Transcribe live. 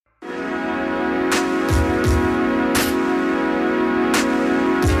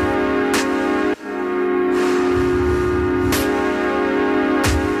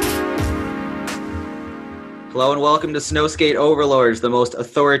Hello and welcome to Snowskate Overlords, the most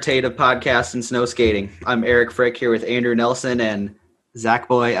authoritative podcast in snow skating. I'm Eric Frick here with Andrew Nelson and Zach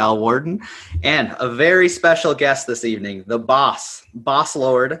Boy Al Warden, and a very special guest this evening, the boss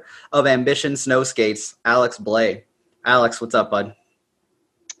lord of Ambition Snow Skates, Alex Blais. Alex, what's up, bud?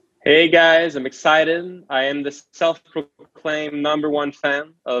 Hey guys, I'm excited. I am the self-proclaimed number one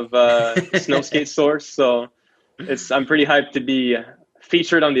fan of Snowskate Source, so I'm pretty hyped to be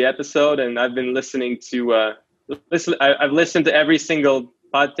featured on the episode, and I've been listening to I've listened to every single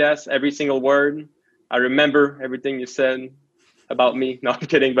podcast, every single word. I remember everything you said about me. No, I'm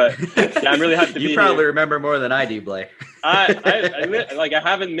kidding, but yeah, I'm really hyped to be here. You probably remember more than I do, Blais. I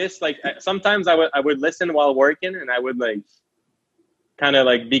haven't missed, sometimes I would listen while working, and I would kind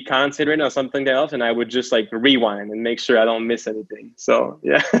of be concentrating on something else, and I would just rewind and make sure I don't miss anything. So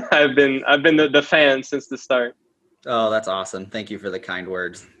yeah, I've been the fan since the start. Oh, that's awesome. Thank you for the kind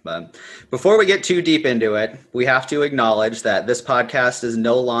words. But before we get too deep into it, we have to acknowledge that this podcast is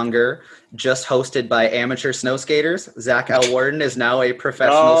no longer just hosted by amateur snow skaters. Zach L. Warden is now a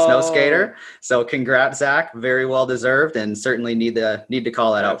professional snow skater. So congrats, Zach. Very well deserved, and certainly need to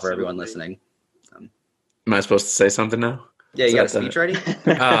call that out for everyone listening. Am I supposed to say something now? Yeah, you got a speech ready?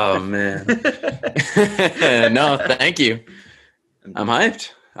 Oh, man. No, thank you. I'm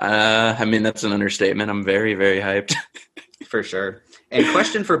hyped. That's an understatement. I'm very, very hyped. For sure. And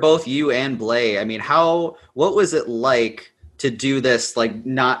question for both you and Blais. What was it like to do this,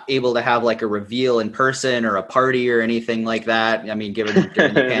 not able to have a reveal in person or a party or anything like that? I mean, given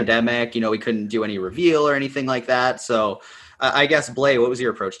during the pandemic, we couldn't do any reveal or anything like that. So I guess, Blais, what was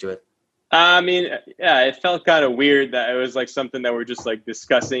your approach to it? It felt kind of weird that it was something that we're just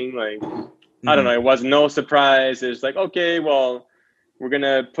discussing. I don't know. It was no surprise. It's okay, well, we're going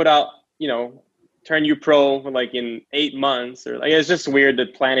to put out, turn you pro in 8 months, or it's just weird to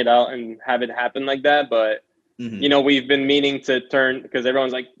plan it out and have it happen like that. But, we've been meaning to turn, because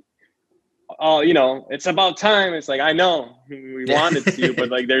everyone's oh, it's about time. It's I know we wanted to, but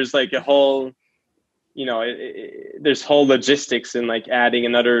there's a whole, there's whole logistics in adding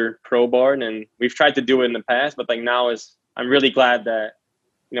another pro board, and we've tried to do it in the past, but now I'm really glad that,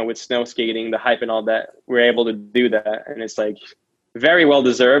 with snow skating, the hype and all that, we're able to do that. And it's very well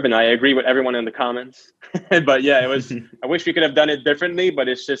deserved, and I agree with everyone in the comments. But yeah, it was. I wish we could have done it differently, but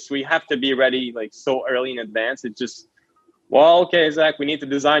it's just we have to be ready so early in advance. It's just, well, okay, Zach, we need to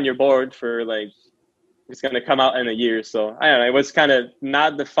design your board for it's going to come out in a year. So I don't know. It was kind of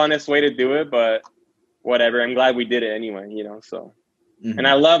not the funnest way to do it, but whatever. I'm glad we did it anyway. So, and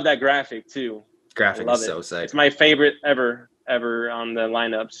I love that graphic too. Graphic is so sick. It's my favorite ever on the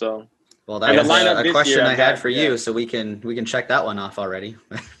lineup. So. Well, that's a question I had for you, so we can check that one off already.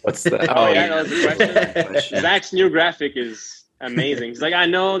 What's that? That's a question. Zach's new graphic is amazing. He's I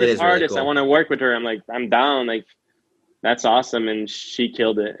know this artist. Really cool. I want to work with her. I'm I'm down. That's awesome, and she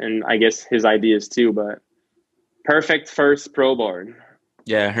killed it. And I guess his ideas too. But perfect first pro board.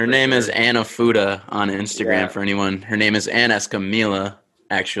 Yeah, her name is Anna Fuda on Instagram for anyone. Her name is Anna Escamilla,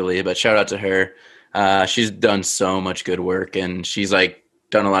 actually, but shout out to her. She's done so much good work, and she's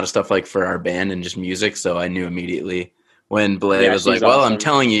done a lot of stuff for our band and just music. So I knew immediately when Blais was well, awesome. I'm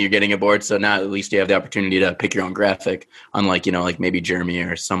telling you, you're getting a board. So now at least you have the opportunity to pick your own graphic, unlike, maybe Jeremy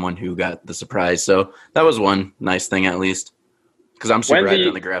or someone who got the surprise. So that was one nice thing, at least, because I'm super hyped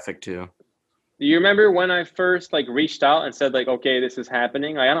on the graphic too. Do you remember when I first reached out and said okay, this is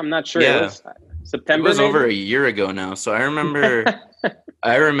happening? I'm not sure. Yeah. It was September. It was maybe? over a year ago now. So I remember,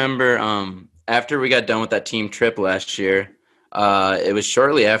 after we got done with that team trip last year, it was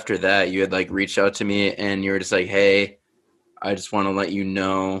shortly after that you had reached out to me, and you were just hey, I just want to let you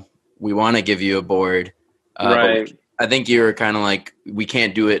know we want to give you a board. Right. I think you were kind of we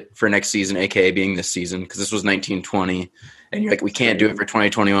can't do it for next season, aka being this season, because this was 1920, and you're we can't do it for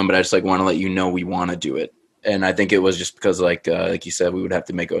 2021, but I just want to let you know we want to do it. And I think it was just because like you said, we would have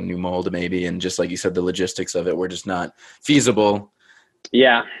to make a new mold maybe, and just like you said, the logistics of it were just not feasible.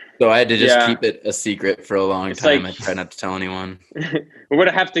 Yeah. So I had to just keep it a secret for a long time. I tried not to tell anyone. We're going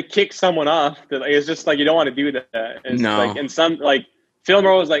to have to kick someone off. It's just you don't want to do that. It's no. And some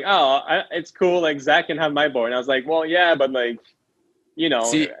Fillmore was it's cool. Zach can have my board. And I was well, yeah, but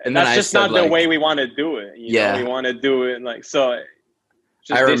See, and that's just not the way we want to do it. You know? We want to do it so.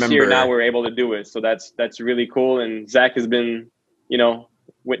 Just this year now we're able to do it. So that's really cool. And Zach has been,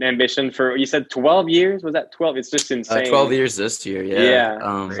 with Ambition for, you said 12 years? Was that 12? It's just insane. 12 years this year. Yeah.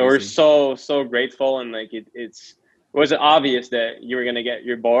 So we're so grateful. And it wasn't obvious that you were going to get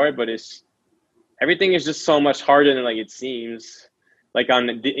your board, but everything is just so much harder than it seems. In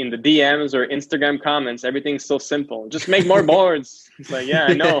the DMs or Instagram comments, everything's so simple. Just make more boards. It's yeah,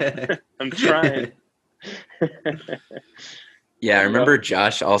 I know. I'm trying. Yeah, I remember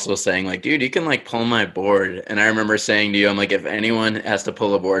Josh also saying, like, dude, you can, like, pull my board. And I remember saying to you, I'm like, if anyone has to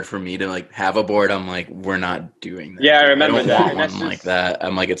pull a board for me to, like, have a board, I'm like, we're not doing that. Yeah, I remember I don't that. want one like that.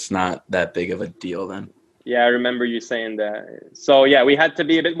 I'm like, it's not that big of a deal then. Yeah, I remember you saying that. So, yeah, we had to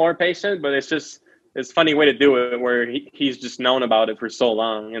be a bit more patient, but it's a funny way to do it where he's just known about it for so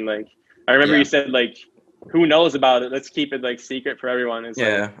long. And, like, I remember you said, like, who knows about it? Let's keep it, like, secret for everyone. It's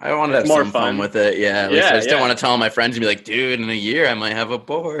I wanted to have more some fun with it. Yeah, at least I just didn't want to tell my friends and be like, dude, in a year I might have a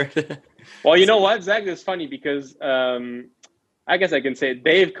board. Well, you know what, Zach? It's funny because I guess I can say it.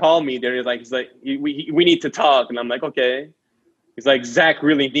 Dave called me there. He's like, we need to talk. And I'm like, okay. He's like, Zach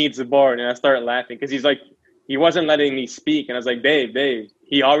really needs a board. And I started laughing because he's like, he wasn't letting me speak. And I was like, Dave,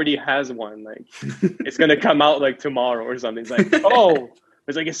 he already has one. Like, it's going to come out like tomorrow or something. He's like, oh,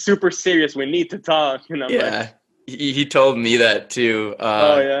 it's like, it's super serious. We need to talk. And I'm like, he told me that too.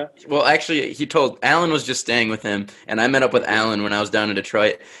 Yeah. Well, actually, he told Alan was just staying with him, and I met up with Alan when I was down in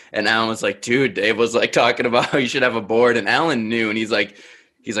Detroit. And Alan was like, "Dude, Dave was like talking about how you should have a board." And Alan knew, and he's like,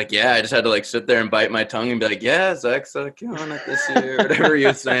 "Yeah, I just had to like sit there and bite my tongue and be like, yeah, Zach's like on it this year, whatever he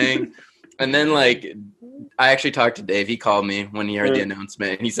was saying." And then like, I actually talked to Dave. He called me when he heard the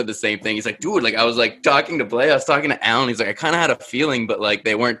announcement, and he said the same thing. He's like, "Dude, like I was like talking to Blais, I was talking to Alan. He's like, I kind of had a feeling, but like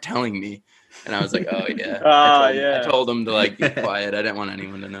they weren't telling me." And I was like, "Oh yeah." I told him to like be quiet. I didn't want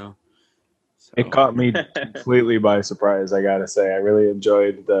anyone to know. So. It caught me completely by surprise. I gotta say, I really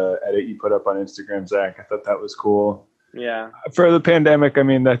enjoyed the edit you put up on Instagram, Zach. I thought that was cool. Yeah. For the pandemic, I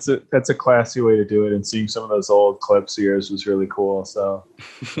mean, that's a classy way to do it. And seeing some of those old clips of yours was really cool. So,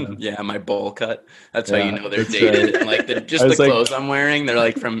 yeah, my bowl cut. That's how you know they're dated. And like the clothes I'm wearing, they're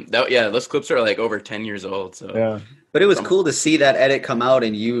like from that. Yeah, those clips are like over 10 years old. So yeah. But it was cool to see that edit come out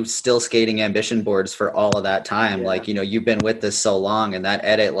and you still skating ambition boards for all of that time. Yeah. Like, you know, you've been with this so long, and that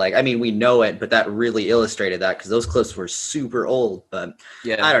edit, like, I mean, we know it, but that really illustrated that because those clips were super old. But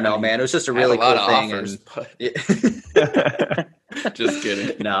yeah, I don't know, man. It was just a really cool thing. Offers, just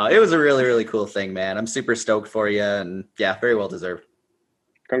kidding. No, it was a really, really cool thing, man. I'm super stoked for you, and yeah, very well deserved.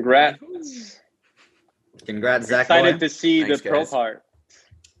 Congrats, Zach. Excited to see the pro part.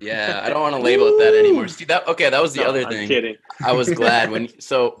 Yeah, I don't want to label it that anymore. See that? Okay, that was the other thing. I'm kidding. I was glad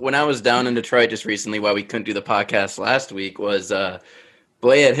when I was down in Detroit just recently, why we couldn't do the podcast last week was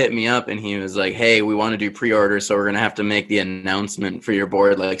Blais had hit me up and he was like, "Hey, we want to do pre-orders, so we're gonna have to make the announcement for your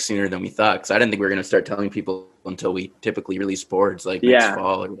board like sooner than we thought." Because I didn't think we were gonna start telling people until we typically release boards like next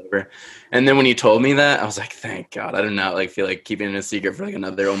fall or whatever. And then when you told me that, I was like, "Thank God!" I did not like feel like keeping it a secret for like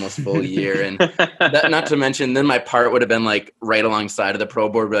another almost full year. And that, not to mention, then my part would have been like right alongside of the pro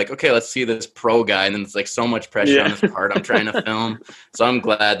board. We're like, "Okay, let's see this pro guy," and then it's like so much pressure on this part I'm trying to film. So I'm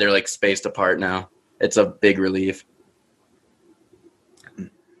glad they're like spaced apart now. It's a big relief.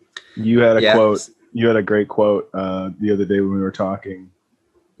 You had a quote. You had a great quote the other day when we were talking.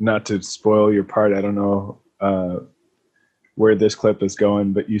 Not to spoil your part, I don't know where this clip is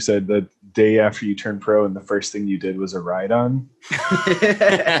going, but you said the day after you turned pro and the first thing you did was a ride-on.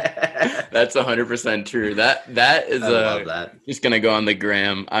 That's 100% true. That is I love that. Just gonna go on the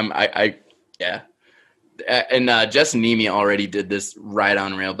gram. Yeah. And Jess Nemi already did this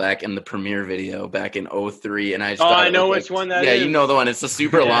ride-on railback in the premiere video back in 2003, and I know which one that is. Yeah, you know the one. It's a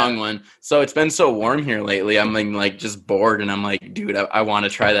super long one. So it's been so warm here lately. I'm like just bored, and I'm like, dude, I want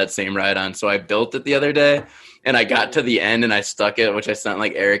to try that same ride-on. So I built it the other day, and I got to the end, and I stuck it, which I sent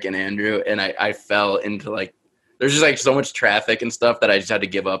like Eric and Andrew, and I fell into like there's just like so much traffic and stuff that I just had to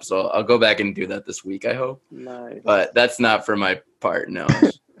give up. So I'll go back and do that this week, I hope. Nice. But that's not for my part, no.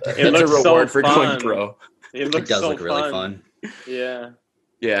 It's a reward for going pro. It does look really fun. Yeah.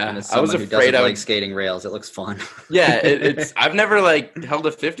 Yeah. I was afraid I like skating rails. It looks fun. Yeah, it's I've never like held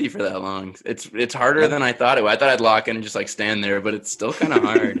a 50 for that long. It's harder than I thought it would. I thought I'd lock in and just like stand there, but it's still kind of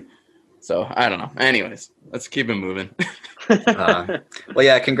hard. So I don't know. Anyways, let's keep it moving. Well,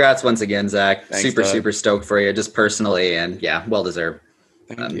 yeah, congrats once again, Zach. Thanks, super stoked for you, just personally, and yeah, well deserved.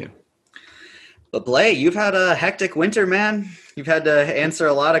 Thank you. But Blais, you've had a hectic winter, man. You've had to answer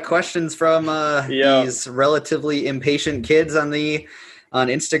a lot of questions from these relatively impatient kids on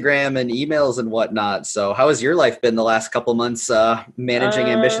Instagram and emails and whatnot. So how has your life been the last couple months managing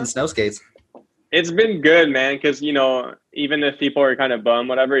Ambition Snowskates? It's been good, man, because, you know, even if people are kind of bummed,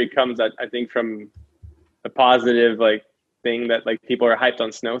 whatever, it comes, I think, from a positive, like, thing that, like, people are hyped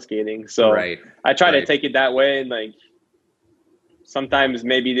on snow skating. So I try to take it that way, and, like, sometimes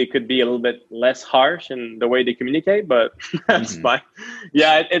maybe they could be a little bit less harsh in the way they communicate, but that's fine.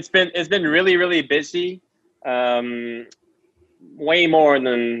 Yeah, it's been really, really busy. Way more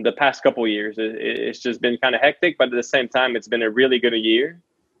than the past couple of years. It's just been kind of hectic, but at the same time, it's been a really good year.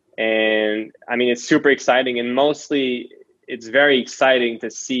 And I mean, it's super exciting, and mostly it's very exciting to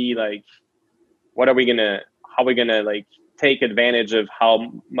see like how are we gonna like take advantage of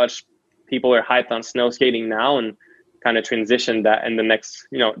how much people are hyped on snow skating now and kind of transition that in the next,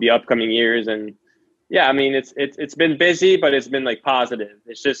 the upcoming years. And yeah, I mean, it's been busy, but it's been like positive.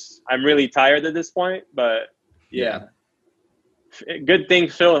 It's just, I'm really tired at this point, but yeah. Good thing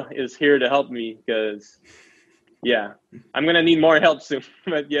Phil is here to help me, because yeah, I'm gonna need more help soon.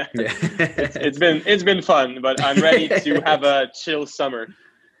 But yeah, it's been fun, but I'm ready to have a chill summer.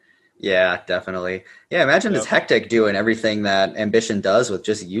 Yeah, definitely. Yeah, imagine it's hectic doing everything that Ambition does with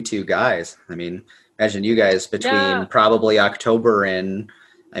just you two guys. I mean, imagine you guys between probably October and,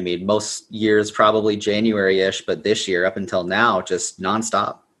 I mean, most years probably January-ish, but this year up until now, just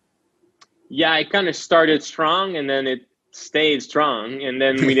nonstop. Yeah, it kind of started strong, and then it stayed strong, and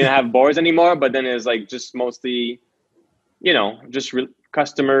then we didn't have boards anymore, but then it was like just mostly, just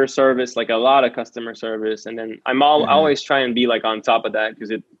customer service, like a lot of customer service. And then I'm always trying to be like on top of that, because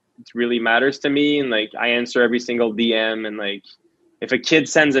it really matters to me. And like, I answer every single DM, and like, if a kid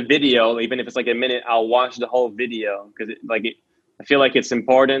sends a video, even if it's like a minute, I'll watch the whole video, because I feel like it's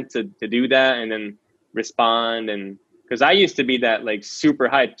important to do that and then respond. And because I used to be that like super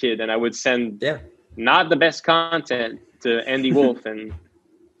hyped kid, and I would send not the best content to Andy Wolf, and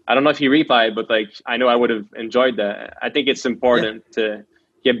I don't know if he replied, but like, I know I would have enjoyed that. I think it's important to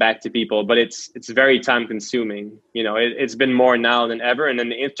get back to people, but it's very time consuming. It's been more now than ever. And then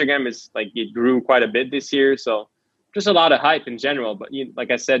the Instagram is like, it grew quite a bit this year. So just a lot of hype in general, but like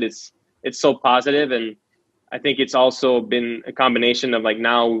I said, it's so positive. And I think it's also been a combination of like,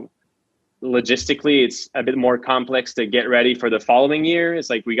 now logistically, it's a bit more complex to get ready for the following year. It's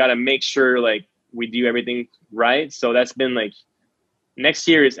like, we got to make sure like we do everything right. So that's been like, next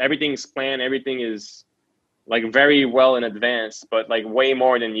year is everything's planned. Everything is like very well in advance, but like way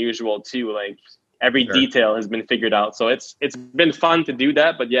more than usual too. Like every detail has been figured out. So it's been fun to do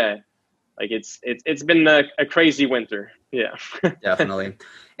that, but yeah, like it's been a crazy winter. Yeah. Definitely.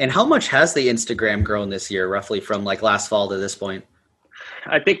 And how much has the Instagram grown this year, roughly from like last fall to this point?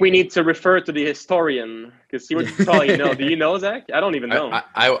 I think we need to refer to the historian, because he would probably know. Do you know, Zach? I don't even know.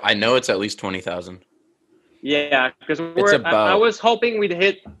 I know it's at least 20,000. Yeah, because I was hoping we'd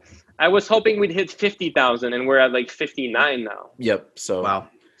hit 50,000, and we're at like 59 now. Yep. So wow.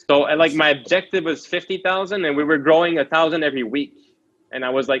 So like my objective was 50,000, and we were growing 1,000 every week, and I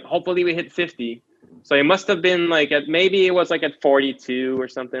was like, hopefully we hit 50. So it must have been like maybe it was like at 42 or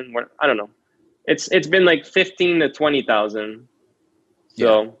something. I don't know. It's been like 15 to 20,000.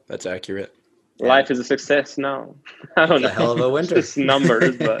 So yeah, that's accurate. Life is a success now. I don't know. A hell of a winter. It's just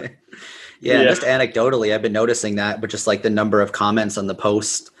numbers, but yeah, just anecdotally, I've been noticing that, but just like the number of comments on the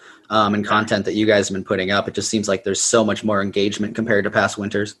post and content that you guys have been putting up, it just seems like there's so much more engagement compared to past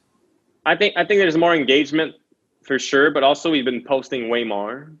winters. I think there's more engagement for sure, but also we've been posting way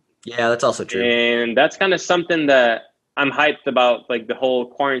more. Yeah, that's also true. And that's kind of something that I'm hyped about, like the whole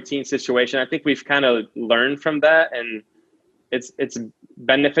quarantine situation. I think we've kind of learned from that, and it's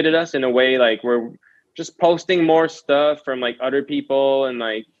benefited us in a way. Like we're just posting more stuff from like other people, and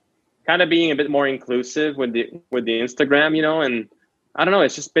like kind of being a bit more inclusive with the Instagram, and I don't know,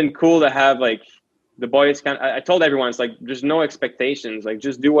 it's just been cool to have like the boys I told everyone, it's like, there's no expectations, like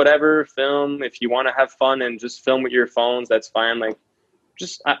just do whatever, film if you want to have fun, and just film with your phones, that's fine. Like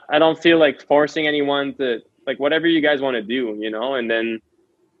just I don't feel like forcing anyone to, like, whatever you guys want to do, and then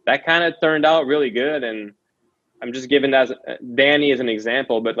that kind of turned out really good. And I'm just giving Danny as an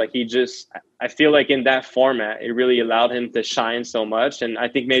example, but like I feel like in that format, it really allowed him to shine so much. And I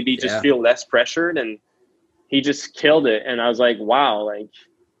think maybe just feel less pressured, and he just killed it. And I was like, wow, like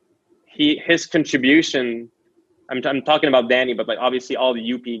his contribution, I'm talking about Danny, but like obviously all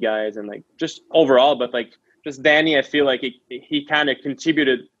the UP guys and like just overall, but like just Danny, I feel like he kind of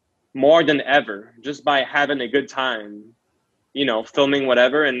contributed more than ever just by having a good time, filming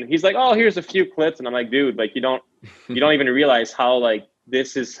whatever. And he's like, oh, here's a few clips. And I'm like, dude, like you don't even realize how like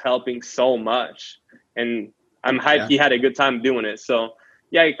this is helping so much. And I'm hyped he had a good time doing it. So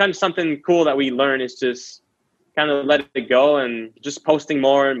yeah, kind of something cool that we learn is just kind of let it go and just posting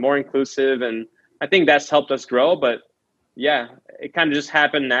more and more inclusive. And I think that's helped us grow. But yeah, it kind of just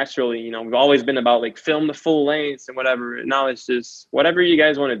happened naturally. We've always been about like film the full lengths and whatever. And now it's just whatever you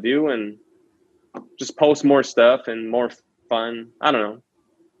guys want to do, and just post more stuff and more fun. I don't know.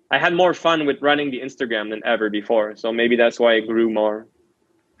 I had more fun with running the Instagram than ever before. So maybe that's why it grew more.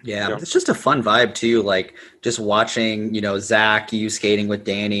 Yeah, You know? it's just a fun vibe too. Like just watching, Zach, you skating with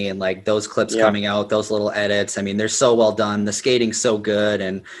Danny and like those clips Yeah. coming out, those little edits. I mean, they're so well done. The skating's so good.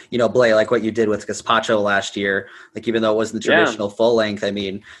 And, Blais, like what you did with Gazpacho last year, like even though it wasn't the Yeah. traditional full length, I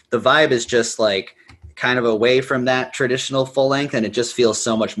mean, the vibe is just like kind of away from that traditional full length and it just feels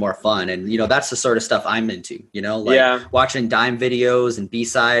so much more fun. And, that's the sort of stuff I'm into, like watching dime videos and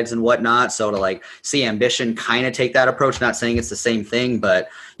B-sides and whatnot. So to like see Ambition kind of take that approach, not saying it's the same thing, but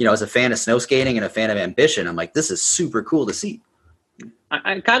as a fan of snow skating and a fan of Ambition, I'm like, this is super cool to see.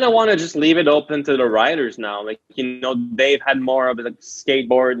 I kind of want to just leave it open to the riders now. Like, Dave had more of a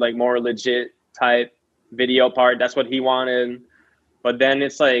skateboard, like more legit type video part. That's what he wanted. But then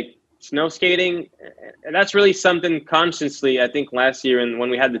it's like snow skating, and that's really something consciously, I think last year and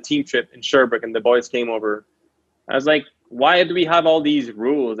when we had the team trip in Sherbrooke and the boys came over, I was like, why do we have all these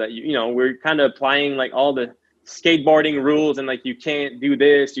rules that, we're kind of applying like all the skateboarding rules and like you can't do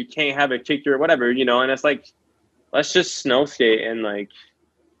this, you can't have a kicker or whatever, and it's like, let's just snow skate and like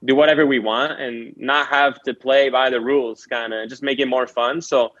do whatever we want and not have to play by the rules, kind of just make it more fun.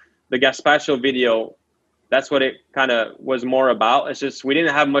 So the Gazpacho video, that's what it kind of was more about. It's just we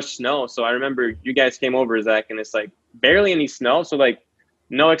didn't have much snow. So I remember you guys came over, Zach, and it's like barely any snow. So like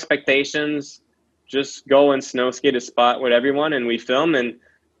no expectations, just go and snow skate a spot with everyone and we film. And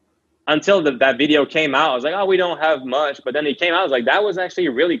until that video came out, I was like, oh, we don't have much. But then it came out, I was like, that was actually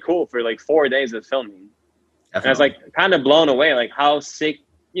really cool for like 4 days of filming. Definitely. And I was like kind of blown away, like how sick,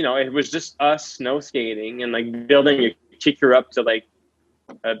 it was just us snow skating and like building a kicker up to like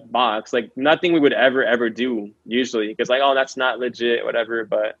a box, like nothing we would ever do usually, because like, oh, that's not legit, whatever.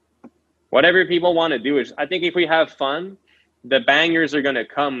 But whatever people want to do is, I think if we have fun, the bangers are going to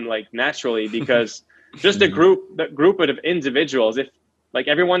come like naturally, because just the group of individuals, if like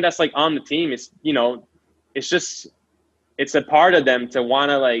everyone that's like on the team is, it's a part of them to want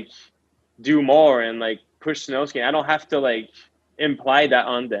to like do more and like push snow skating. I don't have to like imply that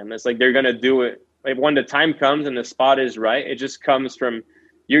on them. It's like they're going to do it. Like when the time comes and the spot is right, it just comes from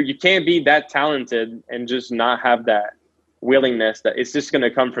you can't be that talented and just not have that willingness, that it's just going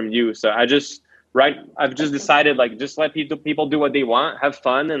to come from you. So I've just decided like, just let people do what they want, have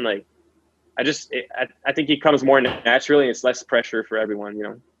fun. And like, I think it comes more naturally and it's less pressure for everyone,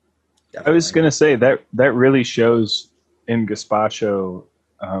 Definitely. I was going to say that really shows in Gazpacho.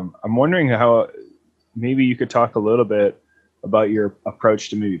 I'm wondering how maybe you could talk a little bit about your approach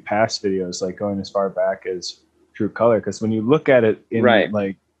to maybe past videos, like going as far back as True Color, because when you look at it in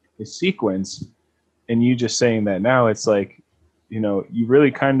like a sequence and you just saying that now, it's like, you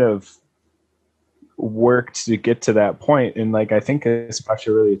really kind of worked to get to that point. And like, I think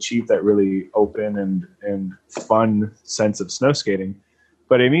Gazpacho really achieved that really open and fun sense of snow skating.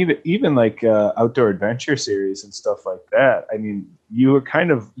 But I mean, even like outdoor adventure series and stuff like that, I mean, you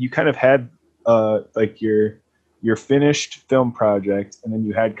kind of had like your finished film project, and then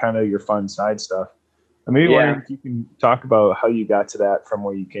you had kind of your fun side stuff. And maybe wondering if you can talk about how you got to that from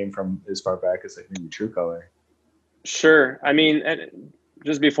where you came from as far back as like maybe True Color. Sure. I mean,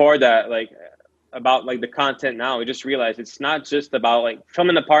 just before that, like about like the content now, we just realized it's not just about like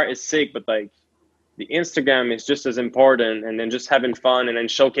filming the part is sick, but like the Instagram is just as important, and then just having fun and then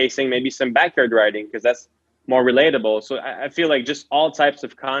showcasing maybe some backyard riding, because that's more relatable. So I feel like just all types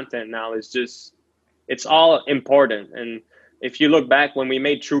of content now is just, it's all important. And if you look back when we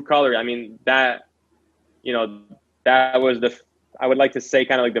made True Color, I mean, that was I would like to say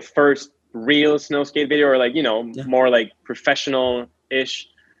kind of like the first real snow skate video, or like, more like professional-ish.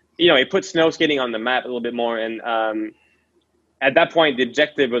 It put snow skating on the map a little bit more. And at that point, the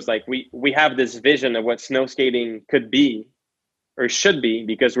objective was like, we have this vision of what snow skating could be or should be,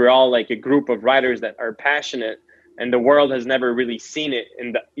 because we're all like a group of riders that are passionate, and the world has never really seen it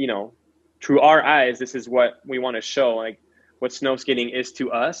in the, through our eyes. This is what we want to show, like what snow skating is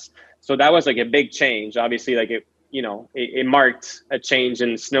to us. So that was like a big change. Obviously, like it marked a change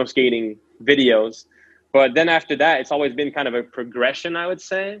in snow skating videos. But then after that, it's always been kind of a progression, I would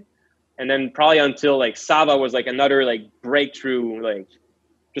say. And then probably until like Sava was like another like breakthrough, like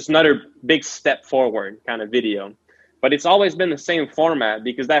just another big step forward kind of video. But it's always been the same format,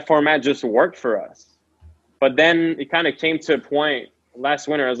 because that format just worked for us. But then it kind of came to a point last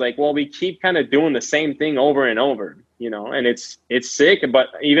winter, I was like, well, we keep kind of doing the same thing over and over, and it's sick. But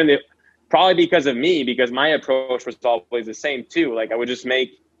probably because of me, because my approach was always the same too. Like I would just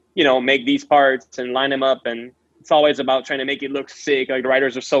make these parts and line them up, and it's always about trying to make it look sick. Like the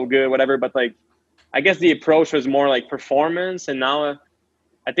riders are so good, whatever. But like, I guess the approach was more like performance. And now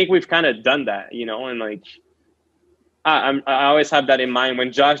I think we've kind of done that, and like, I always have that in mind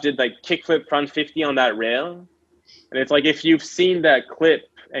when Josh did like kickflip front 50 on that rail. And it's like, if you've seen that clip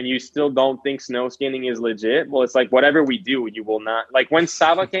and you still don't think snow skating is legit, well, it's like whatever we do, you will not like. When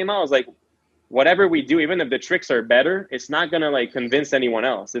Sava came out, I was like, whatever we do, even if the tricks are better, it's not gonna like convince anyone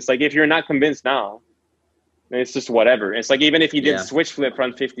else. It's like if you're not convinced now, then it's just whatever. It's like even if you did switch flip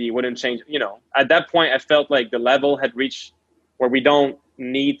front 50, it wouldn't change. You know, at that point, I felt like the level had reached where we don't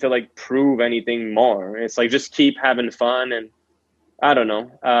need to like prove anything more. It's like just keep having fun, and I don't know.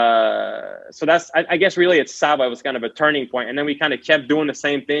 So that's I guess really it's Sava was kind of a turning point, and then we kind of kept doing the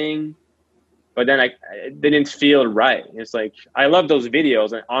same thing. But then it didn't feel right. It's like, I love those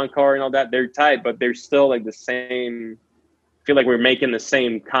videos and Encore and all that. They're tight, but they're still like the same. I feel like we're making the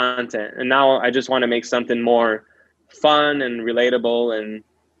same content. And now I just want to make something more fun and relatable and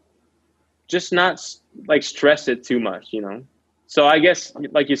just not like stress it too much, you know? So I guess,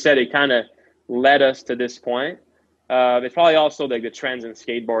 like you said, it kind of led us to this point. It's probably also like the trends in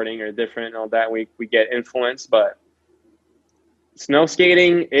skateboarding are different and all that. We get influenced, but snow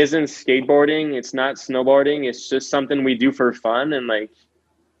skating isn't skateboarding. It's not snowboarding. It's just something we do for fun. And like,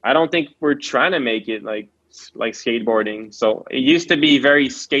 I don't think we're trying to make it like skateboarding. So it used to be very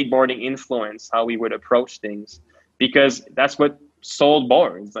skateboarding influence, how we would approach things, because that's what sold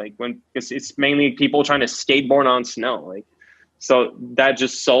boards. Like when it's mainly people trying to skateboard on snow. Like, so that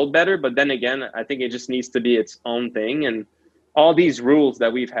just sold better. But then again, I think it just needs to be its own thing. And all these rules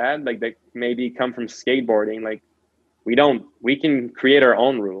that we've had, like that maybe come from skateboarding, like, we can create our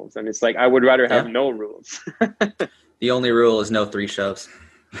own rules. And it's like, I would rather have no rules. The only rule is no 3 shows.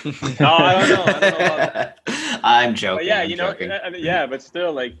 Oh, I don't know about that. I'm joking. But yeah, I'm joking. yeah, but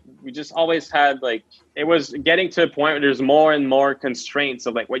still, like, we just always had, like, it was getting to a point where there's more and more constraints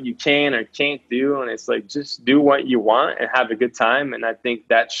of like what you can or can't do. And it's like, just do what you want and have a good time. And I think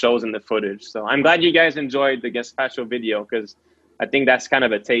that shows in the footage. So I'm glad you guys enjoyed the Gazpacho video, because I think that's kind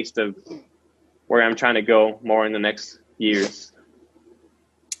of a taste of where I'm trying to go more in the next years.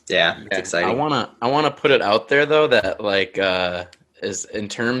 Yeah, it's exciting. I wanna put it out there though that like is in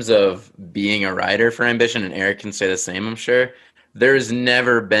terms of being a rider for Ambition, and Eric can say the same, I'm sure. There's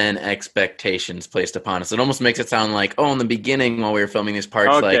never been expectations placed upon us. It almost makes it sound like, in the beginning while we were filming these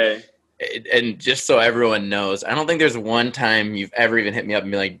parts, like, and just so everyone knows, I don't think there's one time you've ever even hit me up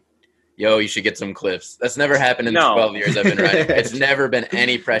and be like, yo, you should get some clips. That's never happened in 12 years I've been riding. It's never been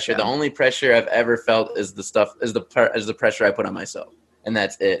any pressure. The only pressure I've ever felt is the pressure I put on myself. And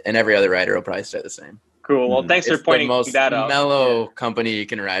that's it. And every other rider will probably say the same. Cool. Well, thanks for pointing that out. It's the most mellow company you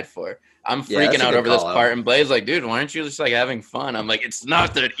can ride for. I'm freaking out over this part. And Blais like, dude, why aren't you just like having fun? I'm like, it's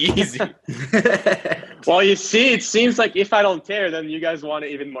not that easy. Well, you see, it seems like if I don't care, then you guys want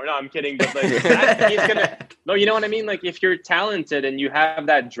it even more. No, I'm kidding. But like, no, you know what I mean? Like, if you're talented and you have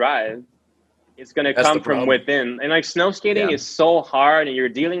that drive, it's going to come from within. And like snow skating is so hard and you're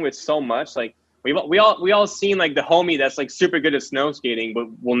dealing with so much. Like we all seen like the homie that's like super good at snow skating, but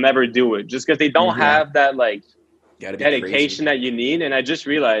will never do it just because they don't have that like dedication that you need. And I just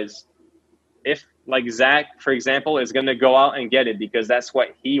realized if like Zach, for example, is going to go out and get it because that's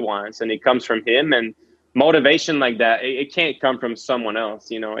what he wants and it comes from him, and motivation like that, it can't come from someone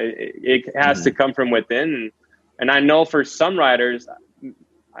else. You know, it has to come from within. And I know for some riders,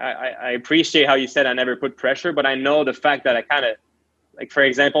 I appreciate how you said I never put pressure, but I know the fact that I kind of, like, for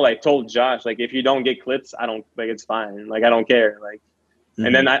example, I told Josh, like, if you don't get clips, I don't, like, it's fine. Like, I don't care. Like,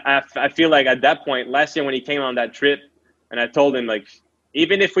 and then I feel like at that point, last year when he came on that trip, and I told him, like,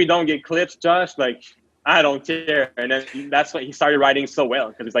 even if we don't get clips, Josh, like, I don't care. And then that's what he started riding so well,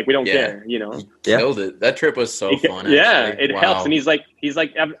 because it's like, we don't care, you know? He killed it. That trip was so fun. Yeah, it helps. And he's like,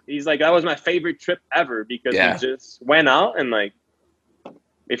 that was my favorite trip ever, because he just went out and, like,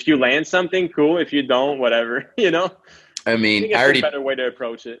 if you land something, cool. If you don't, whatever, you know? I mean, it's a better way to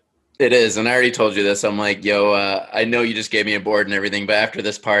approach it. It is. And I already told you this. I'm like, yo, I know you just gave me a board and everything, but after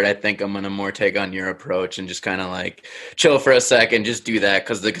this part, I think I'm going to more take on your approach and just kind of like chill for a second, just do that.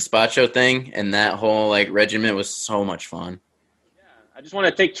 Because the Gazpacho thing and that whole like regiment was so much fun. Yeah, I just want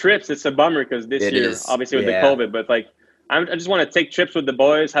to take trips. It's a bummer because this year, obviously with the COVID, but like, I just want to take trips with the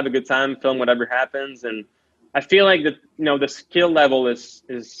boys, have a good time, film whatever happens. And I feel like the skill level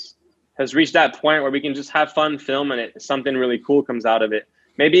has reached that point where we can just have fun, film, and something really cool comes out of it.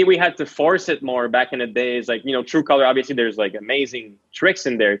 Maybe we had to force it more back in the days. Like, you know, True Color, obviously there's like amazing tricks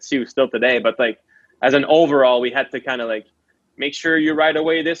in there too, still today. But like as an overall, we had to kind of like make sure you ride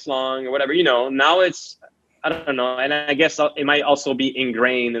away this long or whatever, you know. Now it's, I don't know. And I guess it might also be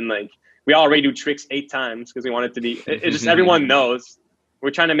ingrained in like, we already do tricks 8 times because we want it to be, it just everyone knows.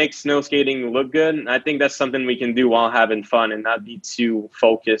 We're trying to make snow skating look good. And I think that's something we can do while having fun and not be too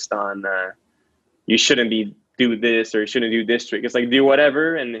focused on you shouldn't do this or you shouldn't do this trick. It's like do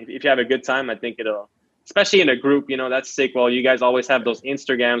whatever. And if you have a good time, I think especially in a group, that's sick. Well, you guys always have those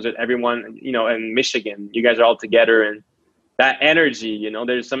Instagrams with everyone, in Michigan. You guys are all together, and that energy,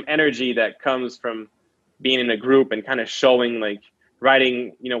 there's some energy that comes from being in a group and kind of showing, like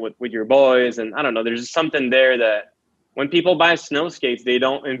riding, with your boys. And I don't know, there's something there that when people buy snow skates, they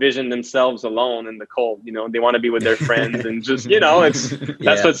don't envision themselves alone in the cold. They want to be with their friends and just,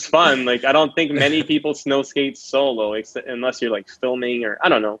 that's what's fun. Like, I don't think many people snow skate solo, unless you're like filming, or I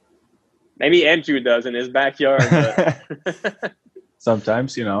don't know. Maybe Andrew does in his backyard. But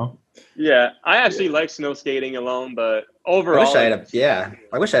sometimes, Yeah, I actually like snow skating alone, but overall, I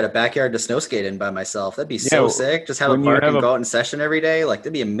wish I had a backyard to snow skate in by myself. That'd be so sick. Just have a park and go out in session every day. Like,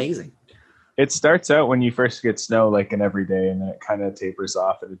 that'd be amazing. It starts out when you first get snow, like an every day, and then it kind of tapers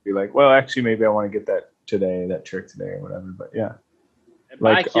off, and it'd be like, well, actually, maybe I want to get that trick today or whatever. But yeah.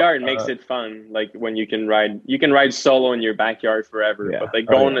 Backyard makes it fun. Like when you can ride solo in your backyard forever. Yeah. But like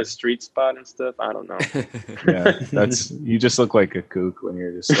going to a street spot and stuff, I don't know. Yeah, you just look like a kook when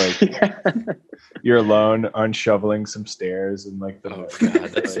you're just like you're alone unshoveling some stairs and like oh god,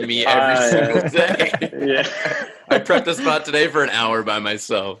 that's me every single day. Yeah, I prepped a spot today for an hour by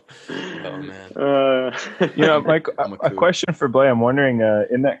myself. Oh man. Mike, a question for Blais. I'm wondering,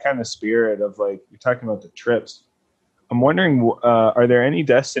 in that kind of spirit of like you're talking about the trips. I'm wondering, are there any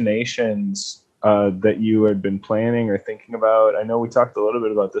destinations that you had been planning or thinking about? I know we talked a little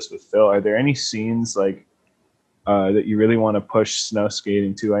bit about this with Phil. Are there any scenes like that you really want to push snow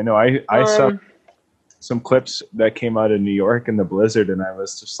skating to? I know I saw some clips that came out of New York in the blizzard, and I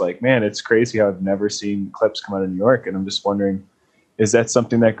was just like, man, it's crazy how I've never seen clips come out of New York. And I'm just wondering, is that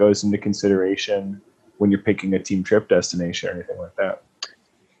something that goes into consideration when you're picking a team trip destination or anything like that?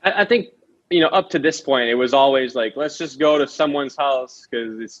 I think, up to this point, it was always like, let's just go to someone's house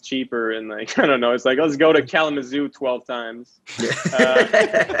because it's cheaper. And like, I don't know, it's like, let's go to Kalamazoo 12 times.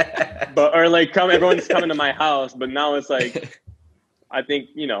 Everyone's coming to my house. But now it's like, I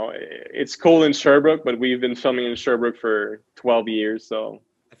think, it's cool in Sherbrooke, but we've been filming in Sherbrooke for 12 years. So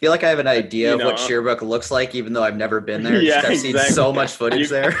I feel like I have an idea of what Sherbrooke looks like, even though I've never been there. Yeah, I've seen so much footage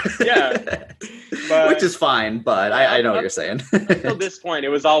there. Yeah. Which is fine, but I know what you're saying. Until this point, it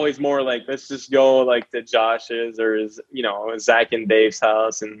was always more like, let's just go like to Josh's or, Zach and Dave's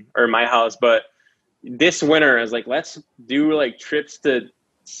house or my house. But this winter, I was like, let's do like trips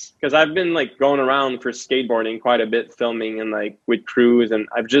because I've been like going around for skateboarding quite a bit, filming and like with crews. And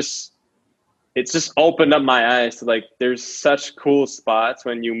it's just opened up my eyes to like, there's such cool spots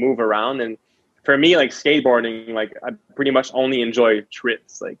when you move around. And for me, like skateboarding, like I pretty much only enjoy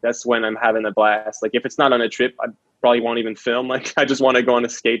trips. Like that's when I'm having a blast. Like if it's not on a trip, I probably won't even film. Like I just want to go on a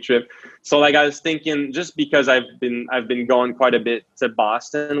skate trip. So like I was thinking, just because I've been going quite a bit to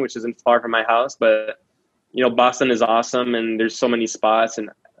Boston, which isn't far from my house, but Boston is awesome and there's so many spots. And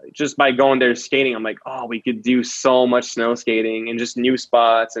just by going there skating, I'm like, oh, we could do so much snow skating and just new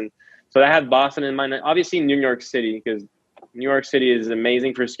spots. And so I had Boston in mind. Obviously New York City, because New York City is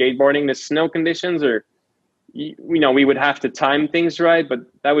amazing for skateboarding. The snow conditions are, we would have to time things right, but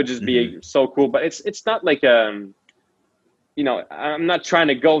that would just be so cool. But it's not like, I'm not trying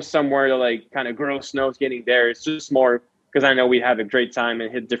to go somewhere to like kind of grow snow skating there. It's just more because I know we'd have a great time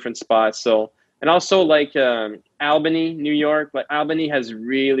and hit different spots. So, and also like Albany, New York, like Albany has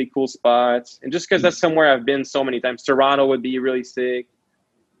really cool spots. And just because that's somewhere I've been so many times, Toronto would be really sick.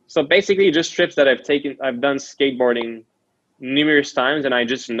 So basically just trips that I've done skateboarding numerous times and I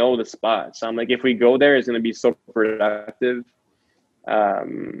just know the spots. So I'm like, if we go there, it's going to be so productive.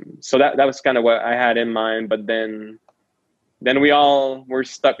 So that was kind of what I had in mind. But then we all were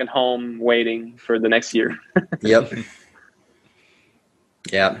stuck at home waiting for the next year. Yep.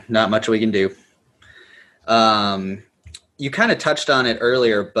 Yeah, not much we can do. You kind of touched on it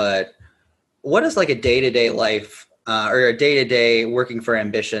earlier, but what is like a day-to-day life or a day-to-day working for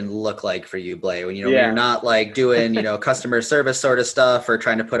Ambition look like for you, Blais? When you're not like doing customer service sort of stuff or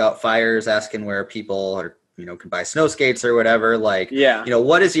trying to put out fires, asking where people are can buy snow skates or whatever. Like,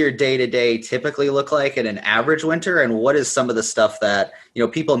 what does your day-to-day typically look like in an average winter, and what is some of the stuff that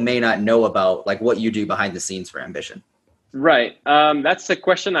people may not know about, like what you do behind the scenes for Ambition? Right. That's a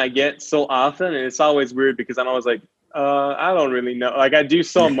question I get so often, and it's always weird because I'm always like, I don't really know. Like I do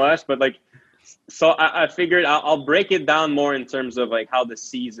so much, but like. So I figured I'll break it down more in terms of like how the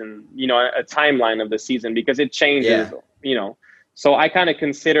season, a timeline of the season, because it changes, So I kind of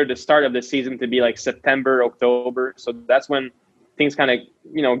consider the start of the season to be like September, October. So that's when things kind of,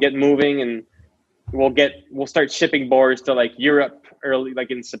 get moving, and we'll start shipping boards to like Europe early,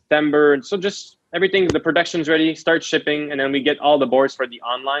 like in September. And so just the production's ready, start shipping, and then we get all the boards for the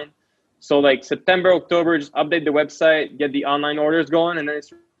online. So like September, October, just update the website, get the online orders going, and then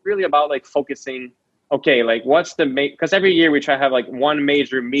it's really about like focusing okay, like what's the because every year we try to have like one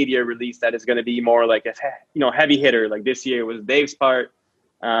major media release that is going to be more like a heavy hitter. Like this year was Dave's part.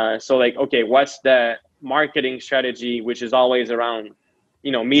 So like, okay, what's that marketing strategy, which is always around,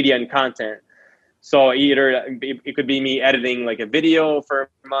 media and content. So either it could be me editing like a video for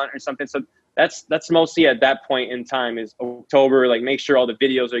a month or something. So that's mostly at that point in time is October, like make sure all the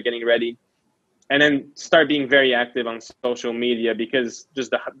videos are getting ready. And then start being very active on social media because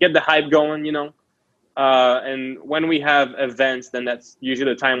just get the hype going, and when we have events, then that's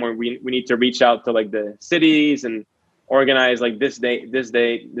usually the time where we need to reach out to like the cities and organize like this date, this,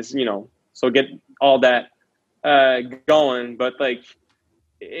 so get all that going. But like,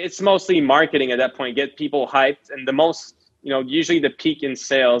 it's mostly marketing at that point, get people hyped. And the most, usually the peak in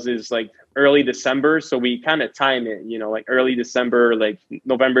sales is like early December. So we kind of time it, like early December, like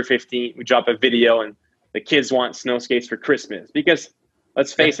November 15th, we drop a video and the kids want snow skates for Christmas because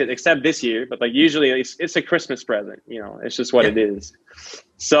let's face it, except this year, but like usually it's a Christmas present, it's just what it is.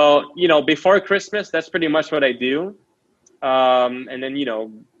 So, before Christmas, that's pretty much what I do. And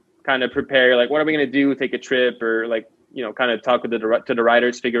then, kind of prepare, like, what are we going to do? Take a trip or like, kind of talk with to the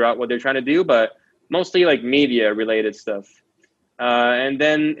writers, figure out what they're trying to do, but mostly like media related stuff. And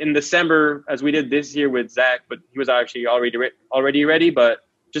then in December, as we did this year with Zach, but he was actually already ready, but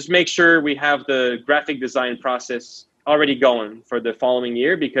just make sure we have the graphic design process already going for the following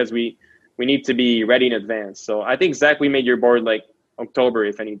year because we need to be ready in advance. So I think, Zach, we made your board like October,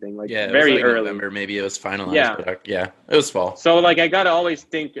 if anything, like very like early. November, maybe it was finalized. But it was fall. So like I got to always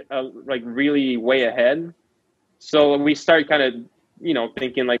think like really way ahead. So we start kind of,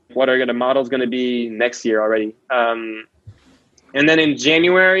 thinking like what are the models going to be next year already. And then in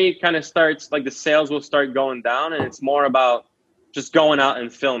January, it kind of starts like the sales will start going down and it's more about just going out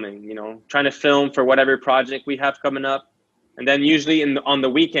and filming, trying to film for whatever project we have coming up. And then usually on the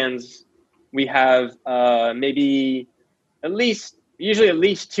weekends, we have maybe at least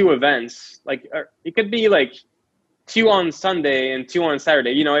 2 events. Like it could be like 2 on Sunday and 2 on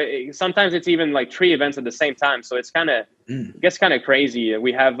Saturday. Sometimes it's even like 3 events at the same time. So it's it gets kind of crazy.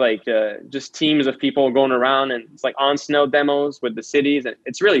 We have like just teams of people going around and it's like on snow demos with the cities. And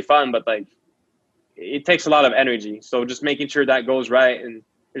it's really fun, but like it takes a lot of energy. So just making sure that goes right. And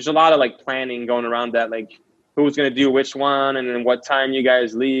there's a lot of like planning going around that, like who's going to do which one and then what time you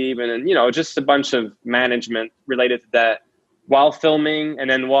guys leave. And then, just a bunch of management related to that while filming. And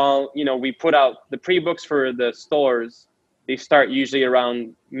then while, we put out the pre-books for the stores, they start usually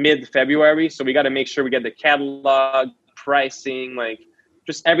around mid-February. So we got to make sure we get the catalog, pricing, like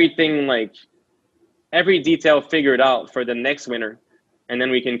just everything, like every detail figured out for the next winter. And then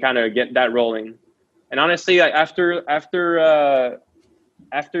we can kind of get that rolling. And honestly, like after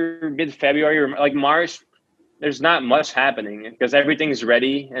mid-February or like March, there's not much happening because everything's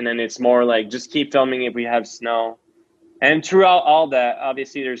ready. And then it's more like just keep filming if we have snow. And throughout all that,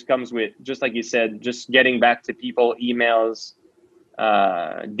 obviously comes with, just like you said, just getting back to people, emails,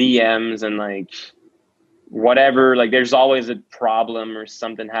 DMs, and like whatever. Like there's always a problem or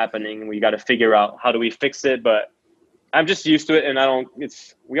something happening. We got to figure out how do we fix it. But I'm just used to it, and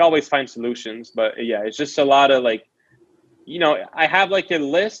we always find solutions. But yeah, it's just a lot of like, I have like a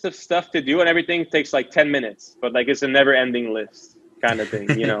list of stuff to do, and everything takes like 10 minutes. But like it's a never-ending list kind of thing,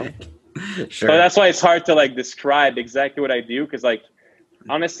 Sure. So that's why it's hard to like describe exactly what I do because like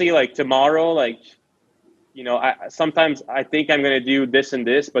honestly, like tomorrow, like sometimes I think I'm gonna do this and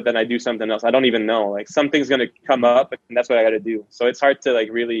this, but then I do something else. I don't even know. Like something's gonna come up, and that's what I got to do. So it's hard to like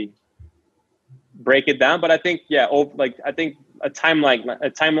really break it down. But I think I think a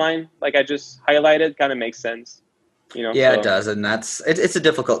timeline like I just highlighted kind of makes sense. Yeah, so. It does, and it's a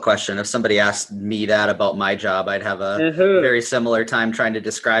difficult question. If somebody asked me that about my job, I'd have a very similar time trying to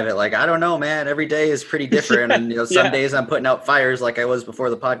describe it. Like, I don't know, man. Every day is pretty different, and some days I'm putting out fires like I was before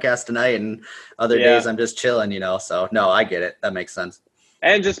the podcast tonight, and other days I'm just chilling. So no, I get it. That makes sense.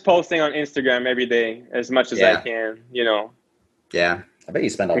 And just posting on Instagram every day as much as I can. Yeah, I bet you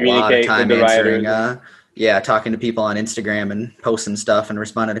spend a lot of time answering. Talking to people on Instagram and posting stuff and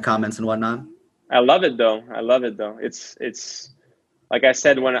responding to comments and whatnot. I love it though. It's like I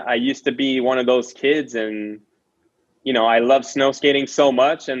said, when I used to be one of those kids and, I love snow skating so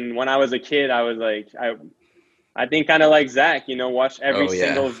much. And when I was a kid, I was like, I think kind of like Zach, watch every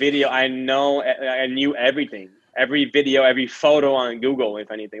single video. I knew everything, every video, every photo on Google,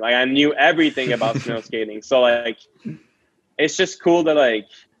 if anything, like I knew everything about snow skating. So like, it's just cool to like,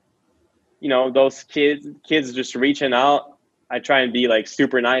 those kids just reaching out. I try and be like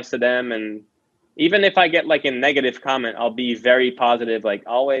super nice to them. And even if I get like a negative comment, I'll be very positive, like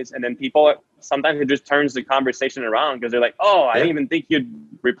always. And then sometimes it just turns the conversation around because they're like, oh, I didn't even think you'd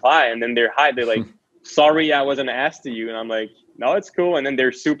reply. And then they're like, sorry I wasn't asked to you. And I'm like, no, it's cool. And then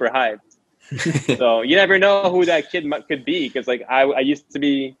they're super hyped. So you never know who that kid could be. Cause like I used to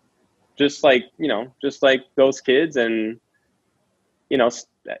be just like, just like those kids. And,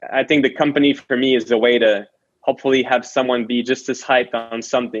 I think the company for me is a way to hopefully have someone be just as hyped on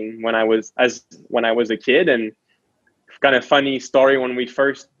something when I was a kid. And kind of funny story, when we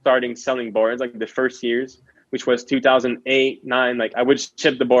first started selling boards, like the first years, which was 2008, 9, like I would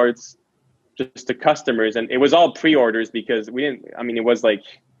ship the boards just to customers, and it was all pre-orders because it was like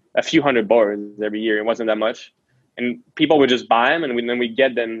a few hundred boards every year. It wasn't that much. And people would just buy them, and then we'd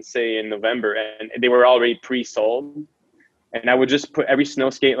get them, say, in November, and they were already pre-sold. And I would just put every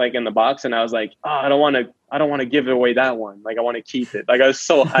Snowskate like in the box, and I was like, oh, I don't want to give away that one. Like, I want to keep it. Like, I was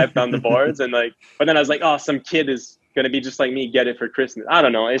so hyped on the boards, and like, but then I was like, oh, some kid is gonna be just like me, get it for Christmas. I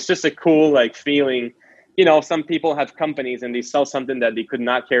don't know. It's just a cool like feeling. Some people have companies and they sell something that they could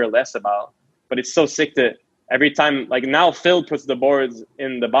not care less about, but it's so sick to every time. Like now, Phil puts the boards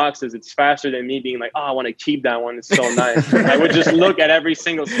in the boxes. It's faster than me being like, oh, I want to keep that one. It's so nice. I would just look at every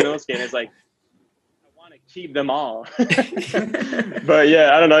single Snowskate. And it's like, keep them all. But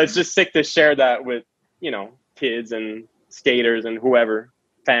yeah, I don't know, it's just sick to share that with kids and skaters and whoever,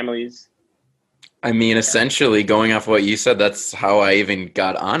 families. I mean, essentially, going off what you said, that's how I even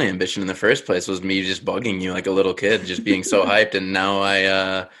got on Ambition in the first place, was me just bugging you like a little kid, just being so hyped. And now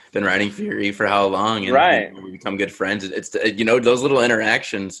I been riding Fury for how long, and right. We become good friends. It's those little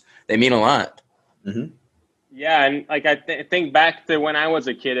interactions, they mean a lot. Mm-hmm. Yeah, and like I think back to when I was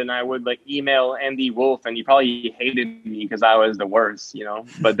a kid, and I would like email Andy Wolf, and he probably hated me because I was the worst,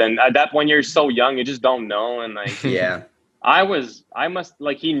 But then when you're so young, you just don't know, and like yeah,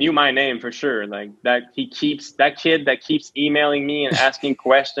 he knew my name for sure. Like that kid that keeps emailing me and asking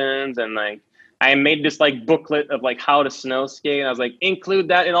questions, and like I made this like booklet of like how to snow skate, and I was like, include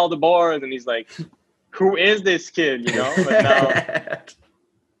that in all the boards, and he's like, who is this kid? But now.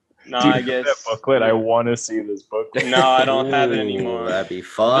 No, I guess that booklet. I want to see this booklet. No, I don't have it anymore. That'd be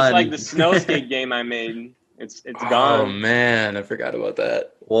fun. Just like the Snowskate game I made. It's gone. Oh man, I forgot about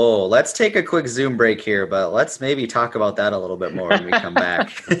that. Whoa, let's take a quick Zoom break here, but let's maybe talk about that a little bit more when we come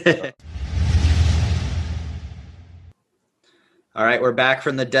back. All right, we're back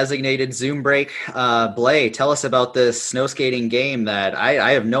from the designated Zoom break. Blais, tell us about this snow skating game that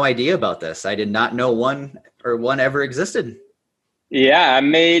I have no idea about this. I did not know one ever existed. Yeah, I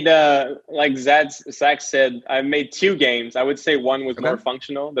made, like Zach said, I made 2 games. I would say one was more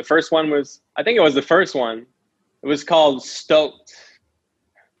functional. The first one I think it was the first one. It was called Stoked.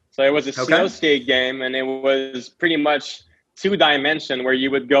 So it was a snow skate game, and it was pretty much 2-dimension, where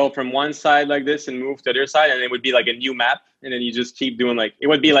you would go from one side like this and move to the other side, and it would be like a new map. And then you just keep doing it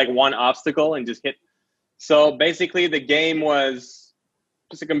would be like one obstacle and just hit. So basically the game was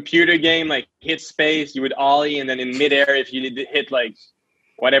just a computer game, like hit space, you would ollie, and then in midair, if you need to hit like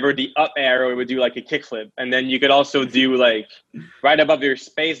whatever the up arrow, it would do like a kickflip. And then you could also do like right above your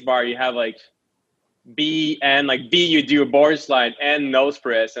space bar, you have like B, and like B, you do a board slide and nose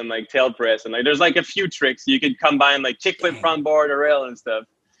press and like tail press. And like there's like a few tricks. You could combine like kickflip front board or rail and stuff.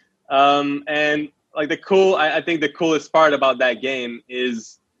 And like I think the coolest part about that game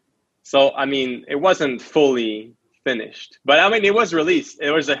is, it wasn't fully finished, but it was released.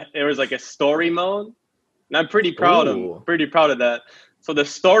 It was like a story mode, and I'm pretty proud of that. So the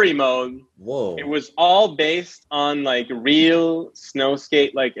story mode, it was all based on like real snow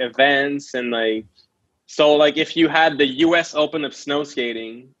skate like events, and like so like if you had the US Open of snow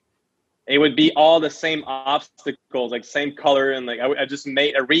skating, it would be all the same obstacles, like same color, and like I just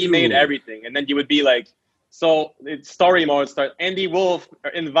remade everything, and then you would be like. So it's story mode starts. Andy Wolf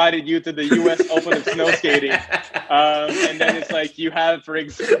invited you to the US Open of snow skating. And then it's like you have, for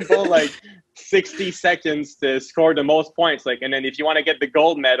example, like 60 seconds to score the most points. Like, and then if you want to get the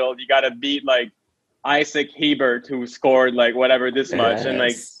gold medal, you got to beat like Isaac Hebert, who scored like whatever this much. And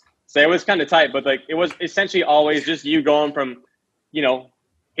like, so it was kind of tight, but like it was essentially always just you going from,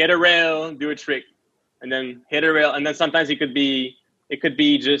 hit a rail, do a trick, and then hit a rail. And then sometimes it could be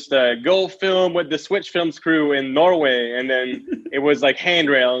just go film with the Switch Films crew in Norway, and then it was like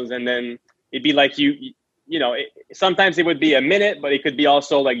handrails, and then it'd be like sometimes it would be a minute, but it could be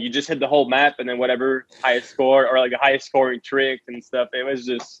also like you just hit the whole map, and then whatever highest score or like a highest scoring trick and stuff. It was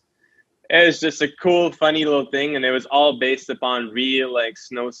just a cool, funny little thing, and it was all based upon real like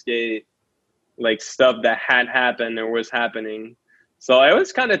snow skate like stuff that had happened or was happening. So it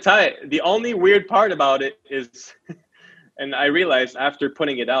was kind of tight. The only weird part about it is. And I realized after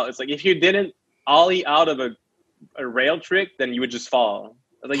putting it out, it's like if you didn't ollie out of a rail trick, then you would just fall.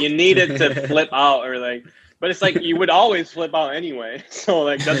 Like you needed to flip out or like But it's like you would always flip out anyway, so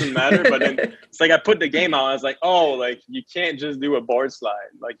like doesn't matter. But then it's like I put the game out. I was like, oh, like you can't just do a board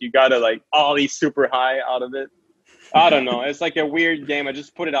slide. Like you gotta like ollie super high out of it. I don't know. It's like a weird game. I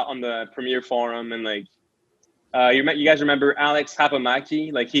just put it out on the Premiere forum, and like you guys remember Alex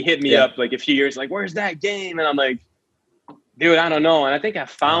Hapamaki? Like he hit me up like a few years, like where's that game? And I'm like, dude, I don't know. And I think I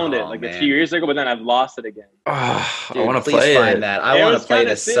found it like a few years ago, but then I've lost it again. I want to play it. That. I want to play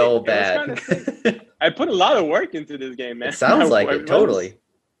this so bad. I put a lot of work into this game, man. It sounds like it, totally.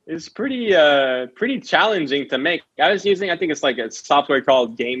 It's pretty challenging to make. I was using, I think it's like a software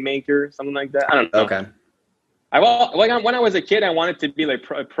called Game Maker, something like that. I don't know. Okay. When I was a kid, I wanted to be like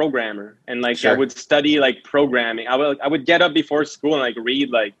a programmer, and like I would study like programming. I would get up before school and like read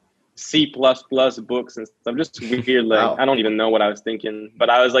like C++ books and stuff. Just weird, like I don't even know what I was thinking,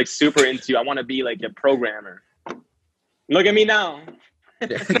 but I was like super into. I want to be like a programmer. Look at me now. You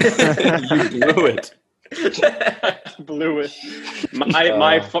blew it. Blew it.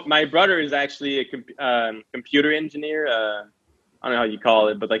 My brother is actually a computer engineer. I don't know how you call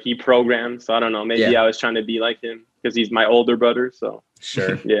it, but like he programs. So I don't know. Maybe I was trying to be like him because he's my older brother. So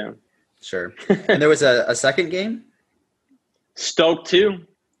sure, yeah, sure. And there was a second game, Stoke 2.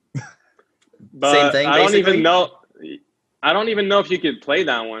 But same thing. I don't even know. I don't even know if you could play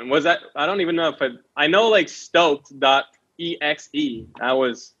that one. Was that? I don't even know if I know like Stoked.exe. That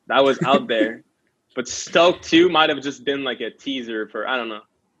was out there. But Stoke 2 might have just been like a teaser for, I don't know.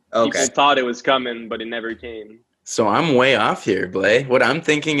 Okay. People thought it was coming, but it never came. So I'm way off here, Blais. What I'm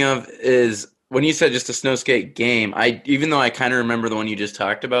thinking of is when you said just a Snowskate game, even though I kind of remember the one you just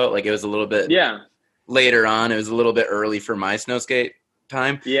talked about, like it was a little bit later on. It was a little bit early for my Snowskate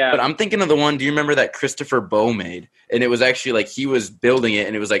time. Yeah. But I'm thinking of the one, do you remember that Christopher Bow made? And it was actually like he was building it,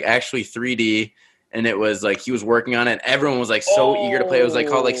 and it was like actually 3D. And it was like he was working on it. Everyone was like so eager to play. It was like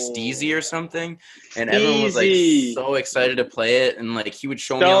called like Steezy or something. And everyone was like so excited to play it. And like he would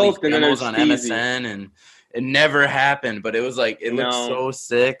show me all these demos on MSN, and it never happened. But it was like it looked so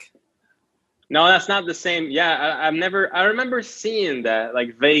sick. No, that's not the same. Yeah, I remember seeing that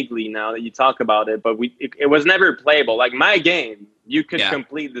like vaguely now that you talk about it, but it was never playable. Like my game, you could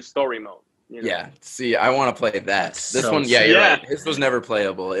complete the story mode. You know? Yeah, see, I want to play that. This one, you're right. This was never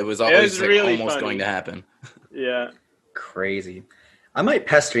playable. It was always really almost funny. Going to happen. Yeah. Crazy. I might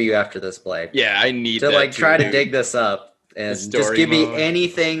pester you after this play. Yeah, I need to like try to dig this up and just give me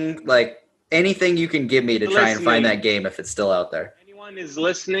anything you can give me to try and find that game if it's still out there. Anyone is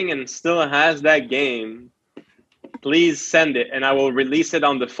listening and still has that game, please send it, and I will release it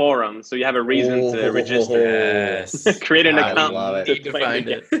on the forum so you have a reason to register. Yes. Create an account. I need to find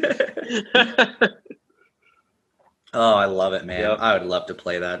it. Oh, I love it, man. Yep. I would love to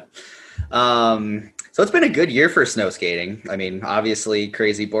play that. So it's been a good year for snow skating. I mean, obviously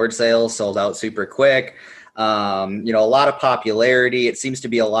crazy board sales, sold out super quick. A lot of popularity. It seems to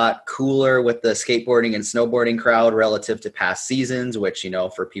be a lot cooler with the skateboarding and snowboarding crowd relative to past seasons, which,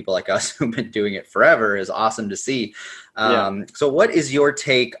 for people like us who've been doing it forever is awesome to see. So what is your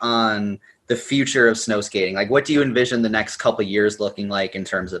take on the future of snow skating? Like, what do you envision the next couple of years looking like in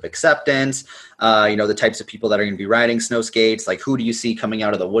terms of acceptance? The types of people that are going to be riding snow skates, like who do you see coming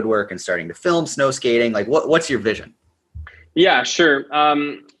out of the woodwork and starting to film snow skating? Like what's your vision? Yeah, sure.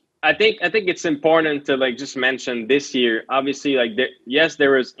 I think it's important to like just mention this year. Obviously, like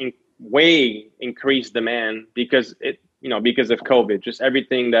there was way increased demand because because of COVID. Just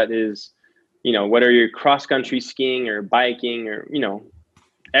everything that is, whether you're cross country skiing or biking or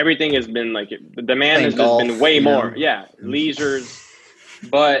everything has been like the demand has just been way more. Yeah, leisures.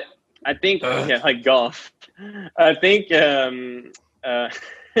 But I think like golf. I think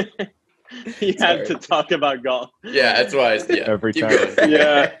you had to talk about golf. Yeah, that's why. Every time.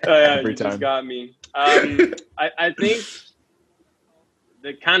 Every time. Just got me. I think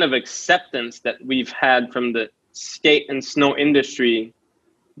the kind of acceptance that we've had from the skate and snow industry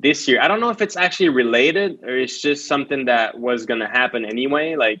this year, I don't know if it's actually related or it's just something that was going to happen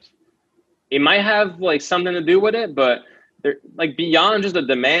anyway. Like it might have like something to do with it, but there, like beyond just the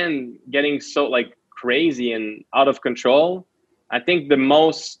demand getting so like crazy and out of control, I think the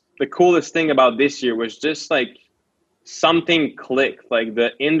coolest thing about this year was just like something clicked. Like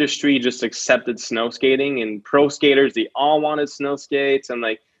the industry just accepted snow skating, and pro skaters, they all wanted snow skates, and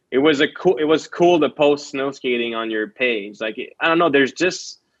like it was cool to post snow skating on your page. Like I don't know,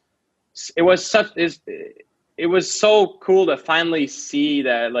 it was so cool to finally see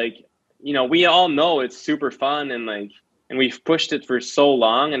that, like, we all know it's super fun and we've pushed it for so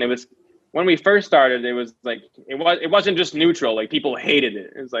long. And it was, when we first started, it was like, it wasn't just neutral. Like people hated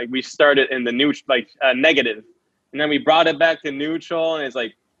it. It was like, we started in the negative, and then we brought it back to neutral, and it's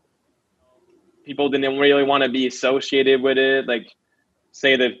like, people didn't really want to be associated with it. Like,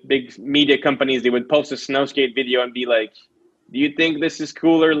 say the big media companies, they would post a Snowskate video and be like, do you think this is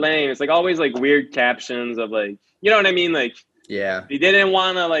cool or lame? It's like always like weird captions of like, you know what I mean? Like, yeah, they didn't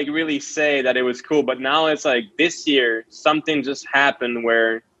want to like really say that it was cool, but now it's like this year something just happened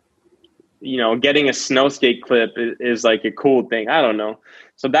where, you know, getting a Snowskate clip is like a cool thing. I don't know.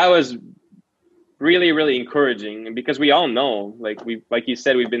 So that was really, really encouraging, because we all know, like you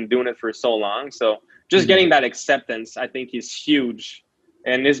said, we've been doing it for so long. So just getting that acceptance, I think, is huge,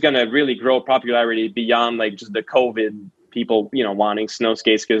 and is going to really grow popularity beyond like just the COVID people, you know, wanting snow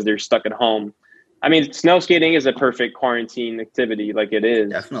skates because they're stuck at home. I mean, snow skating is a perfect quarantine activity, like it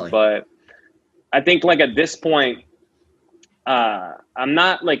is. Definitely. But I think like at this point, I'm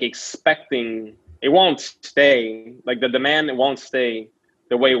not like expecting it won't stay, like the demand, it won't stay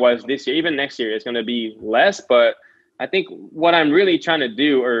the way it was this year. Even next year it's going to be less. But I think what I'm really trying to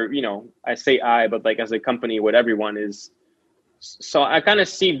do, or, you know, I say but like as a company with everyone, is, so I kind of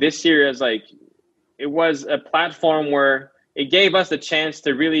see this year as like, it was a platform where it gave us the chance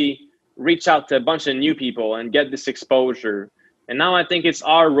to really reach out to a bunch of new people and get this exposure. And now I think it's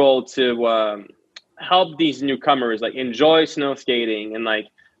our role to help these newcomers like enjoy snow skating. And like,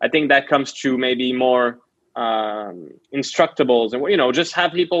 I think that comes through maybe more instructables, and, you know, just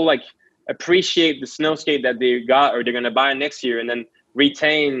have people like appreciate the snow skate that they got or they're going to buy next year, and then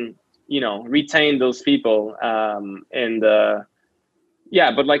retain those people. Yeah,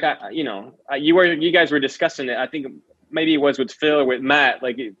 but like, you guys were discussing it. I think maybe it was with Phil or with Matt,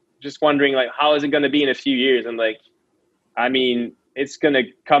 like just wondering like, how is it going to be in a few years? And like, I mean, it's going to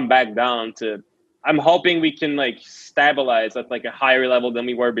come back down to, I'm hoping we can like stabilize at like a higher level than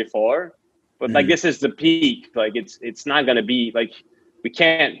we were before. But like, this is the peak. Like it's not going to be like, we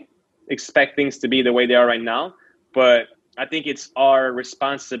can't expect things to be the way they are right now. But I think it's our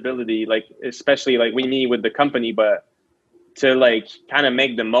responsibility, like, especially like we meet with the company, but to like kind of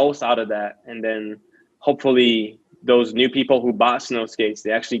make the most out of that. And then hopefully those new people who bought snow skates,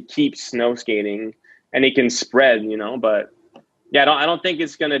 they actually keep snow skating and it can spread, you know. But yeah, I don't think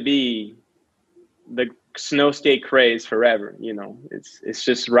it's going to be the snow skate craze forever, you know. It's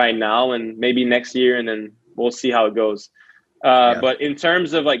just right now and maybe next year, and then we'll see how it goes. But in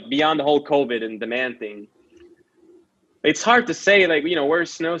terms of like beyond the whole COVID and demand thing, it's hard to say, like, you know,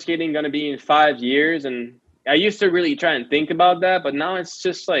 where's snow skating going to be in 5 years? And I used to really try and think about that, but now it's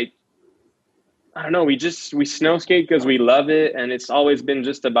just like, I don't know, we snow skate because we love it, and it's always been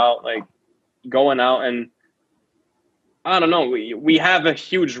just about like going out, and I don't know, we have a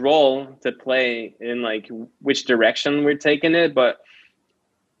huge role to play in like which direction we're taking it, but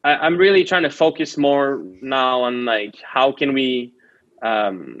I'm really trying to focus more now on like, how can we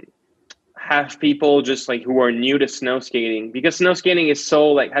have people just like who are new to snow skating, because snow skating is so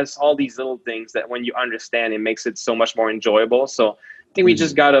like, has all these little things that when you understand, it makes it so much more enjoyable. So I think we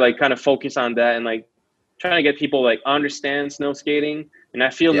just got to like kind of focus on that and like trying to get people like understand snow skating. And I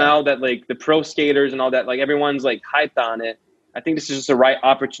feel now that like the pro skaters and all that, like everyone's like hyped on it. I think this is just the right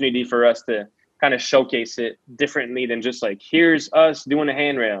opportunity for us to kind of showcase it differently than just like, here's us doing a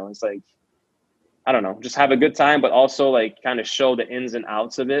handrail. It's like, I don't know, just have a good time, but also like kind of show the ins and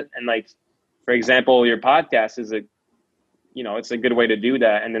outs of it. And like, for example, your podcast is it's a good way to do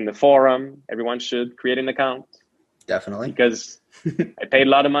that. And then the forum, everyone should create an account. Definitely. Because I paid a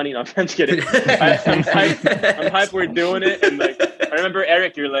lot of money. No, I'm just kidding. I'm hyped we're doing it. And like, I remember,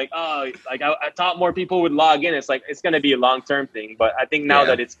 Eric, you're like, oh, like I thought more people would log in. It's like, it's going to be a long-term thing. But I think now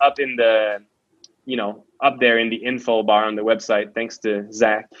that it's up in the, up there in the info bar on the website, thanks to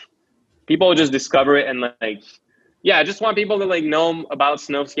Zach, people will just discover it. And like, yeah, I just want people to like know about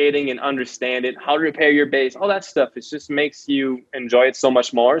snow skating and understand it, how to repair your base, all that stuff. It just makes you enjoy it so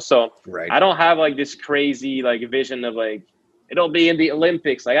much more. So I don't have like this crazy like vision of like, it'll be in the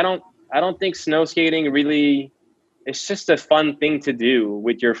Olympics. Like, I don't think snow skating really, it's just a fun thing to do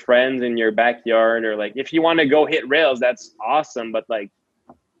with your friends in your backyard, or like, if you want to go hit rails, that's awesome. But like,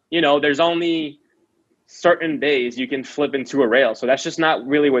 there's only certain days you can flip into a rail. So that's just not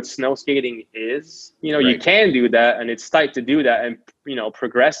really what snow skating is. You can do that, and it's tight to do that and,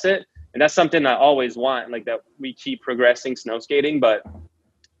 progress it. And that's something I always want, like that we keep progressing snow skating, but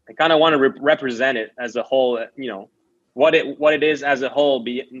I kind of want to represent it as a whole, what it is as a whole,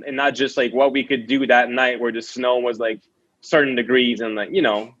 and not just like what we could do that night where the snow was like certain degrees and like,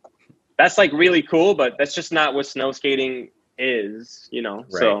 that's like really cool, but that's just not what snow skating is,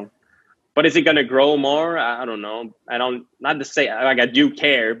 So, but is it going to grow more? I don't know. Not to say like I do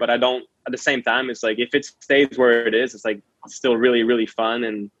care, but I don't, at the same time, it's like, if it stays where it is, it's like, it's still really, really fun.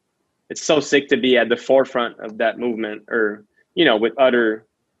 And it's so sick to be at the forefront of that movement, or, with other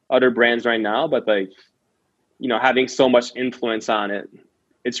other brands right now, but like, you know, having so much influence on it,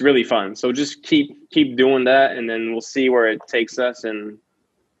 it's really fun. So just keep doing that, and then we'll see where it takes us. And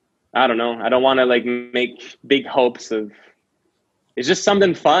I don't know. I don't want to like make big hopes of. It's just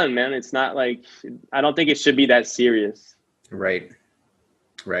something fun, man. It's not like, I don't think it should be that serious. Right.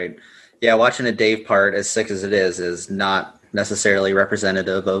 Yeah, watching a Dave part, as sick as it is not necessarily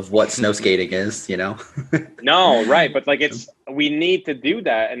representative of what snow skating is, you know? No, right. But like, we need to do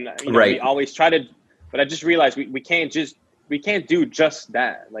that. And you know, right. We always try to, but I just realized we can't do just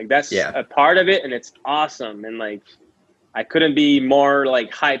that. Like that's a part of it, and it's awesome. And like, I couldn't be more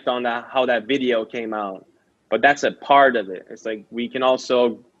like hyped on how that video came out, but that's a part of it. It's like, we can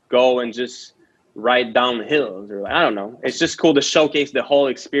also go and just ride down hills, or like, I don't know. It's just cool to showcase the whole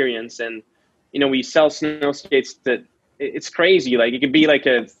experience. And, you know, we sell snow skates that it's crazy. Like, it could be like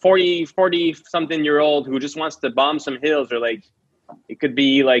a 40 something year old who just wants to bomb some hills, or like, it could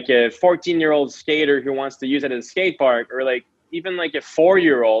be like a 14-year-old skater who wants to use it at a skate park, or like even like a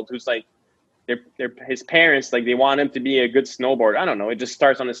 4-year-old who's like, his parents, like, they want him to be a good snowboarder. I don't know. It just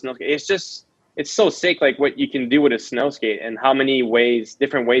starts on a snow skate. It's so sick, like what you can do with a snow skate and how many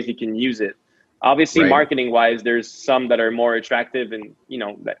different ways you can use it. Obviously, marketing wise, there's some that are more attractive, and, you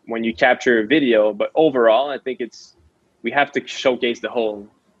know, that when you capture a video, but overall, I think we have to showcase the whole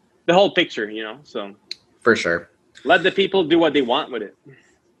picture, you know? So for sure. Let the people do what they want with it.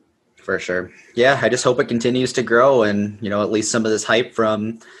 For sure. Yeah. I just hope it continues to grow, and, you know, at least some of this hype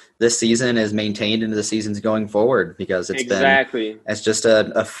from this season is maintained into the seasons going forward, because it's been, as just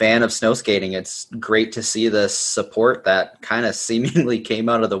a fan of snow skating, it's great to see the support that kind of seemingly came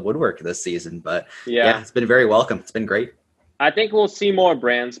out of the woodwork this season. But yeah, it's been very welcome. It's been great. I think we'll see more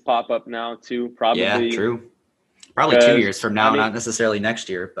brands pop up now too, probably. Yeah, true. Probably 2 years from now, not necessarily next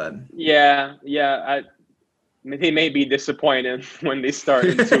year, but yeah. They may be disappointed when they start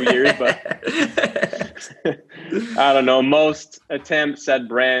in 2 years, but I don't know. Most attempts at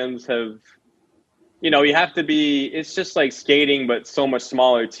brands have, you know, you have to be, it's just like skating, but so much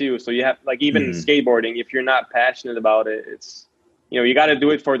smaller too. So you have, like, even skateboarding, if you're not passionate about it, it's, you know, you got to do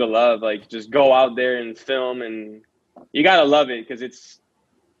it for the love. Like, just go out there and film, and you got to love it, because it's,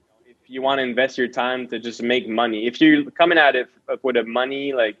 if you want to invest your time to just make money, if you're coming at it with a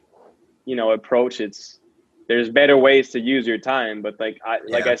money, like, you know, approach, there's better ways to use your time. But like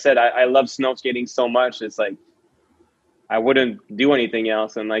I said, I love snow skating so much. It's like, I wouldn't do anything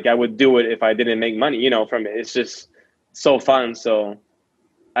else. And like, I would do it if I didn't make money, you know, from it. It's just so fun. So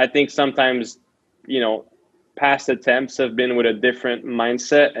I think sometimes, you know, past attempts have been with a different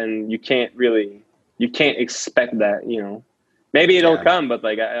mindset, and you can't expect that, you know. Maybe it'll come, but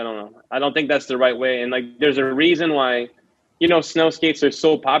like, I don't know. I don't think that's the right way. And like, there's a reason why, you know, snow skates are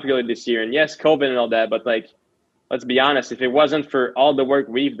so popular this year. And yes, COVID and all that, but like, let's be honest, if it wasn't for all the work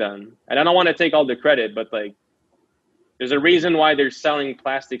we've done, and I don't want to take all the credit, but like, there's a reason why they're selling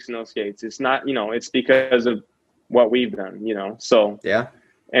plastic snow skates. It's not, you know, it's because of what we've done, you know? So, yeah.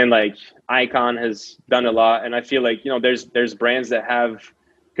 And like, Icon has done a lot. And I feel like, you know, there's brands that have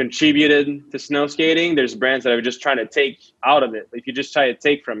contributed to snow skating. There's brands that are just trying to take out of it. If you just try to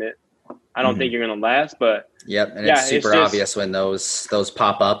take from it, I don't think you're going to last, but yep. And it's super obvious when those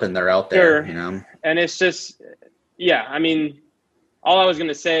pop up and they're out there, you know? And it's just, yeah, I mean, all I was going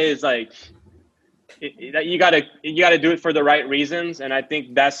to say is like, you gotta do it for the right reasons. And I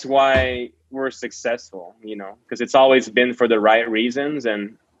think that's why we're successful, you know, because it's always been for the right reasons.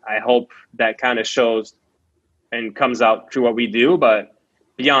 And I hope that kind of shows and comes out through what we do. But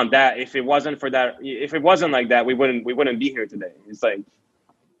beyond that, if it wasn't like that, we wouldn't be here today. It's like,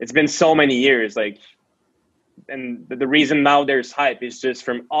 it's been so many years, like, and the reason now there's hype is just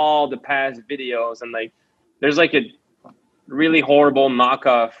from all the past videos. And like, there's like a really horrible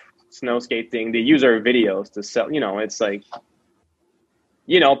knockoff snow skate thing. They use our videos to sell, you know, it's like,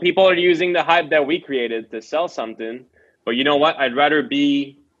 you know, people are using the hype that we created to sell something. But you know what? I'd rather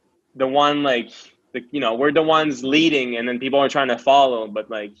be the one, like, you know, we're the ones leading and then people are trying to follow.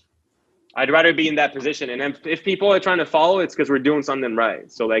 But like, I'd rather be in that position. And if people are trying to follow, it's because we're doing something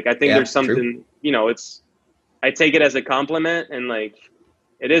right. So like, I think there's something, true. You know, I take it as a compliment. And like,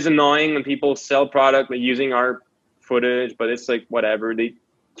 it is annoying when people sell product like using our footage, but it's like, whatever.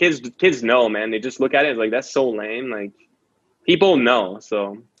 Kids know, man. They just look at it like, that's so lame. Like, people know.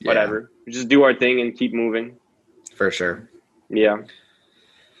 So whatever. We just do our thing and keep moving. For sure. Yeah.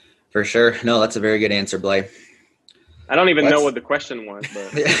 For sure. No, that's a very good answer, Blais. I don't even know what the question was,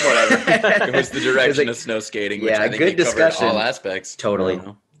 but whatever. It was the direction of snow skating, which I think good discussion. All aspects. Totally.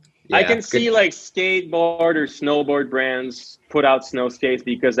 I can see like skateboard or snowboard brands put out snow skates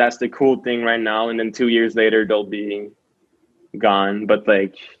because that's the cool thing right now. And then 2 years later, they'll be gone. But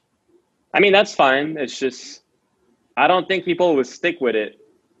like, I mean, that's fine. It's just, I don't think people would stick with it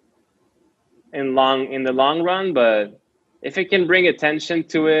in the long run, but if it can bring attention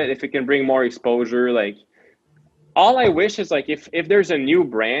to it, if it can bring more exposure, like, all I wish is like if there's a new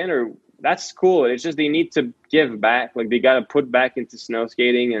brand, or that's cool. It's just they need to give back. Like, they got to put back into snow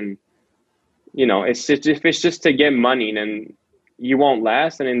skating, and it's just, if it's just to get money, then you won't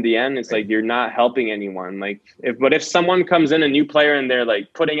last. And in the end, it's like you're not helping anyone. Like, if someone comes in, a new player, and they're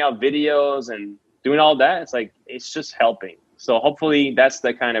like putting out videos and doing all that, it's like it's just helping. So hopefully that's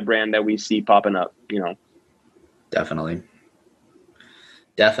the kind of brand that we see popping up. Definitely.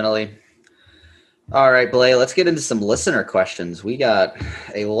 All right, Blais, let's get into some listener questions. We got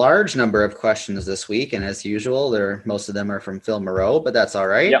a large number of questions this week, and as usual, most of them are from Phil Moreau, but that's all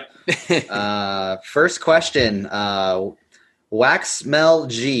right. Yep. First question, Waxmel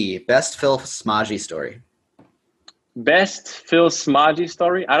G, best Phil Smodgy story. Best Phil Smodgy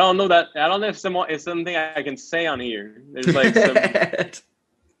story? I don't know that. I don't know if it's something I can say on here. There's like some.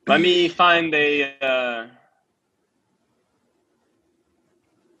 Let me find a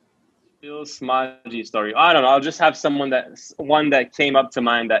Phil Smodgy story. I don't know. I'll just have one that came up to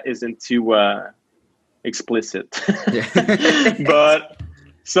mind that isn't too explicit. But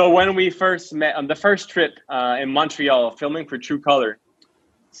so when we first met on the first trip in Montreal, filming for True Color.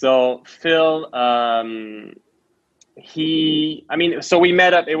 So Phil, so we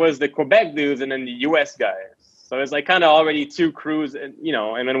met up. It was the Quebec dudes and then the US guys. So it's like kind of already two crews, and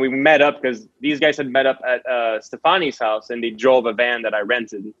and then we met up because these guys had met up at Stefani's house, and they drove a van that I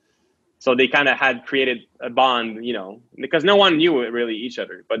rented. So they kind of had created a bond, because no one knew really each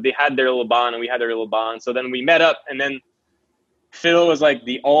other, but they had their little bond and we had their little bond. So then we met up, and then Phil was like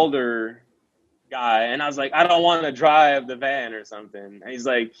the older guy. And I was like, I don't want to drive the van or something. And he's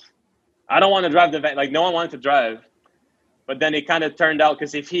like, I don't want to drive the van. Like, no one wanted to drive. But then it kind of turned out,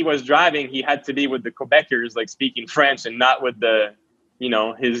 because if he was driving, he had to be with the Quebecers, like speaking French, and not with the,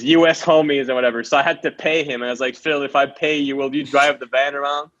 his US homies or whatever. So I had to pay him. And I was like, Phil, if I pay you, will you drive the van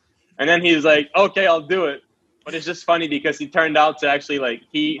around? And then he's like, okay, I'll do it. But it's just funny because he turned out to actually, like,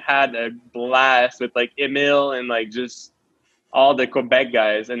 he had a blast with, like, Emile and, like, just all the Quebec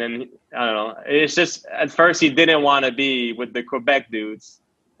guys. And then, I don't know. It's just, at first he didn't want to be with the Quebec dudes.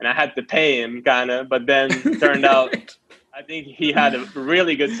 And I had to pay him, kind of. But then turned out, I think he had a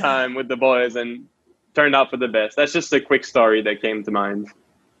really good time with the boys and turned out for the best. That's just a quick story that came to mind.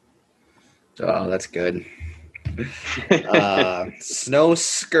 Oh, that's good. Snow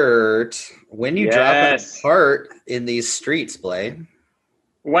Skirt, when you drop apart in these streets, Blais?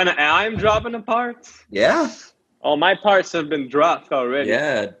 When I'm dropping apart? Yeah. Oh, my parts have been dropped already.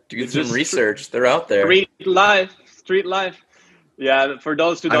 Yeah, do some research. They're out there. Street life. Yeah, for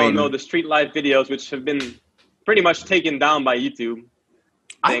those who don't know, the street life videos, which have been pretty much taken down by YouTube.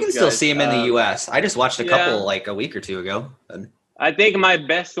 I can still see them in the US. I just watched a couple like a week or two ago. I think my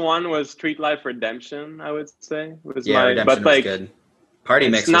best one was Street Life Redemption, I would say. Redemption was good. Party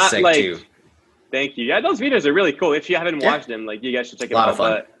Mix was sick too. Thank you. Yeah, those videos are really cool. If you haven't watched them, like, you guys should check them out. A lot of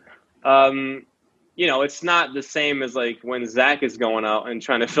fun. But, it's not the same as, like, when Zach is going out and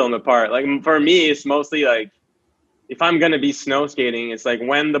trying to film the part. Like, for me, it's mostly, like, if I'm going to be snow skating, it's, like,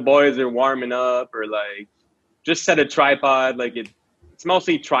 when the boys are warming up, or, like, just set a tripod. Like, it's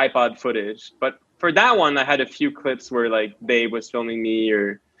mostly tripod footage. But for that one, I had a few clips where, like, Dave was filming me,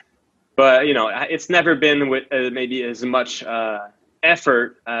 but it's never been with maybe as much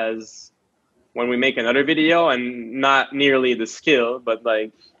effort as when we make another video, and not nearly the skill. But,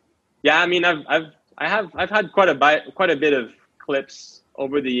 like, yeah, I mean, I've had quite a bit of clips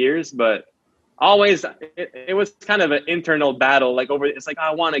over the years, but always it was kind of an internal battle. Like, it's like, I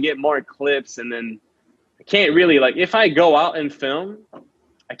want to get more clips, and then I can't really, like, if I go out and film,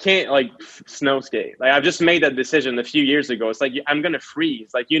 I can't, like, snow skate. Like, I've just made that decision a few years ago. It's like, I'm going to freeze.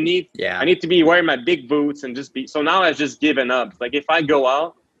 Like, I need to be wearing my big boots and just be. So now I've just given up. Like, if I go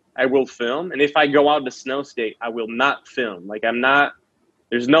out, I will film. And if I go out to snow skate, I will not film. Like,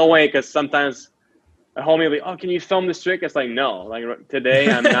 there's no way, because sometimes a homie will be, oh, can you film this trick? It's like, no. Like, today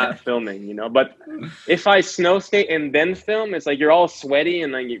I'm not filming, But if I snow skate and then film, it's like you're all sweaty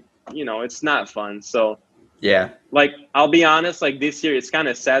and, like, it's not fun. So. Yeah. Like, I'll be honest, like, this year, it's kind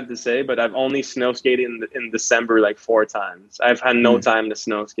of sad to say, but I've only snow skated in December, like, 4 times. I've had no time to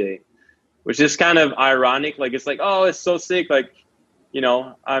snow skate, which is kind of ironic. Like, it's like, oh, it's so sick. Like,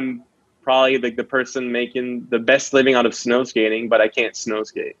 I'm probably, like, the person making the best living out of snow skating, but I can't snow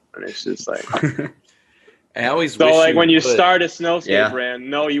skate. And it's just like, I always so, wish like, when you start a snow skate brand,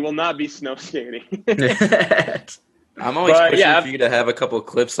 no, you will not be snow skating. I'm always pushing for you to have a couple of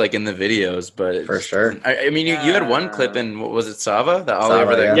clips like in the videos, but for sure. I mean, you had one clip in, what was it, Sava? The ollie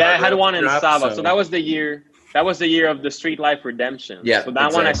over there. Yeah, I had one in Sava. So that was the year. That was the year of the Street Life Redemption. Yeah, so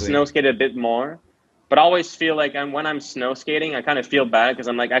that one I snow skated a bit more. But I always feel like when I'm snow skating, I kind of feel bad because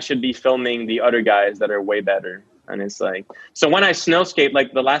I'm like, I should be filming the other guys that are way better. And it's like, so when I snow skate,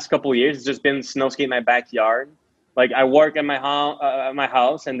 like the last couple of years, it's just been snow skate in my backyard. Like I work at my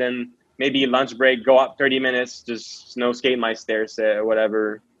house, and then maybe lunch break, go up 30 minutes, just snow skate my stair set or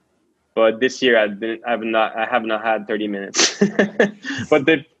whatever. But this year I have not had 30 minutes. But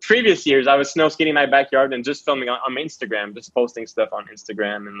the previous years I was snow skating in my backyard and just filming on my Instagram, just posting stuff on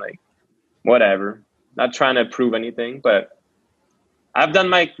Instagram and like whatever. Not trying to prove anything, but I've done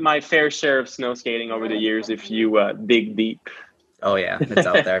my fair share of snow skating over the years if you dig deep. Oh yeah, it's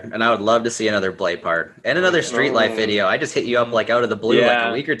out there. And I would love to see another Blais part and another Street Life video. I just hit you up like out of the blue like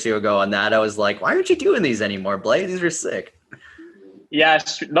a week or two ago on that. I was like, why aren't you doing these anymore, Blais? These are sick. Yeah,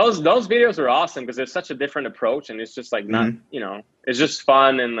 those videos are awesome because there's such a different approach, and it's just like not, it's just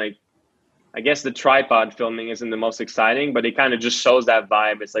fun, and like I guess the tripod filming isn't the most exciting, but it kind of just shows that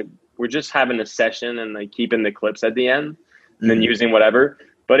vibe. It's like we're just having a session and like keeping the clips at the end and then using whatever.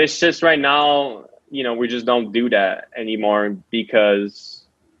 But it's just right now, we just don't do that anymore because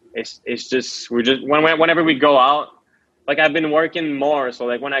it's just whenever we go out, like I've been working more, so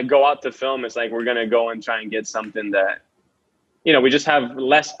like when I go out to film, it's like we're gonna go and try and get something that. We just have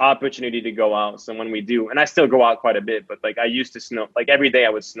less opportunity to go out. So when we do, and I still go out quite a bit, but like I used to like every day I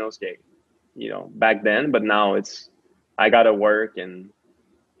would snow skate, back then. But now I gotta work and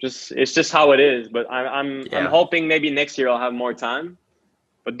it's just how it is. But I'm hoping maybe next year I'll have more time.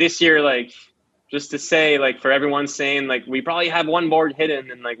 But this year, like just to say, like for everyone saying like we probably have one board hidden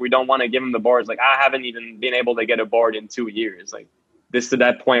and like we don't want to give them the boards. Like I haven't even been able to get a board in 2 years. Like this to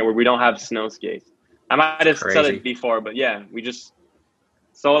that point where we don't have snow skates. I might have said it before, but yeah,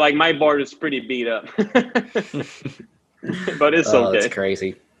 so like my board is pretty beat up, but it's okay. It's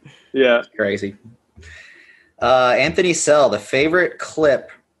crazy. Yeah. Crazy. Anthony Sell, the favorite clip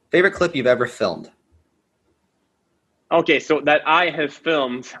you've ever filmed. Okay. So that I have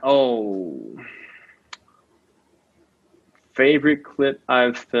filmed. Favorite clip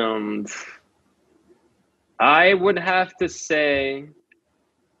I've filmed. I would have to say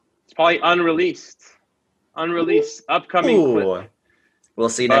it's probably unreleased, upcoming clip. We'll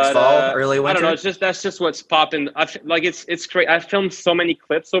see next fall, early winter. I don't know. That's just what's popping. It's great. I've filmed so many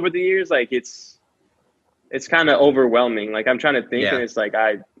clips over the years. Like it's kind of overwhelming. Like I'm trying to think, and it's like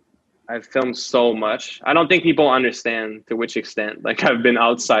I've filmed so much. I don't think people understand to which extent. Like I've been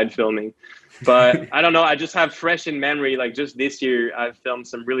outside filming, but I don't know. I just have fresh in memory. Like just this year, I've filmed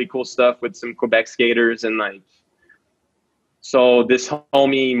some really cool stuff with some Quebec skaters and like. So this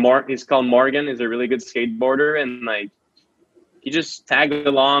homie, he's called Morgan, is a really good skateboarder. And like, he just tagged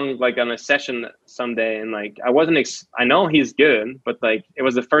along like on a session someday. And like, I know he's good, but like, it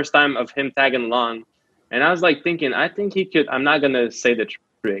was the first time of him tagging along. And I was like thinking, I think he could, I'm not going to say the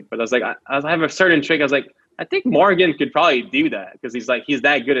trick, but I was like, I have a certain trick. I was like, I think Morgan could probably do that. Cause he's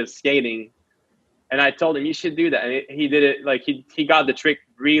that good at skating. And I told him, you should do that. And he did it. Like he got the trick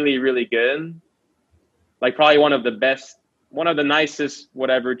really, really good. Like probably one of the nicest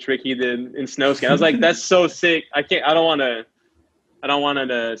whatever trick he did in Snowskate. I was like, that's so sick. I don't want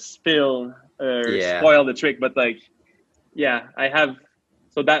to spill or spoil the trick, but like, yeah, I have.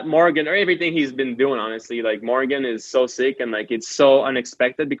 So that Morgan or everything he's been doing, honestly, like Morgan is so sick and like, it's so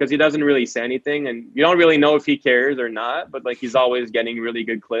unexpected because he doesn't really say anything and you don't really know if he cares or not, but like, he's always getting really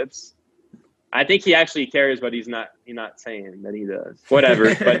good clips. I think he actually cares, but he's not saying that he does,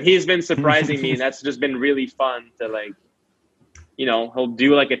 whatever, but he's been surprising me. And that's just been really fun to like, he'll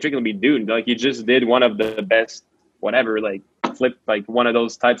do like a trick and be, dude, like you just did one of the best, whatever, like flip, like one of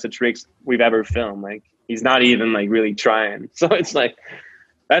those types of tricks we've ever filmed. Like he's not even like really trying. So it's like,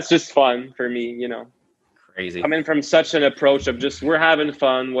 that's just fun for me, Crazy. Coming from such an approach of just, we're having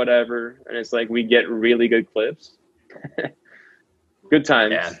fun, whatever. And it's like, we get really good clips. Good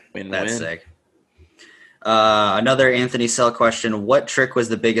times. Yeah, that's sick. Another Anthony Sell question. What trick was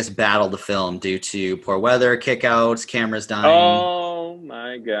the biggest battle to film due to poor weather, kickouts, cameras dying? Oh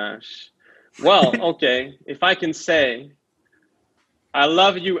my gosh. Well, okay. If I can say, I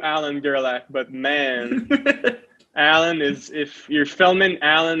love you, Alan Gerlach, but man, Alan if you're filming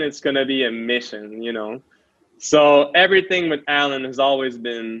Alan, it's going to be a mission, So everything with Alan has always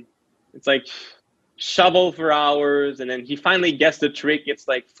been, it's like shovel for hours. And then he finally gets the trick. It's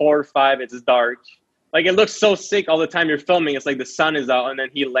like 4 or 5. It's dark. Like it looks so sick all the time you're filming. It's like the sun is out and then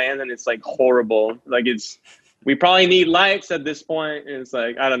he lands and it's like horrible. Like we probably need lights at this point. And it's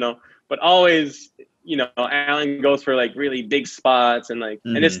like, I don't know, but always Alan goes for like really big spots and like,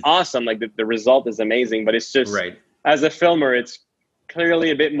 and it's awesome. Like the result is amazing, but it's just as a filmer, it's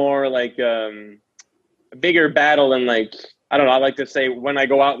clearly a bit more like a bigger battle. And like, I don't know, I like to say when I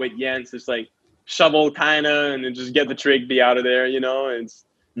go out with Jens, it's like shovel kind of, and then just get the trick, be out of there, it's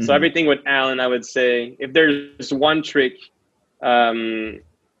so everything with Alan, I would say if there's one trick, I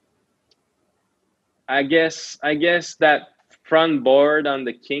guess that front board on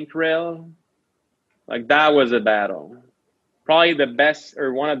the kink rail, like that was a battle. Probably the best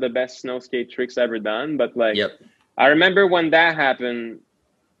or one of the best snow skate tricks ever done. But like, I remember when that happened,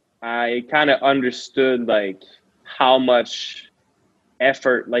 I kind of understood like how much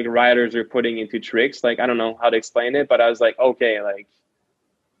effort like riders are putting into tricks. Like, I don't know how to explain it, but I was like, okay, like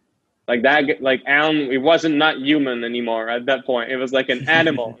that, like Alan, it wasn't not human anymore at that point. It was like an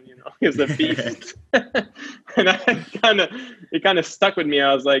animal, he was a beast. And it kind of stuck with me.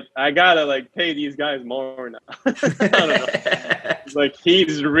 I was like, I gotta like pay these guys more now. I don't know. Like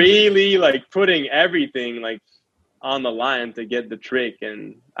he's really like putting everything like on the line to get the trick.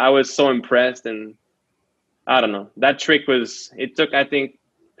 And I was so impressed. And I don't know, that trick it took, I think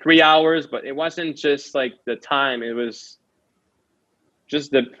 3 hours, but it wasn't just like the time. It was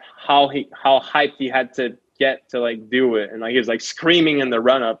just how hyped he had to get to like do it. And like he was like screaming in the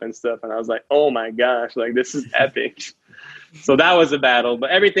run up and stuff. And I was like, oh my gosh, like this is epic. So that was a battle.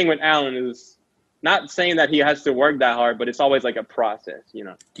 But everything with Alan is not saying that he has to work that hard, but it's always like a process,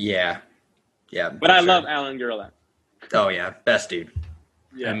 Yeah. But I love Alan Gerlach. Oh yeah, best dude.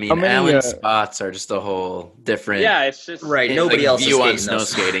 Yeah. I mean, Alan's spots are just a whole different. Yeah, it's just nobody else view on is snow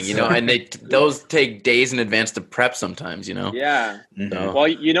skating, and those take days in advance to prep sometimes, Yeah. So. Well,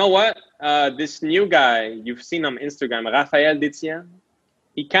 you know what? This new guy, you've seen on Instagram, Raphael Detian.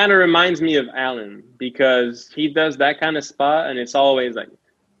 He kind of reminds me of Alan because he does that kind of spot, and it's always like,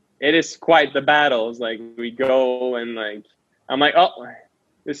 it is quite the battles. Like we go and like, I'm like, oh,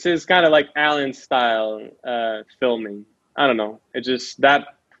 this is kind of like Alan's style filming. I don't know. It just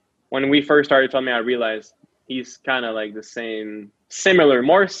that when we first started filming, I realized he's kind of like the same,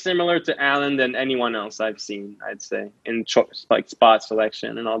 more similar to Alan than anyone else I've seen, I'd say, in like spot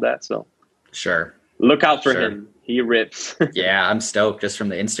selection and all that. So sure, look out for him. He rips. Yeah, I'm stoked just from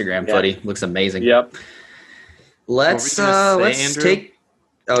the Instagram footy. Looks amazing. Yep. Let's take.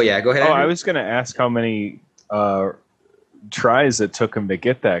 Oh yeah, go ahead. Oh, Andrew. I was going to ask how many tries it took him to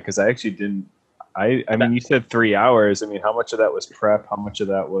get that because I actually didn't. I mean, you said 3 hours. I mean, how much of that was prep? How much of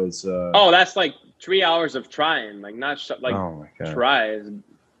that was? That's like 3 hours of trying, like not tries.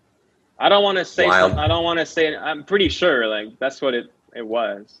 I don't want to say something. I don't want to say. I'm pretty sure, like that's what it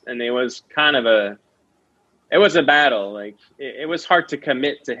was, and it was kind of a battle. Like it was hard to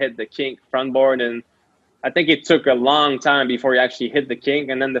commit to hit the kink front board, and I think it took a long time before he actually hit the kink.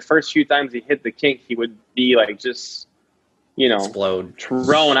 And then the first few times he hit the kink, he would be like just. Explode,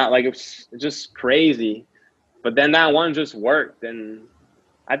 thrown out, like it was just crazy. But then that one just worked, and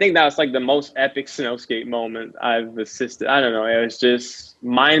I think that was like the most epic snow skate moment I've assisted. I don't know, it was just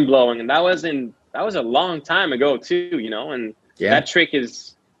mind blowing, and that was a long time ago too, and that trick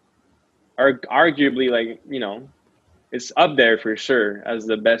is arguably like it's up there for sure as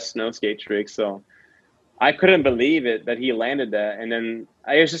the best snow skate trick. So I couldn't believe it that he landed that, and then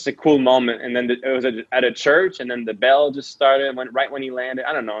it was just a cool moment. And then it was at a church, and then the bell just started right when he landed.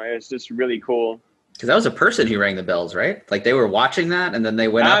 I don't know, it was just really cool. Because that was a person who rang the bells, right? Like they were watching that, and then they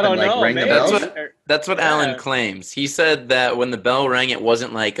went up and rang the bells. That's what Alan claims. He said that when the bell rang, it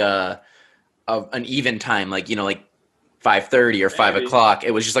wasn't like an even time, like 5:30 or 5 o'clock.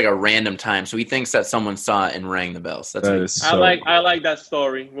 It was just like a random time. So he thinks that someone saw it and rang the bells. That's what I like that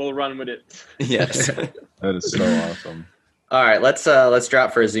story. We'll run with it. Yes. That is so awesome. All right, let's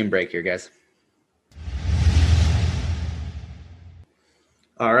drop for a Zoom break here, guys.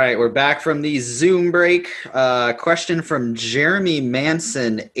 All right, we're back from the Zoom break. Question from Jeremy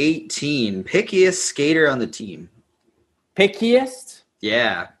Manson, 18. Pickiest skater on the team. Pickiest?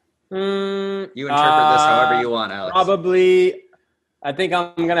 Yeah. You interpret this however you want, Alex. Probably, I think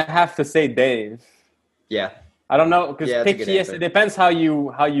I'm going to have to say Dave. Yeah. I don't know, because pickiest, it depends how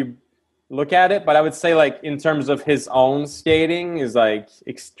you look at it, but I would say like in terms of his own skating is like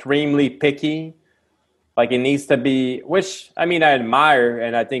extremely picky. Like it needs to be, which I mean I admire,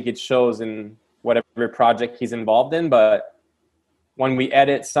 and I think it shows in whatever project he's involved in. But when we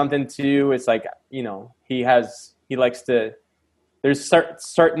edit something too, it's like he likes to. There's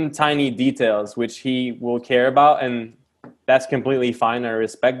certain tiny details which he will care about, and that's completely fine. I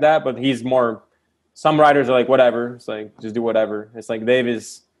respect that, but he's more. Some writers are like whatever. It's like just do whatever. It's like Dave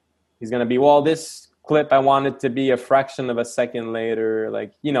is. He's gonna be this clip. I want it to be a fraction of a second later.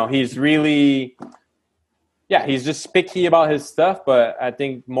 Like he's really yeah, he's just picky about his stuff, but I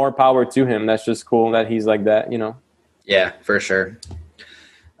think more power to him. That's just cool that he's like that, you know? Yeah, for sure.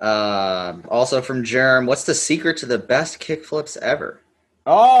 Also from Germ, what's the secret to the best kickflips ever?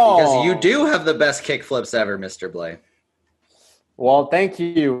 Oh, because you do have the best kickflips ever, Mr. Blais. Well, thank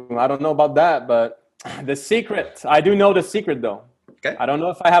you. I don't know about that, but the secret, I do know the secret though. Okay. I don't know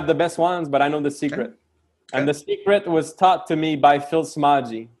if I have the best ones, but I know the secret. Okay. And the secret was taught to me by Phil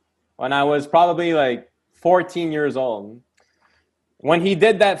Smaggi when I was probably like 14 years old. When he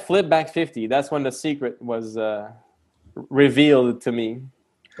did that flip back 50, that's when the secret was revealed to me.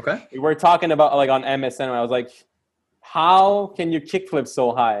 Okay. We were talking about like on MSN, and I was like, how can you kickflip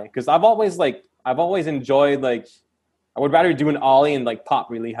so high? Because I've always enjoyed like, I would rather do an ollie and like pop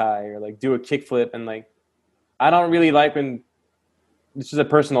really high, or like do a kickflip, and like I don't really like when, this is a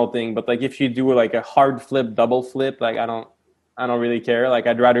personal thing, but like if you do like a hard flip, double flip, like I don't really care. Like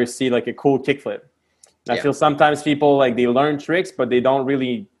I'd rather see like a cool kickflip. I feel sometimes people like they learn tricks, but they don't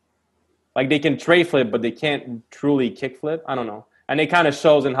really, like they can tray flip, but they can't truly kickflip. I don't know. And it kind of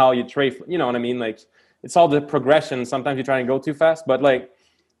shows in how you tray flip, you know what I mean? Like it's all the progression. Sometimes you try and go too fast, but like,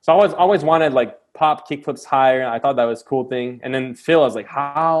 so I always wanted like pop kickflips higher. I thought that was a cool thing. And then Phil, I was like,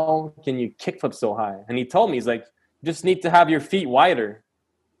 how can you kickflip so high? And he told me, he's like, you just need to have your feet wider.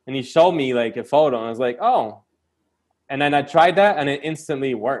 And he showed me like a photo, and I was like, oh. And then I tried that, and it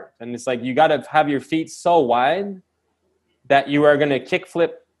instantly worked. And it's like, you got to have your feet so wide that you are going to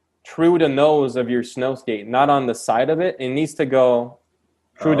kickflip through the nose of your snow skate, not on the side of it. It needs to go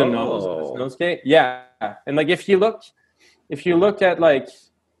through the nose of the snow skate. Yeah. And like, if you look at like,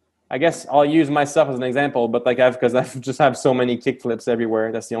 I guess I'll use myself as an example, but like because I just have so many kickflips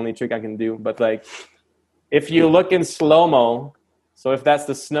everywhere. That's the only trick I can do. But like, if you look in slow-mo, so if that's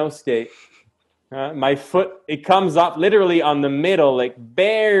the snow skate, my foot, it comes up literally on the middle, like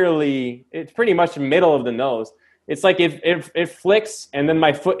barely, it's pretty much the middle of the nose. It's like if it flicks and then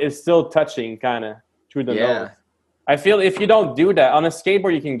my foot is still touching kind of through the nose. I feel if you don't do that, on a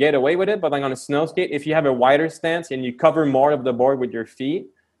skateboard you can get away with it, but like on a snow skate, if you have a wider stance and you cover more of the board with your feet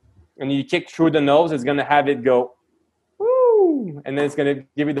and you kick through the nose, it's going to have it go, woo, and then it's going to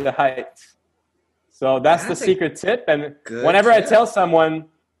give you the height. So that's the secret tip. And whenever I tell someone,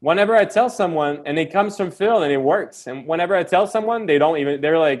 and it comes from Phil and it works. And whenever I tell someone,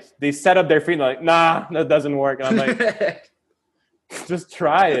 they're like, they set up their feet like, nah, that doesn't work. And I'm like, just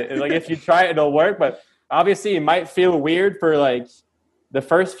try it. Like if you try it, it'll work. But obviously it might feel weird for like the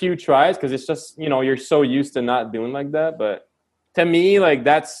first few tries, because it's just, you know, you're so used to not doing like that. But to me, like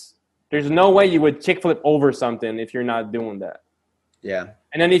there's no way you would kickflip over something if you're not doing that. Yeah.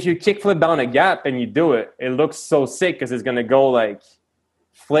 And then if you kickflip down a gap and you do it, it looks so sick because it's going to go like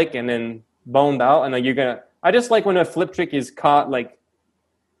flick and then boned out. And then I just like when a flip trick is caught like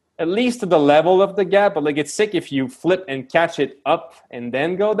at least to the level of the gap, but like it's sick if you flip and catch it up and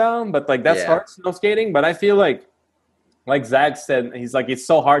then go down. But like that's hard snow skating. But I feel like Zach said, he's like, it's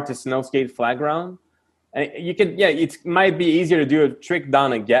so hard to snow skate flat ground. And you can, it might be easier to do a trick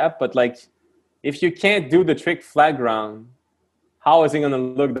down a gap, but like if you can't do the trick flat ground, how is it going to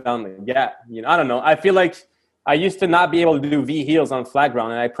look down the gap? You know, I don't know. I feel like I used to not be able to do V heels on flat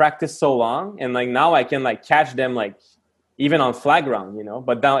ground, and I practiced so long, and like now I can like catch them like even on flat ground, you know.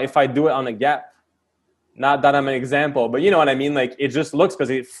 But now if I do it on a gap, not that I'm an example, but you know what I mean. Like it just looks because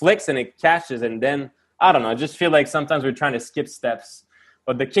it flicks and it catches, and then I don't know. I just feel like sometimes we're trying to skip steps,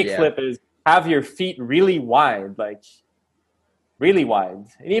 but the kickflip is have your feet really wide, like really wide.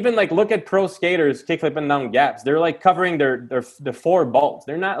 And even like look at pro skaters kickflipping down gaps. They're like covering the four bolts.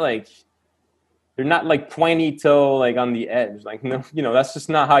 They're not like 20 toe like on the edge. Like no, you know, that's just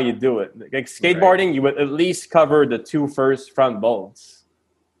not how you do it. Like skateboarding, you would at least cover the two first front bolts.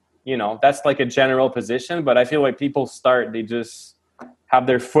 You know, that's like a general position, but I feel like people they just have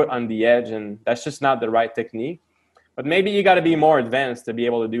their foot on the edge, and that's just not the right technique. But maybe you got to be more advanced to be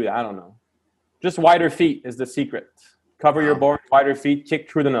able to do that. I don't know. Just wider feet is the secret. Cover your board, wider feet, kick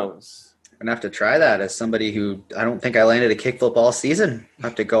through the nose. I'm going to have to try that as somebody who I don't think I landed a kickflip all season. I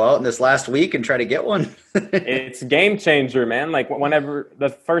have to go out in this last week and try to get one. It's a game changer, man. Like whenever the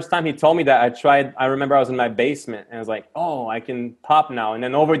first time he told me that, I remember I was in my basement and I was like, oh, I can pop now. And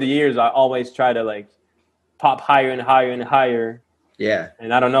then over the years, I always try to like pop higher and higher and higher. Yeah.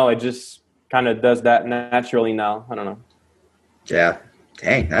 And I don't know. It just kind of does that naturally now. I don't know. Yeah.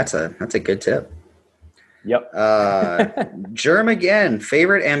 Dang, that's a good tip. Yep. Germ again,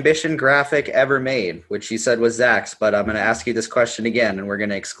 favorite ambition graphic ever made, which he said was Zach's, but I'm going to ask you this question again, and we're going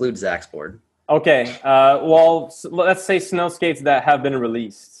to exclude Zach's board. Okay. Well, let's say snow skates that have been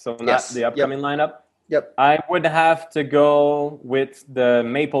released, so not the upcoming lineup. Yep. I would have to go with the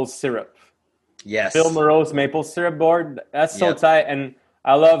maple syrup. Yes. Phil Moreau's maple syrup board. That's so tight. And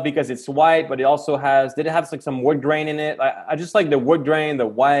I love because it's white, but it also did it have like some wood grain in it? I just like the wood grain, the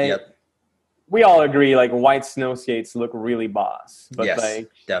white. Yep. We all agree like white snow skates look really boss. But yes,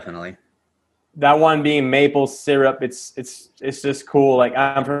 like definitely. That one being maple syrup, it's just cool. Like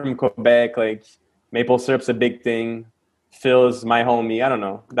I'm from Quebec, like maple syrup's a big thing. Phil is my homie. I don't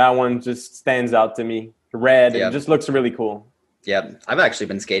know. That one just stands out to me. Red and just looks really cool. Yep. I've actually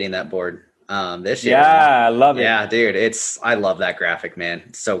been skating that board this year. Yeah, I love it. Yeah, dude. I love that graphic, man.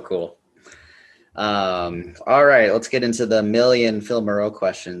 It's so cool. All right, let's get into the million Phil Moreau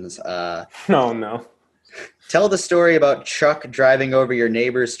questions. Oh no. Tell the story about Chuck driving over your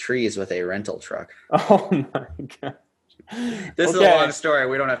neighbor's trees with a rental truck. Oh my God. This is a long story.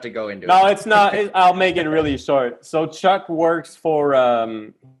 We don't have to go into it. No, it's not. I'll make it really short. So Chuck works for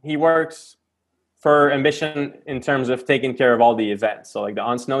Ambition in terms of taking care of all the events. So like the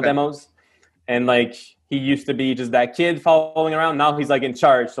on snow demos. And like he used to be just that kid following around. Now he's like in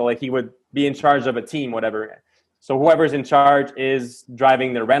charge. So like he would be in charge of a team, whatever. So whoever's in charge is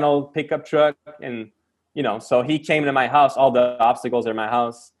driving the rental pickup truck. And, so he came to my house. All the obstacles are in my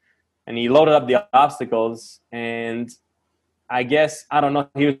house. And he loaded up the obstacles. And I guess, I don't know,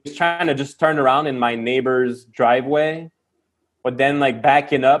 he was trying to just turn around in my neighbor's driveway. But then like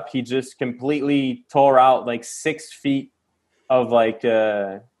backing up, he just completely tore out like 6 feet of like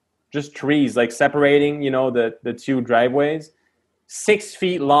just trees, like separating, the two driveways. 6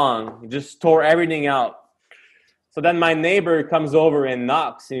 feet long, just tore everything out. So then my neighbor comes over and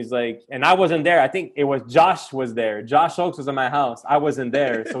knocks. And he's like, and I wasn't there. I think it was Josh was there. Josh Oakes was in my house. I wasn't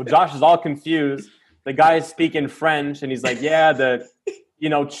there. So Josh is all confused. The guy is speaking French. And he's like, yeah,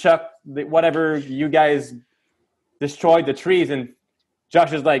 Chuck, whatever, you guys destroyed the trees. And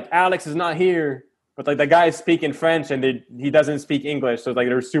Josh is like, Alex is not here. But like the guy is speaking French and he doesn't speak English. So it's like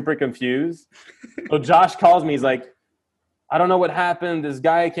they're super confused. So Josh calls me. He's like, I don't know what happened. This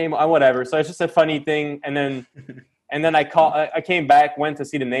guy came, whatever. So it's just a funny thing. And then I came back, went to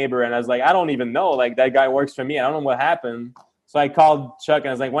see the neighbor, and I was like, I don't even know. Like that guy works for me. I don't know what happened. So I called Chuck and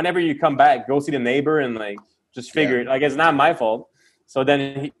I was like, whenever you come back, go see the neighbor and like just figure it. Like it's not my fault. So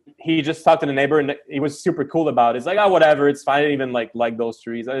then he just talked to the neighbor and he was super cool about it. It's like, oh, whatever. It's fine. I didn't even like those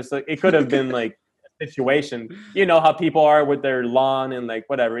trees. I just like it could have been like a situation. You know how people are with their lawn and like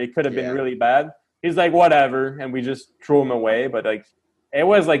whatever. It could have been really bad. He's like, whatever. And we just threw him away. But like, it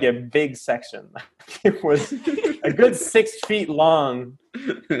was like a big section. It was a good 6 feet long.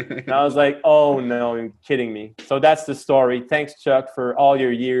 And I was like, oh no, you're kidding me. So that's the story. Thanks, Chuck, for all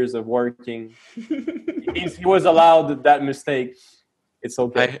your years of working. He was allowed that mistake. It's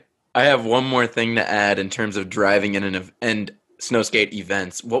okay. I have one more thing to add in terms of driving and snowskate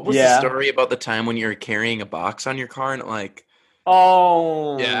events. What was the story about the time when you were carrying a box on your car and like...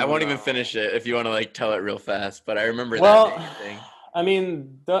 Oh yeah, I won't even finish it if you want to like tell it real fast, but I remember that thing. I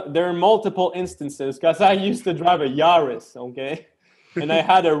mean, there are multiple instances because I used to drive a Yaris, okay, and I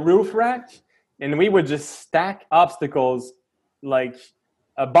had a roof rack, and we would just stack obstacles like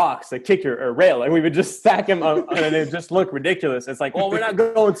a box, a kicker, a rail, and we would just stack them and it just looked ridiculous. It's like, well, we're not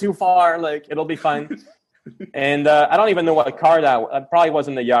going too far, like it'll be fine. And I don't even know what car that probably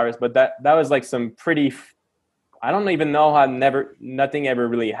wasn't the Yaris, but that was like some pretty. I don't even know how nothing ever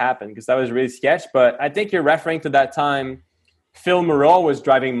really happened because that was really sketch. But I think you're referring to that time Phil Moreau was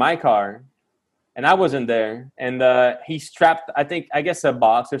driving my car and I wasn't there. And he strapped, I guess a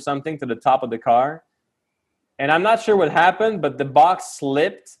box or something to the top of the car. And I'm not sure what happened, but the box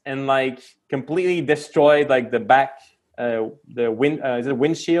slipped and like completely destroyed like the back, is it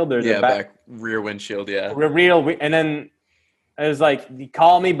windshield or the back rear windshield? Yeah. And then it was like, he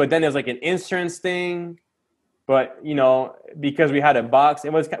called me, but then there's like an insurance thing. But, because we had a box,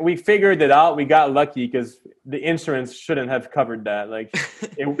 we figured it out. We got lucky because the insurance shouldn't have covered that. Like,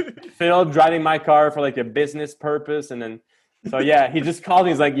 Phil driving my car for like a business purpose. And then, so yeah, he just called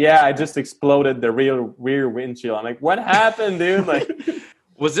me. He's like, yeah, I just exploded the rear windshield. I'm like, what happened, dude? Like,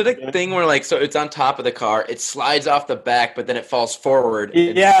 was it a thing where like, so it's on top of the car, it slides off the back, but then it falls forward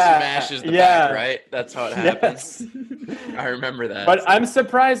and smashes the back, right? That's how it happens. Yes. I remember that. But I'm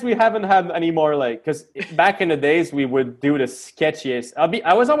surprised we haven't had any more like, because back in the days we would do the sketchiest.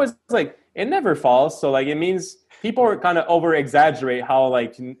 I was always like, it never falls. So like, it means people are kind of over exaggerate how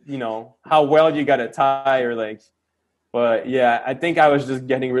like, how well you got to tie or like, but yeah, I think I was just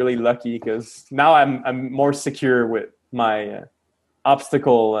getting really lucky because now I'm more secure with my,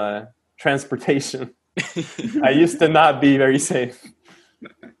 obstacle transportation. I used to not be very safe.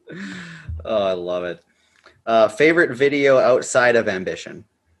 Oh, I love it. Favorite video outside of Ambition?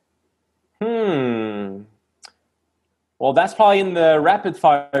 Well, that's probably in the rapid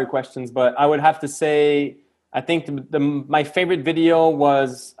fire questions, but I would have to say, I think my favorite video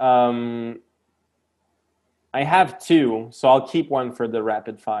was, I have two, so I'll keep one for the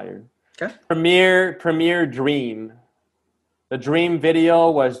rapid fire. Okay. Premiere Dream. The Dream video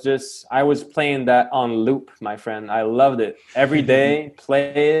was just, I was playing that on loop, my friend. I loved it. Every day,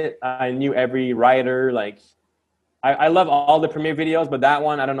 play it. I knew every writer. Like, I love all the Premiere videos, but that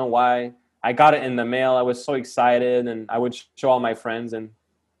one, I don't know why. I got it in the mail. I was so excited, and I would show all my friends. And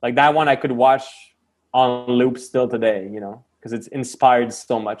like that one I could watch on loop still today, you know, because it's inspired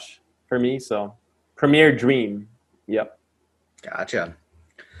so much for me. So Premiere Dream. Yep. Gotcha.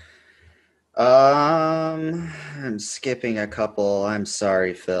 I'm skipping a couple. I'm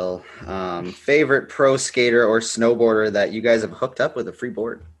sorry, Phil. Favorite pro skater or snowboarder that you guys have hooked up with a free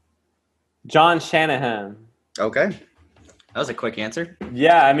board? John Shanahan. Okay. That was a quick answer.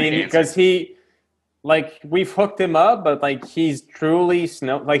 Yeah, I mean, because we've hooked him up, but like he's truly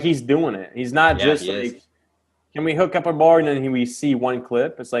he's doing it. He's not just like, can we hook up a board and then we see one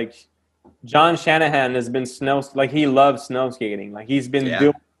clip? It's like John Shanahan has been he loves snow skating. Like he's been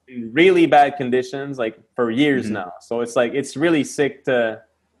doing it in really bad conditions like for years now. So it's like it's really sick to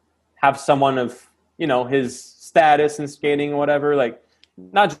have someone of, you know, his status in skating or whatever, like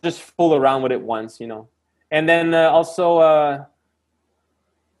not just fool around with it once, you know. And then also,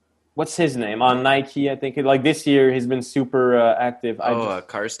 what's his name on Nike? I think like this year he's been super active.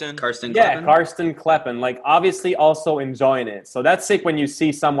 Karsten? Karsten Kleppen? Yeah, Karsten Kleppen. Like obviously also enjoying it. So that's sick when you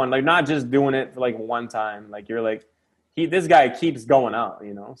see someone like not just doing it for like one time. Like you're like, this guy keeps going out,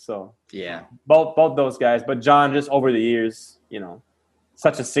 you know. So yeah, both those guys. But John just over the years, you know,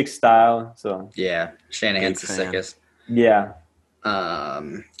 such a sick style. So yeah, Shanahan's the sickest. Yeah.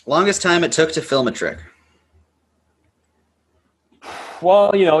 Longest time it took to film a trick.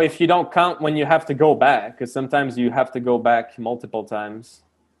 Well, you know, if you don't count when you have to go back, because sometimes you have to go back multiple times.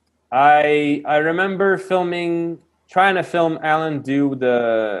 I remember trying to film Alan do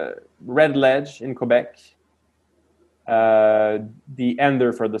the Red Ledge in Quebec, the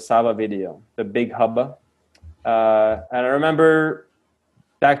ender for the Sava video, the big hubba. And I remember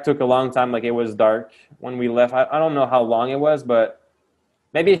that took a long time. Like it was dark when we left. I don't know how long it was, but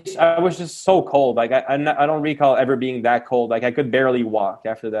maybe I was just so cold. Like I don't recall ever being that cold. Like I could barely walk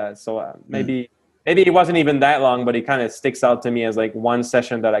after that. So maybe it wasn't even that long, but it kind of sticks out to me as like one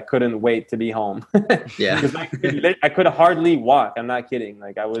session that I couldn't wait to be home. Yeah, I could hardly walk. I'm not kidding.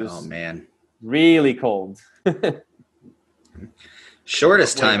 Like I was really cold.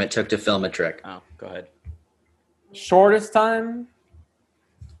 Shortest time it took to film a trick. Oh, go ahead. Shortest time?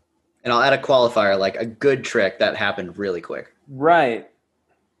 And I'll add a qualifier, like a good trick that happened really quick. Right.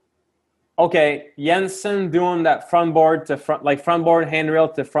 Okay, Jensen doing that front board handrail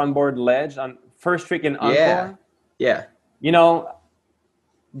to front board ledge on first trick in Encore. Yeah. You know,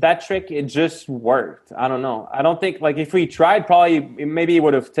 that trick, it just worked. I don't know. I don't think, like, if we tried, maybe it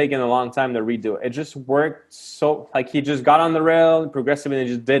would have taken a long time to redo it. It just worked so, like, he just got on the rail progressively and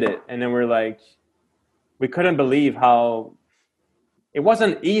just did it. And then we're like, we couldn't believe how it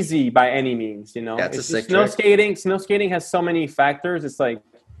wasn't easy by any means, you know. Yeah, it's a sick snow trick. skating. Snow skating has so many factors. It's like,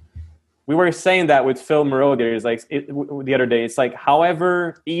 we were saying that with Phil Moreau the other day. It's like,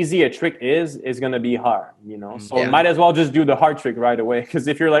 however easy a trick is going to be hard, you know? So might as well just do the hard trick right away. Because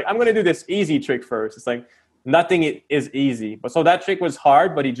if you're like, I'm going to do this easy trick first, it's like, nothing is easy. But so that trick was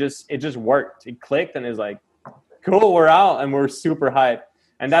hard, but it just worked. It clicked and it's like, cool, we're out. And we're super hyped.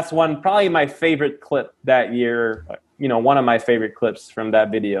 And that's probably my favorite clip that year. You know, one of my favorite clips from that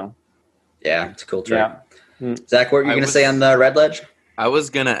video. Yeah, it's a cool trick. Yeah. Zach, what were you going to say on the Red Ledge? I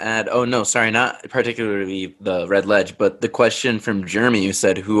was going to add, not particularly the Red Ledge, but the question from Jeremy who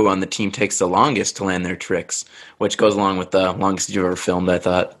said who on the team takes the longest to land their tricks, which goes along with the longest you've ever filmed, I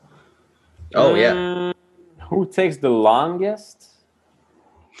thought. Oh, yeah. Who takes the longest?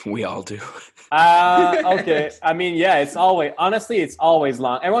 We all do. Okay. I mean, yeah, it's always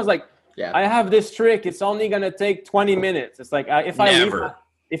long. Everyone's like, I have this trick. It's only going to take 20 minutes. It's like,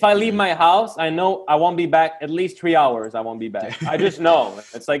 if I leave my house, I know I won't be back at least 3 hours. I won't be back. I just know.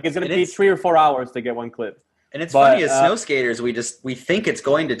 It's like it's going to be 3 or 4 hours to get one clip. And it's funny, as snow skaters, we think it's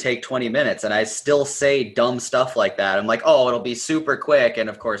going to take 20 minutes, and I still say dumb stuff like that. I'm like, oh, it'll be super quick, and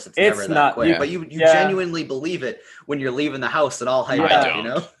of course it's never that quick. But you genuinely believe it when you're leaving the house and all hyped up, you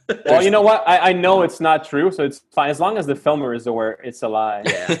know? Well, you know what? I know it's not true, so it's fine. As long as the filmer is aware, it's a lie.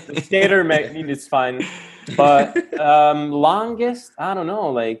 Yeah. The skater, it's fine. But longest, I don't know.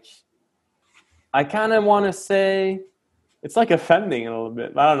 Like, I kind of want to say... It's like offending a little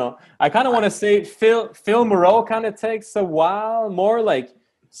bit. I don't know. I kind of want to say Phil Moreau kind of takes a while. More like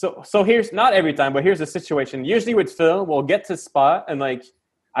So here's not every time, but here's the situation. Usually with Phil, we'll get to spot and like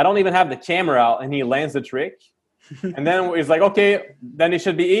I don't even have the camera out, and he lands the trick, and then it's like okay, then it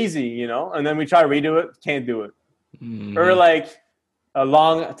should be easy, you know. And then we try to redo it, can't do it, or like a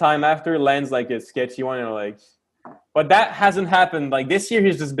long time after lands like a sketchy one, and like. But that hasn't happened. Like this year,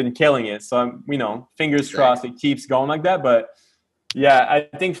 he's just been killing it. So I'm, fingers crossed it keeps going like that. But yeah,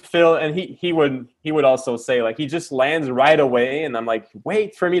 I think Phil, and he would also say like he just lands right away, and I'm like,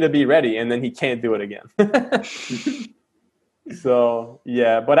 wait for me to be ready, and then he can't do it again. So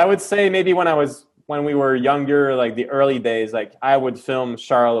yeah, but I would say maybe when we were younger, like the early days, like I would film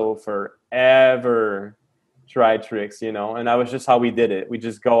Charlot forever, try tricks, and that was just how we did it. We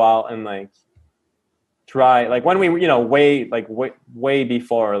just go out and like. Try like when we way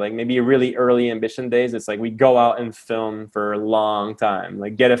before like maybe really early ambition days, it's like we go out and film for a long time,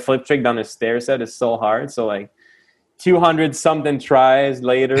 like get a flip trick down a stair set is so hard, so like 200 something tries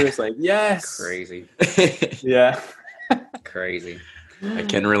later it's like yes. Crazy. Yeah. Crazy. I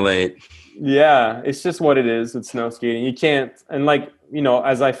can relate. Yeah, it's just what it is with snow skating. You can't, and like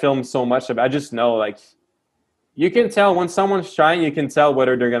as I film so much of it, I just know like you can tell when someone's trying, you can tell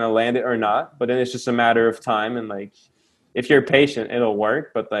whether they're going to land it or not. But then it's just a matter of time. And like, if you're patient, it'll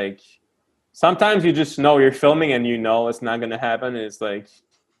work. But like, sometimes you just know you're filming and it's not going to happen. And it's like,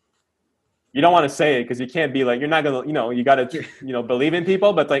 you don't want to say it because you can't be like, you're not going to, you got to, believe in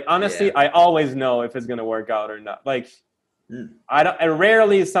people. But like, honestly, yeah. I always know if it's going to work out or not. Like,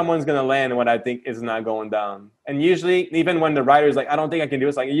 rarely someone's going to land what I think is not going down. And usually, even when the rider's like, I don't think I can do it,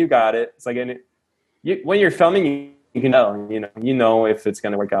 it's like, you got it. It's like, when you're filming, you can tell, you know if it's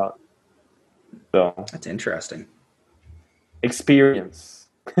going to work out. So that's interesting. Experience.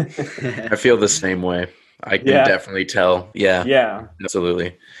 I feel the same way. I can definitely tell. Yeah. Yeah.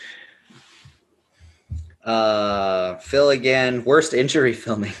 Absolutely. Phil again. Worst injury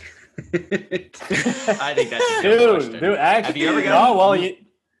filming. I think that's a good question. Dude, actually, have you ever got? Oh well,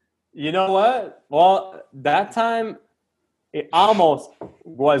 you know what? Well, that time. It almost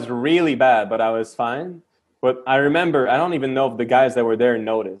was really bad, but I was fine. But I remember, I don't even know if the guys that were there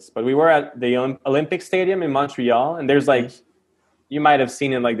noticed, but we were at the Olympic Stadium in Montreal, and there's like, you might have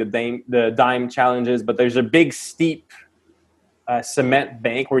seen in like the dime challenges, but there's a big steep cement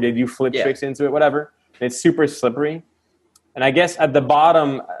bank where they do flip tricks into it, whatever. And it's super slippery. And I guess at the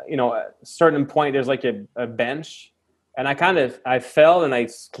bottom, at a certain point, there's like a bench. And I fell and I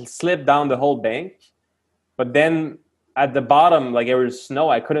slipped down the whole bank. But then at the bottom, like there was snow,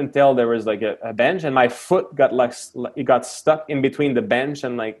 I couldn't tell there was like a bench, and my foot got stuck in between the bench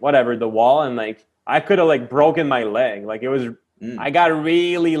and like whatever the wall, and like I could have like broken my leg. Like it was, I got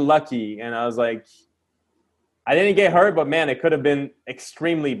really lucky, and I was like, I didn't get hurt, but man, it could have been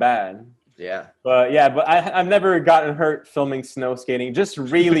extremely bad. Yeah. But I've never gotten hurt filming snow skating. Just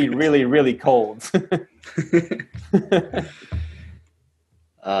really, really, really cold.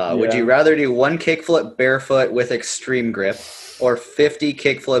 Would you rather do one kickflip barefoot with extreme grip or 50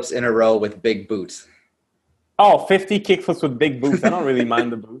 kickflips in a row with big boots? Oh, 50 kickflips with big boots. I don't really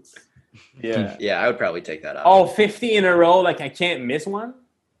mind the boots. Yeah. Yeah, I would probably take that out. Oh, 50 in a row, like I can't miss one?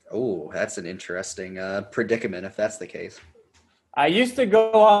 Oh, that's an interesting predicament if that's the case. I used to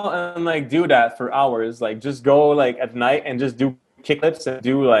go out and like do that for hours. Like just go like at night and just do kickflips and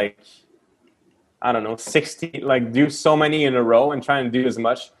do like, I don't know, 60, like do so many in a row and try and do as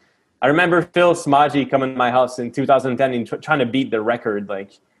much. I remember Phil Smaggi coming to my house in 2010 and trying to beat the record.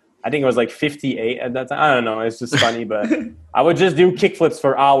 Like, I think it was like 58 at that time. I don't know. It's just funny, but I would just do kickflips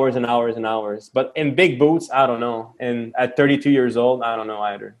for hours and hours and hours. But in big boots, I don't know. And at 32 years old, I don't know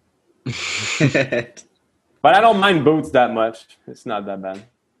either. But I don't mind boots that much. It's not that bad.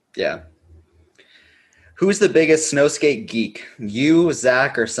 Yeah. Who's the biggest snow skate geek? You,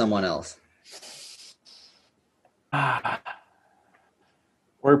 Zach, or someone else?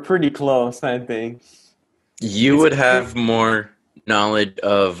 We're pretty close, I think. You would have more knowledge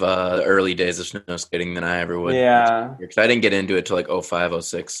of the early days of snow skating than I ever would. Yeah. Because I didn't get into it till like 05,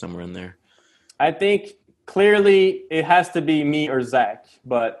 06, somewhere in there. I think clearly it has to be me or Zach,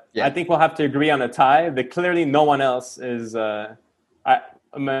 but I think we'll have to agree on a tie. But clearly no one else is I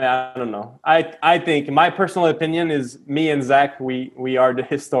don't know. I think my personal opinion is me and Zach, we are the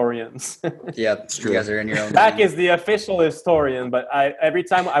historians. Yeah, it's true. You guys are in your own. Zach is the official historian, but every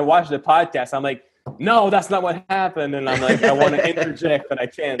time I watch the podcast, I'm like, no, that's not what happened. And I'm like, I want to interject, but I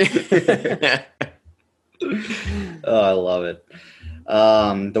can't. Oh, I love it.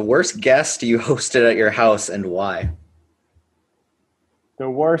 The worst guest you hosted at your house and why? The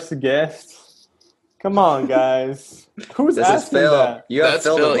worst guest? Come on, guys. Who's This is asking Phil. that? You have That's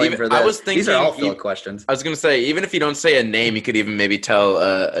Phil to Phil. blame Even- for this. I was These are all thinking Phil you- questions. I was going to say, even if you don't say a name, you could even maybe tell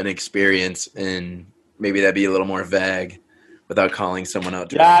an experience, and maybe that'd be a little more vague without calling someone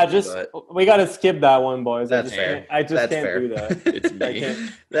out. Yeah, directly, but we gotta skip that one, boys. That's fair. I just That's can't fair. do that. it's I me.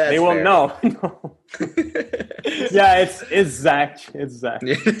 can't. That's They will fair. know. No. Yeah, it's Zach. It's Zach.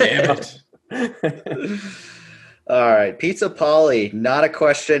 Damn it. All right. Pizza Polly, not a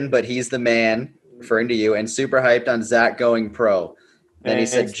question, but he's the man, referring to you, and super hyped on Zach going pro. Then he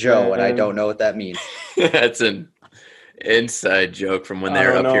said Thanks, Joe, and I man. don't know what that means. That's an inside joke from when they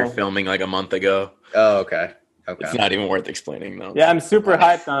were I don't up here know. filming like a month ago. Oh, okay. It's Okay. not even worth explaining, though. Yeah, I'm super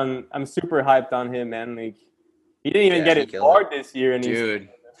hyped on him, man. Like, he didn't even Yeah, get he his killed board this year, and Dude,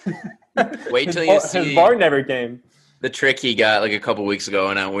 wait till you his see board never came. the trick he got like a couple weeks ago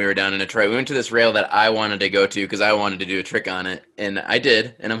when we were down in Detroit. We went to this rail that I wanted to go to because I wanted to do a trick on it, and I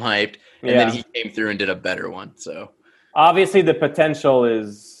did, and I'm hyped. And then he came through and did a better one. So Obviously, the potential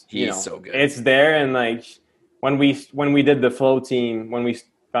is He's so good. It's there, and like when we did the flow team, when we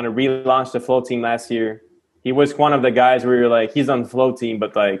kind of relaunched the flow team last year, he was one of the guys where you're like, he's on the flow team,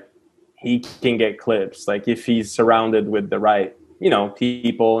 but like he can get clips, like if he's surrounded with the right,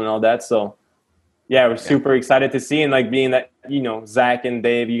 people and all that. So yeah, we're super excited to see, and like being that, Zach and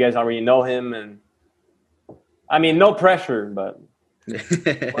Dave, you guys already know him, and I mean, no pressure, but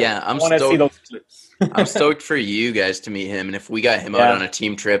yeah, I want to see those clips. I'm stoked for you guys to meet him, and if we got him out on a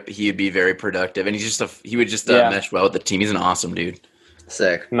team trip, he'd be very productive, and he would just mesh well with the team. He's an awesome dude.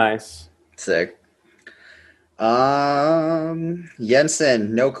 Sick. Nice. Sick.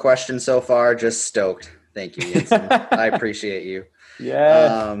 Jensen, no question so far, just stoked. Thank you, Jensen. I appreciate you.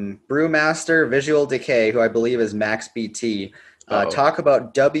 Yeah. Brewmaster Visual Decay, who I believe is Max BT. Talk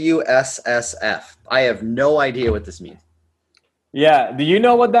about WSSF. I have no idea what this means. Yeah. Do you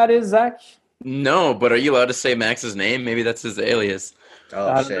know what that is, Zach? No, but are you allowed to say Max's name? Maybe that's his alias.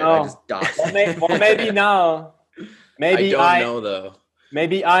 Oh, shit. I just doxed. Well, maybe now. Maybe I don't know, though.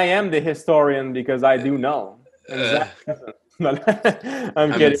 Maybe I am the historian because I do know. I'm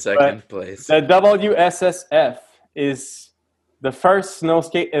kidding. In second place. The WSSF is the first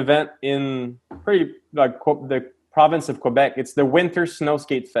snowskate event in the province of Quebec. It's the Winter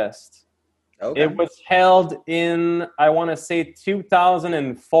Snowskate Fest. Okay. It was held in, I want to say,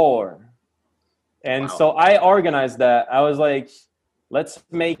 2004. And so I organized that. I was like, let's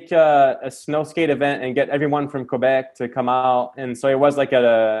make a snowskate event and get everyone from Quebec to come out. And so it was like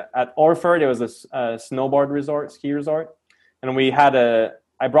at Orford. It was a snowboard resort, ski resort. And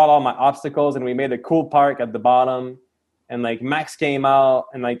I brought all my obstacles, and we made a cool park at the bottom. And like Max came out,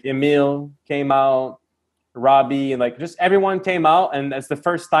 and like Emil came out, Robbie, and like just everyone came out. And that's the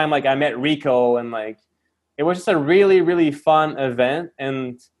first time like I met Rico, and like it was just a really, really fun event.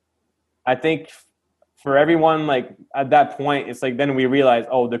 And I think for everyone, like at that point, it's like then we realized,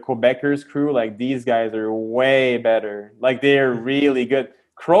 the Quebecers crew, like these guys are way better. Like they're really good.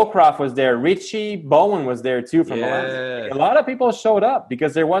 Crowcroft was there. Richie Bowen was there too from Milan. A lot of people showed up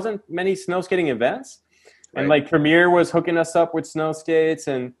because there wasn't many snow skating events. And like Premier was hooking us up with snow skates,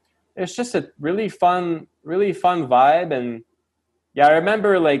 and it's just a really fun vibe. And yeah, I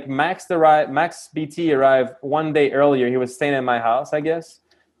remember like Max BT arrived one day earlier. He was staying at my house, I guess.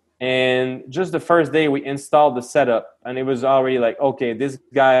 And just the first day we installed the setup, and it was already like, okay, this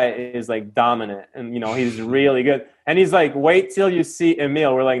guy is like dominant, and he's really good. And he's like, wait till you see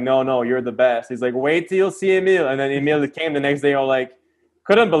Emil. We're like, no, you're the best. He's like, wait till you see Emil. And then Emil came the next day. I'm like,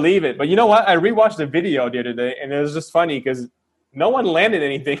 couldn't believe it. But you know what? I rewatched the video the other day, and it was just funny because no one landed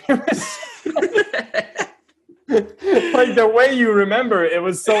anything. Like the way you remember it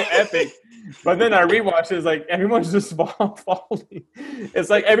was so epic. But then I rewatched it, it's like everyone's just falling. It's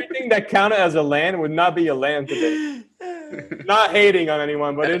like everything that counted as a land would not be a land today. Not hating on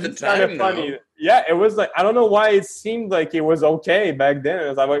anyone, but it's just kind of funny. Yeah, it was like, I don't know why it seemed like it was okay back then. I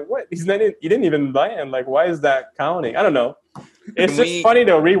was like, what? He didn't even land. Like, why is that counting? I don't know. It's just funny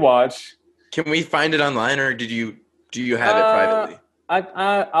to rewatch. Can we find it online, or do you have it privately?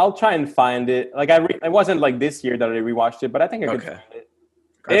 I'll try and find it. Like it wasn't like this year that I rewatched it, but I think I could find it.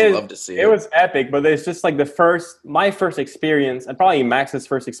 I'd love to see it. It was epic, but it's just like my first experience, and probably Max's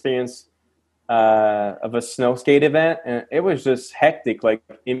first experience of a snow skate event, and it was just hectic. Like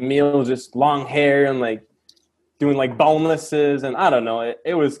Emil, just long hair and like doing like bonelesses, and I don't know.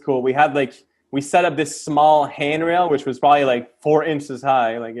 It was cool. We set up this small handrail, which was probably like 4 inches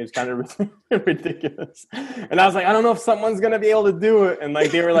high. Like it's kind of ridiculous. And I was like, I don't know if someone's gonna be able to do it. And like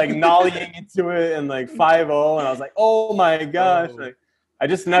they were like nollying into it and like 5-0, and I was like, oh my gosh. Like, I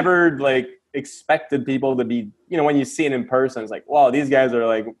just never like expected people to be, when you see it in person, it's like, wow, these guys are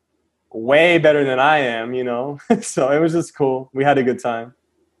like way better than I am, you know? So it was just cool. We had a good time.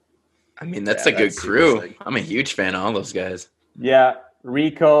 I mean, that's a good crew. I'm a huge fan of all those guys. Yeah,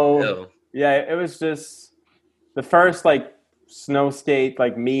 Rico. Ew. Yeah, it was just the first like Snowskate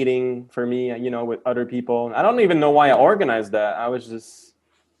like meeting for me, you know, with other people. I don't even know why I organized that.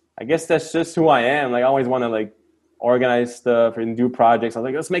 I guess that's just who I am. Like I always want to like organize stuff and do projects. I was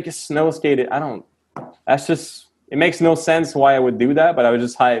like, let's make a Snowskate. It makes no sense why I would do that, but I was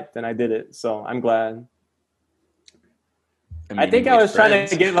just hyped and I did it. So I'm glad. I think I was trying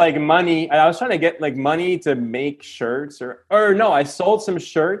to get like money. I was trying to get like money to make shirts or no, I sold some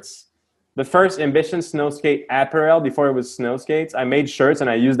shirts. The first Ambition Snowskate apparel before it was Snowskates. I made shirts and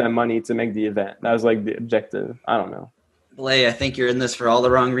I used that money to make the event. That was like the objective. I don't know. Blais, I think you're in this for all the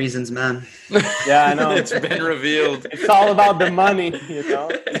wrong reasons, man. Yeah, I know. It's been revealed. It's all about the money, you know.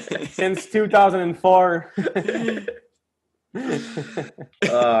 Since 2004.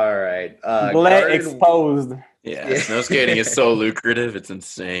 All right. Blais exposed. Yeah, snow skating is so lucrative. It's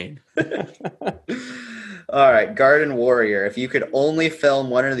insane. All right, Garden Warrior. If you could only film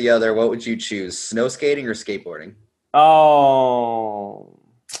one or the other, what would you choose? Snow skating or skateboarding? Oh,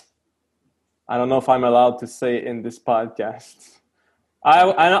 I don't know if I'm allowed to say it in this podcast. I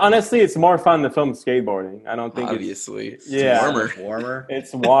honestly, it's more fun to film skateboarding. I don't think it's warmer.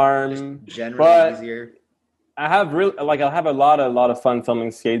 It's warm. Generally easier. I have a lot of fun filming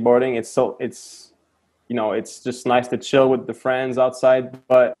skateboarding. It's just nice to chill with the friends outside,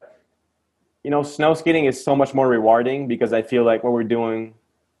 but you know, snow skating is so much more rewarding because I feel like what we're doing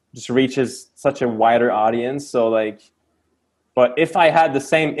just reaches such a wider audience. So like, but if I had the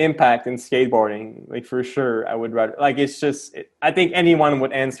same impact in skateboarding, like for sure, I would rather, like, I think anyone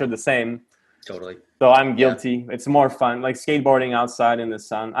would answer the same. Totally. So I'm guilty. Yeah. It's more fun, like skateboarding outside in the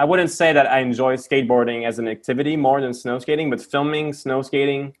sun. I wouldn't say that I enjoy skateboarding as an activity more than snow skating, but filming snow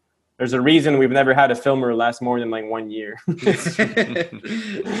skating, there's a reason we've never had a filmer last more than like 1 year.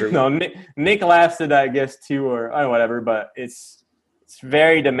 No, Nick lasted, I guess, 2 or whatever, but it's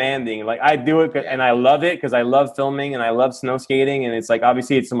very demanding. Like I do it and I love it because I love filming and I love snow skating. And it's like,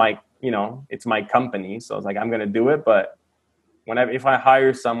 obviously it's it's my company. So it's like, I'm going to do it. But if I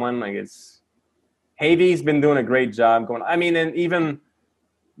hire someone, like Havy's been doing a great job going, and even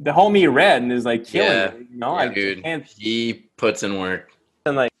the homie Red is like killing it. You know, dude, he puts in work.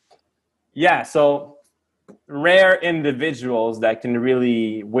 And like, yeah, so rare individuals that can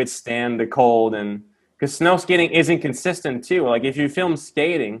really withstand the cold, and because snow skating isn't consistent too. Like if you film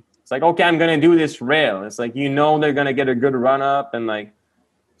skating, it's like, okay, I'm going to do this rail. It's like, they're going to get a good run up, and like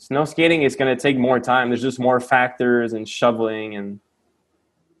snow skating is going to take more time. There's just more factors and shoveling, and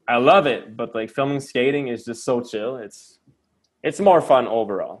I love it. But like filming skating is just so chill. It's more fun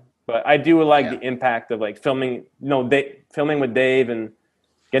overall. But I do like the impact of like filming, filming with Dave and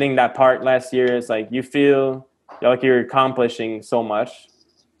getting that part last year. Is like you feel like you're accomplishing so much.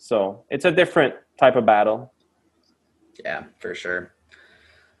 So it's a different type of battle. Yeah, for sure.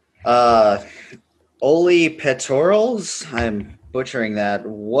 Oli Petorals, I'm butchering that.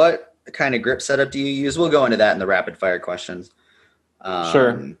 What kind of grip setup do you use? We'll go into that in the rapid fire questions.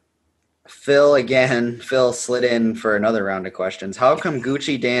 Sure. Phil slid in for another round of questions. How come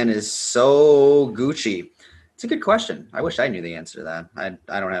Gucci Dan is so Gucci? It's a good question. I wish I knew the answer to that.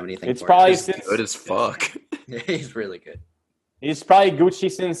 I don't have anything. It's probably good as fuck. He's really good. He's probably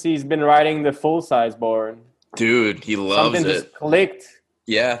Gucci since he's been riding the full size board. Dude, he loves Something just clicked.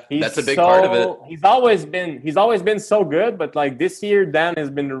 Yeah, that's a big part of it. He's always been so good, but like this year, Dan has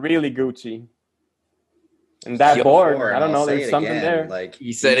been really Gucci. And that board, I don't know, there's something there. Like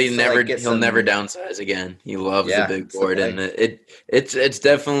he said, he'll never downsize again. He loves the big board, and it's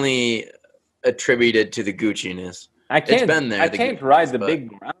definitely attributed to the Gucci-ness. It's been there. I can't ride the big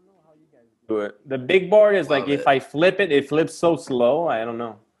board. I don't know how you guys do it. The big board is like if I flip it, it flips so slow. I don't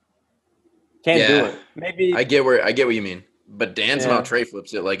know. Can't do it. Maybe I get what you mean. But Dan somehow tray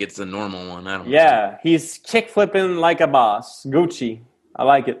flips it like it's the normal one. I don't know. Yeah, he's kick flipping like a boss. Gucci. I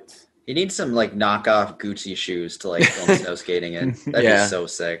like it. You need some like knockoff Gucci shoes to like film snow skating in. That'd be so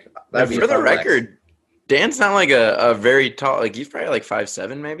sick. For the record, Dan's not like a very tall. Like he's probably like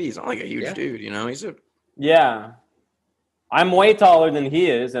 5'7", maybe. He's not like a huge dude. You know, I'm way taller than he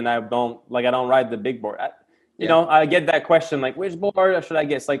is, and I don't ride the big board. I get that question like, which board should I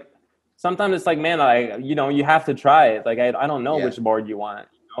get? It's like sometimes it's like, man, you have to try it. Like I don't know which board you want.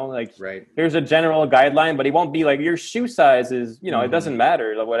 Here's a general guideline, but it won't be like your shoe size is, it doesn't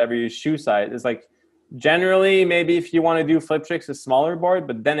matter, like whatever your shoe size is. Like generally, maybe if you want to do flip tricks, a smaller board,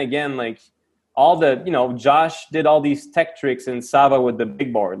 but then again, like all the, Josh did all these tech tricks in Sava with the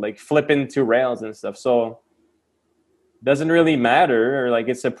big board, like flipping to rails and stuff. So doesn't really matter, or like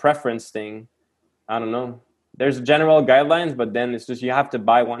it's a preference thing. I don't know. There's general guidelines, but then it's just you have to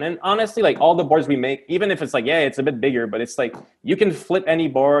buy one. And honestly, like all the boards we make, even if it's like, yeah, it's a bit bigger, but it's like you can flip any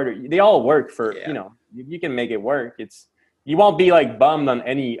board. Or they all work for, you can make it work. You won't be like bummed on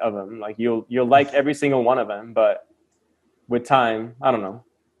any of them. Like you'll like every single one of them. But with time, I don't know.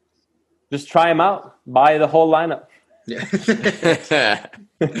 Just try them out. Buy the whole lineup. Yeah.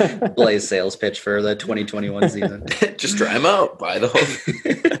 Blais sales pitch for the 2021 season. Just try them out. Buy the whole.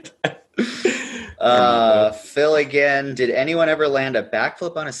 Phil again. Did anyone ever land a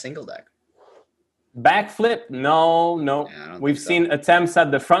backflip on a single deck? Backflip? No. Yeah, We've seen attempts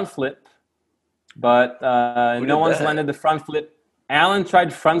at the front flip, but no one's landed the front flip. Alan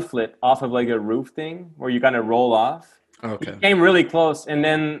tried front flip off of like a roof thing where you kind of roll off. Okay. He came really close, and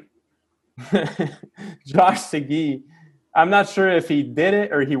then Josh Segui, I'm not sure if he did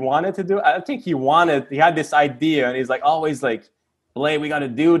it or he wanted to do it. I think he had this idea, and he's like always like, Blais, we got to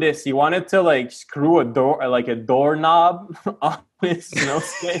do this. He wanted to like screw a doorknob on his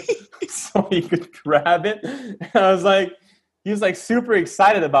Snowskate so he could grab it. And I was like, he was like super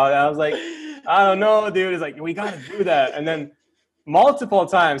excited about it. I was like, I don't know, dude. He's like, we got to do that. And then multiple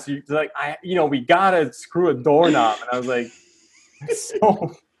times he's like, we got to screw a doorknob. And I was like, it's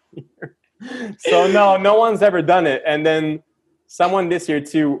so weird. So no one's ever done it. And then someone this year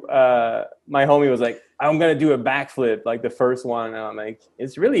too, my homie was like, I'm going to do a backflip, like the first one. And I'm like,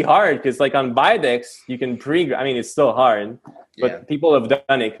 it's really hard because like on Bidex, you can it's still hard, but people have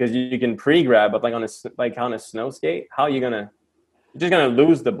done it because you can pre-grab, but like on a Snowskate, how are you going to, you're just going to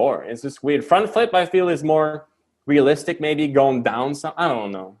lose the board. It's just weird. Front flip, I feel, is more realistic, maybe going down some. I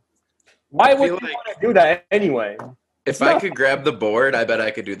don't know. Why would you want to do that anyway? If I could grab the board, I bet I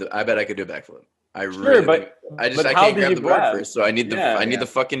could do a backflip. I can't grab the board first, so I need the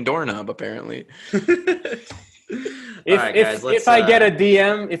fucking doorknob apparently. If I get a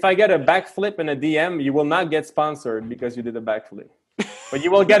backflip and a DM, you will not get sponsored because you did a backflip. But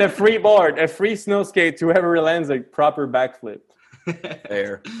you will get a free board, a free Snowskate to whoever lands a proper backflip.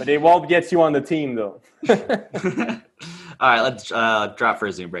 Fair. But it won't get you on the team though. All right, let's drop for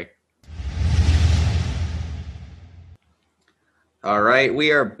a Zoom break. All right,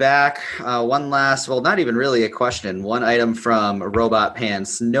 we are back. One last, not even really a question. One item from Robot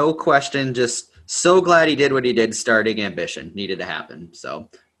Pants. No question, just so glad he did what he did. Starting ambition needed to happen. So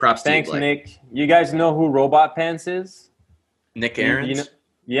props to you, Blais. Nick. You guys know who Robot Pants is? Nick Aarons?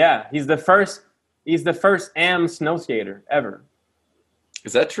 Yeah, he's the first AM snowskater ever.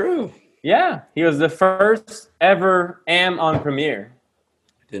 Is that true? Yeah, he was the first ever AM on Premiere.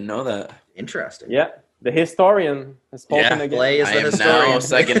 Didn't know that. Interesting. Yeah. The historian has spoken again. Blais is the historian. I am now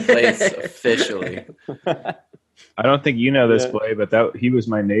second place officially. I don't think you know this, Blais, but he was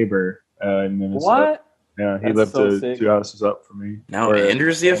my neighbor in Minnesota. What? Yeah, he lived two houses up from me. Now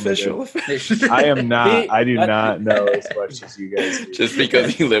Andrew's the official. I am not. I do not know as much as you guys do. Just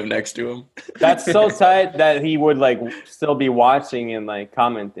because you live next to him. That's so tight that he would like still be watching and like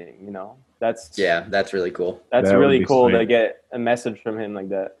commenting. That's really cool. That's really cool to get a message from him like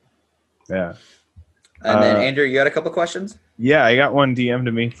that. Yeah. And then, Andrew, you had a couple questions? Yeah, I got one DM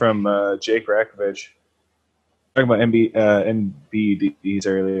to me from Jake Rakovich. Talking about NBDs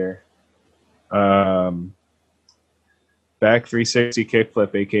earlier. Back 360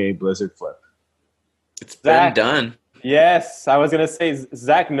 kickflip, a.k.a. Blizzard flip. It's been done. Yes, I was going to say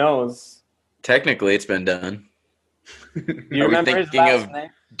Zach knows. Technically, it's been done. You remember his last name?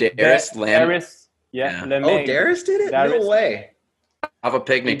 Darius Lamb? Darius, yeah. Oh, Darius did it? Darius. No way. Off a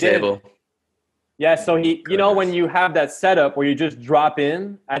picnic table. Yeah, so when you have that setup where you just drop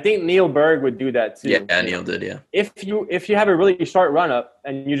in, I think Neil Berg would do that too. Yeah, Neil did, yeah. If you have a really short run up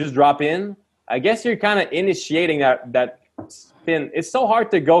and you just drop in, I guess you're kind of initiating that spin. It's so hard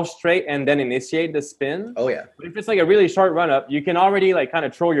to go straight and then initiate the spin. Oh yeah. But if it's like a really short run up, you can already like kind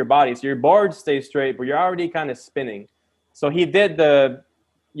of throw your body. So your board stays straight, but you're already kind of spinning. So he did the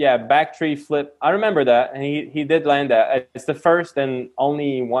back tree flip. I remember that, and he did land that. It's the first and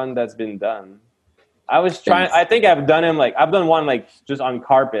only one that's been done. I think I've done one like just on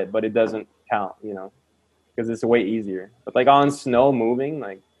carpet, but it doesn't count, because it's way easier. But like on snow moving,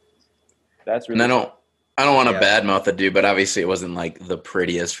 like that's really. And I don't want to badmouth the dude, but obviously it wasn't like the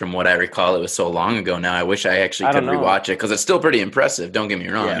prettiest from what I recall. It was so long ago now. I wish I actually could rewatch it because it's still pretty impressive. Don't get me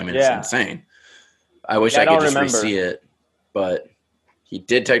wrong. Yeah. It's insane. I wish I could just re-see it, but he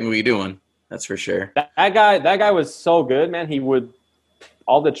did technically do one. That's for sure. That guy was so good, man. He would.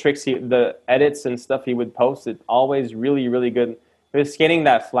 All the tricks, the edits and stuff he would post, it always really, really good. He was skating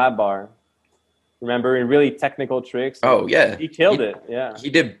that flat bar. Remember, in really technical tricks. Oh, yeah. He killed it, yeah. He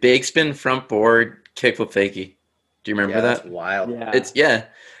did big spin front board, kickflip fakie. Do you remember that? That's wild. Yeah.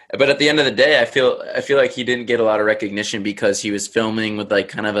 But at the end of the day, I feel like he didn't get a lot of recognition because he was filming with like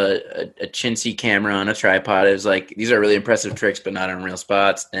kind of a chintzy camera on a tripod. It was like, these are really impressive tricks, but not in real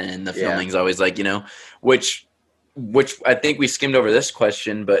spots. And the filming's always like, which I think we skimmed over this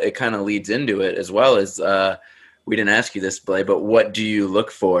question, but it kind of leads into it as well as we didn't ask you this, Blais, but what do you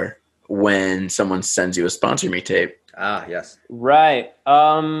look for when someone sends you a sponsor me tape? Ah, yes. Right.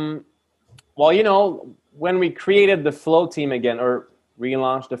 Well, when we created the Flow team again, or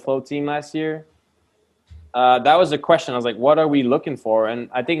relaunched the Flow team last year, that was the question. I was like, what are we looking for? And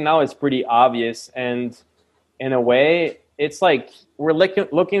I think now it's pretty obvious. And in a way, it's like we're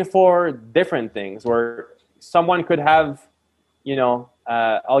looking for different things where someone could have,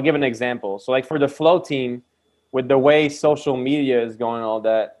 I'll give an example. So like for the Flow team, with the way social media is going, all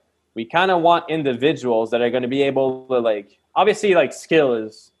that, we kind of want individuals that are going to be able to, like, obviously, like, skill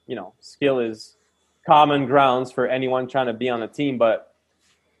is common grounds for anyone trying to be on a team, but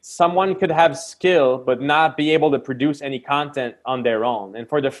someone could have skill but not be able to produce any content on their own. And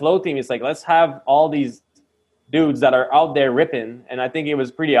for the Flow team, it's like, let's have all these dudes that are out there ripping, and I think it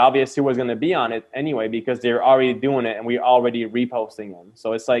was pretty obvious who was going to be on it anyway because they're already doing it and we're already reposting them.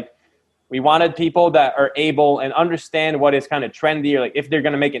 So it's like, we wanted people that are able and understand what is kind of trendy, or like if they're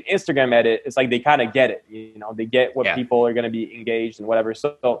going to make an Instagram edit, it's like they kind of get it. They get what people are going to be engaged and whatever.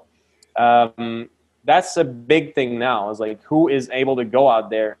 So that's a big thing now, is like who is able to go out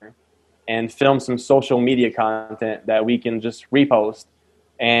there and film some social media content that we can just repost.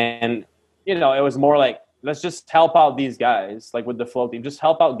 And, it was more like, let's just help out these guys, like with the Flow team, just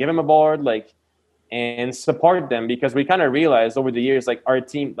help out, give them a board, like, and support them, because we kind of realized over the years, like our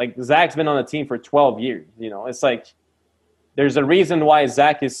team, like Zach's been on the team for 12 years, it's like, there's a reason why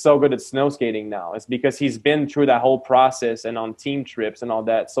Zach is so good at snow skating now. It's because he's been through that whole process and on team trips and all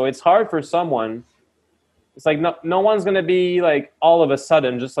that. So it's hard for someone. It's like, no one's going to be like all of a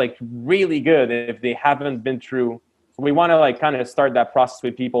sudden just like really good if they haven't been through. So we want to like kind of start that process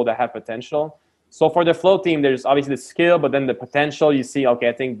with people that have potential. So for the Flow team, there's obviously the skill, but then the potential, you see, okay,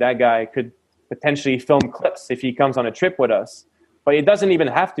 I think that guy could potentially film clips if he comes on a trip with us. But it doesn't even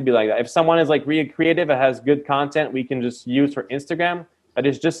have to be like that. If someone is like really creative and has good content we can just use for Instagram, that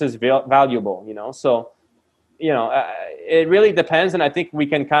is just as valuable, So, it really depends. And I think we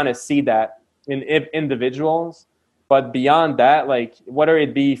can kind of see that in individuals. But beyond that, like whether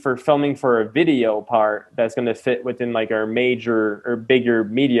it be for filming for a video part that's going to fit within like our major or bigger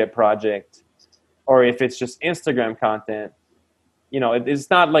media project, or if it's just Instagram content, it's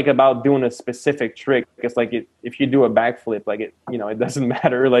not like about doing a specific trick. It's like if you do a backflip, like it doesn't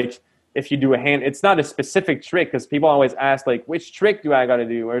matter. Like if you do it's not a specific trick, because people always ask like, which trick do I got to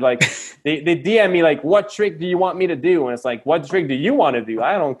do? Or like they DM me like, what trick do you want me to do? And it's like, what trick do you want to do?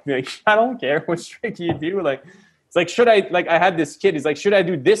 I don't care what trick you do. Like, it's like, should I, like I had this kid, he's like, should I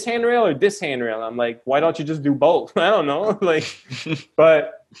do this handrail or this handrail? I'm like, why don't you just do both? I don't know. Like,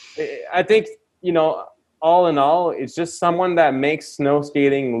 but I think, all in all, it's just someone that makes snow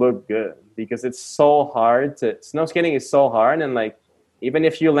skating look good, because it's so hard snow skating is so hard. And like, even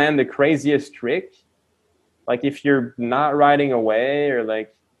if you land the craziest trick, like if you're not riding away, or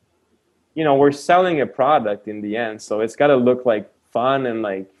like, we're selling a product in the end. So it's got to look like fun and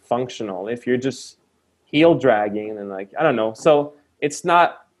like functional. If you're just heel dragging and like, I don't know. So it's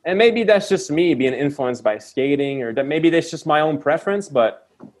not, and maybe that's just me being influenced by skating, or that maybe that's just my own preference, but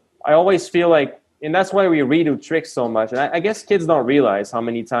I always feel like, and that's why we redo tricks so much. And I guess kids don't realize how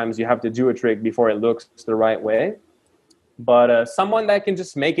many times you have to do a trick before it looks the right way. But someone that can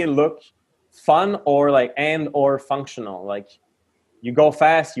just make it look fun or functional. Like you go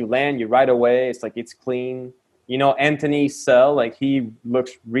fast, you land, you ride away. It's like, it's clean. Anthony Sell, like he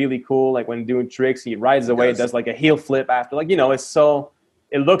looks really cool. Like when doing tricks, he rides away, does like a heel flip after. Like, it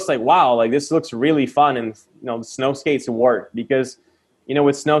looks like, wow, like this looks really fun. And, the snow skates work, because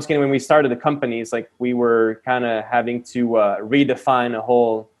with snow skating, when we started the company, it's like we were kind of having to redefine a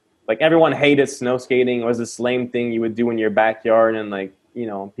whole, like everyone hated snow skating. It was this lame thing you would do in your backyard, and like,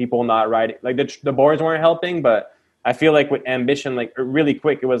 people not riding, like the boards weren't helping. But I feel like with ambition, like really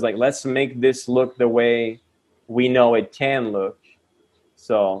quick, it was like, let's make this look the way we know it can look.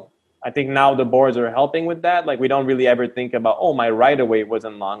 So I think now the boards are helping with that. Like we don't really ever think about, oh, my ride away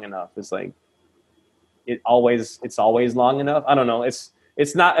wasn't long enough. It's like, it's always long enough. I don't know.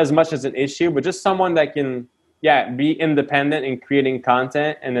 It's not as much as an issue, but just someone that can, be independent in creating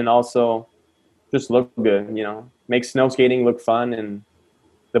content, and then also just look good, make snow skating look fun, and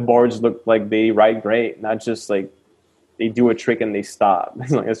the boards look like they ride great, not just like they do a trick and they stop.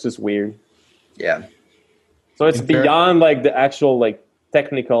 It's just weird. Yeah. So it's beyond like the actual like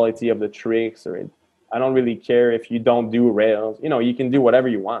technicality of the tricks, or I don't really care if you don't do rails. You can do whatever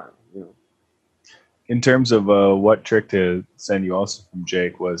you want. In terms of what trick to send you also from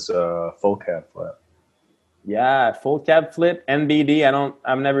Jake was full cab flip. Yeah, full cab flip, NBD.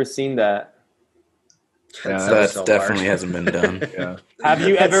 I've never seen that. Yeah, that so definitely hard. hasn't been done. Yeah. Have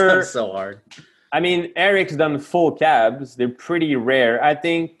you That ever? sounds so hard. I mean, Eric's done full cabs. They're pretty rare. I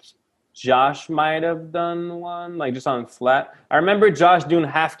think Josh might have done one, like just on flat. I remember Josh doing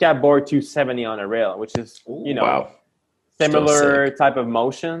half cab board 270 on a rail, which is, Wow. similar Still type of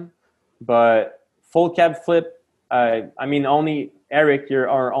motion. But full cab flip, I mean, only Eric, you're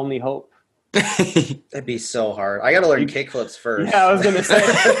our only hope. That'd be so hard. I got to learn kickflips first. Yeah, I was gonna say.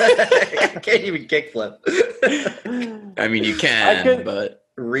 I can't even kickflip. I mean, you can, but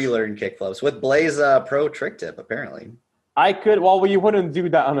relearn kickflips with Blais Pro trick tip. Apparently, I could. Well, you wouldn't do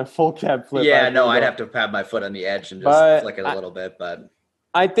that on a full cab flip. Yeah, no, I'd have to have my foot on the edge and just flick it a little bit. But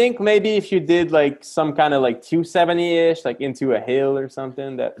I think maybe if you did like some kind of like 270-ish, like into a hill or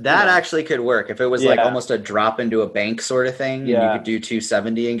something, that actually could work. If it was like almost a drop into a bank sort of thing, and you could do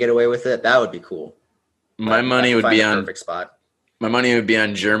 270 and get away with it, that would be cool. My money would be on perfect spot. My money would be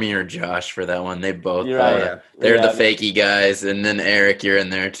on Jeremy or Josh for that one. They both Right. they're the fakey guys, and then Eric, you're in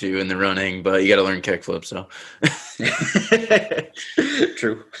there too in the running, but you got to learn kickflip. So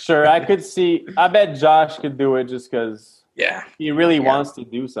True. Sure, I could see. I bet Josh could do it just because. Yeah, he really wants to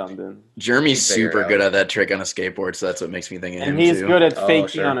do something. Jeremy's super good at that trick on a skateboard, so that's what makes me think of him. And he's good at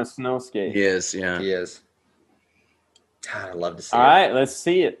faking on a snow skate. He is, yeah. He is. God, I'd love to see it. All right, let's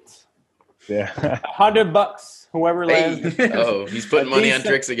see it. Yeah. $100, whoever lands. Oh, he's putting money on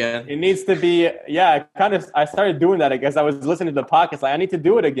tricks again. It needs to be, I started doing that, I guess. I was listening to the podcast, like, I need to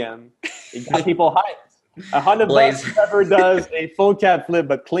do it again. It got people hyped. $100, whoever does a full cab flip,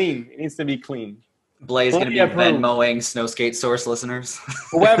 but clean. It needs to be clean. Blais going to be Venmoing Snowskate source listeners.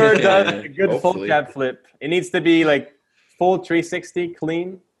 Whoever does a good full cab flip, it needs to be like full 360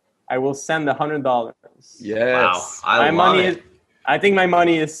 clean. I will send $100. Yes. Wow. I think my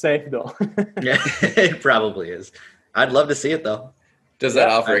money is safe though. Yeah, it probably is. I'd love to see it though. Does that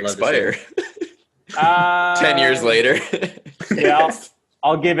offer expire? 10 years later. Yeah,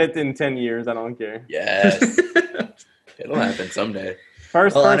 I'll give it in 10 years. I don't care. Yes. It'll happen someday.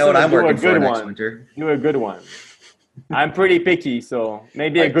 First I know what I'm working for next one. winter. Do a good one. I'm pretty picky, so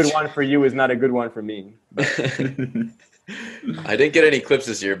maybe a good one for you is not a good one for me. I didn't get any clips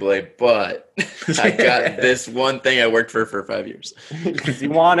this year, Blais, but I got this one thing I worked for 5 years. Because you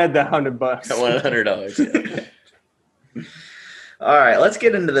wanted the $100. I wanted $100. Yeah. All right, let's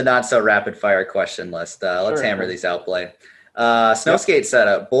get into the not so rapid fire question list. Let's hammer these out, Blais. Snowskate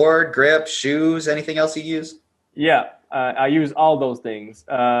setup: board, grip, shoes. Anything else you use? Yeah. I use all those things.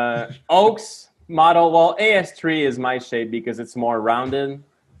 Oaks model, well, AS3 is my shape because it's more rounded.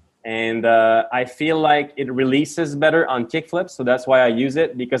 And I feel like it releases better on kickflips. So that's why I use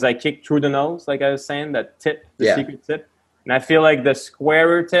it, because I kick through the nose, like I was saying, that tip, the secret tip. And I feel like the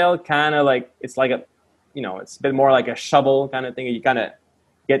squarer tail kind of like, it's like a, it's a bit more like a shovel kind of thing. You kind of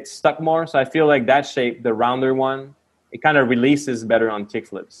get stuck more. So I feel like that shape, the rounder one, it kind of releases better on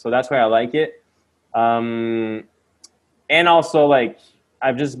kickflips. So that's why I like it. And also, like,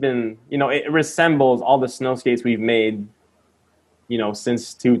 I've just been, it resembles all the snow skates we've made,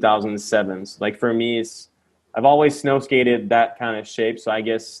 since 2007. So, like, for me, I've always snow skated that kind of shape. So I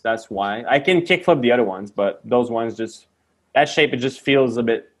guess that's why. I can kickflip the other ones, but those ones that shape, it just feels a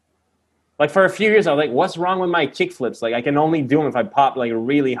bit, like, for a few years, I was like, what's wrong with my kickflips? Like, I can only do them if I pop, like,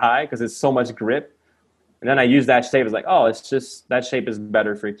 really high because it's so much grip. And then I use that shape. It's like, oh, it's just, that shape is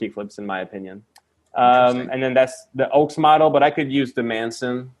better for kickflips, in my opinion. And then that's the Oaks model, but I could use the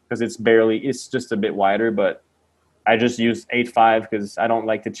Manson because it's just a bit wider, but I just use 8.5 because I don't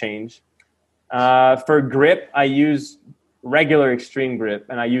like to change. For grip, I use regular extreme grip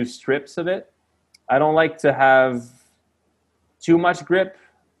and I use strips of it. I don't like to have too much grip.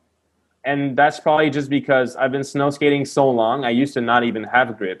 And that's probably just because I've been snow skating so long. I used to not even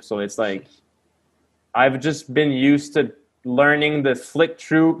have grip. So it's like, I've just been used to learning the flick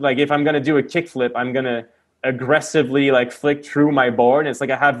through. Like, if I'm going to do a kick flip, I'm going to aggressively like flick through my board. It's like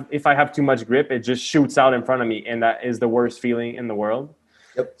if I have too much grip, it just shoots out in front of me. And that is the worst feeling in the world.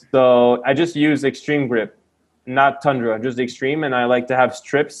 Yep. So I just use extreme grip, not Tundra, just extreme. And I like to have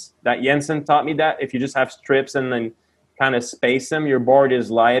strips. That Jensen taught me that if you just have strips and then kind of space them, your board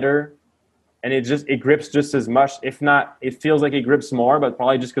is lighter and it grips just as much. If not, it feels like it grips more, but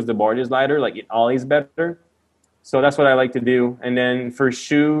probably just because the board is lighter, like it ollies better. So that's what I like to do. And then for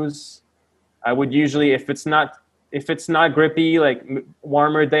shoes, I would usually, if it's not grippy, like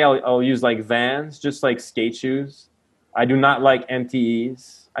warmer day, I'll use like Vans, just like skate shoes. I do not like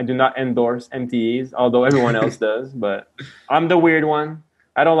MTEs. I do not endorse MTEs, although everyone else does. But I'm the weird one.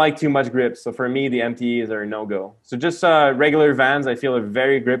 I don't like too much grip. So for me, the MTEs are a no-go. So just regular Vans, I feel are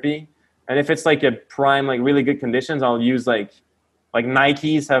very grippy. And if it's like a prime, like really good conditions, I'll use like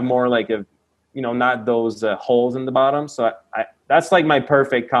Nikes have more like a, not those holes in the bottom. So I that's like my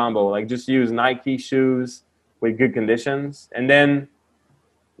perfect combo. Like just use Nike shoes with good conditions. And then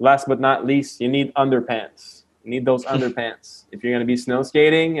last but not least, you need underpants. You need those underpants. If you're going to be snow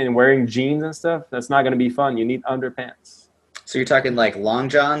skating and wearing jeans and stuff, that's not going to be fun. You need underpants. So you're talking like long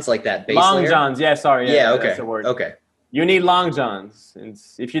johns, like that base long layer? johns, yeah, sorry. Yeah, okay. That's the word. Okay. You need long johns.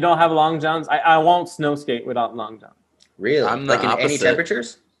 If you don't have long johns, I won't snow skate without long johns. Really? I'm the like in opposite. any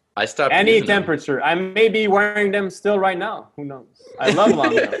temperatures? I stopped any using temperature. them. I may be wearing them still right now. Who knows? I love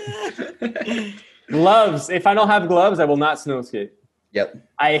long johns. Gloves. If I don't have gloves, I will not snow skate. Yep.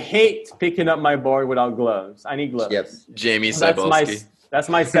 I hate picking up my board without gloves. I need gloves. Yep. Jamie So Cybulski. that's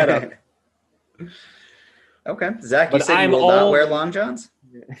my setup. Okay. Zach, you But said you will not wear long johns?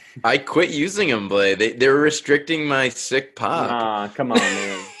 I quit using them, Blais. They're restricting my sick pop. Nah, come on,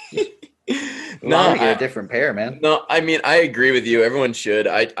 man. No, get a different pair, man. No, I mean, I agree with you. Everyone should.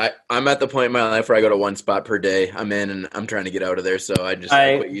 I'm at the point in my life where I go to one spot per day. I'm in, and I'm trying to get out of there, so I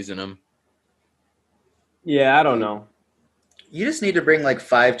quit using them. Yeah, I don't know. You just need to bring like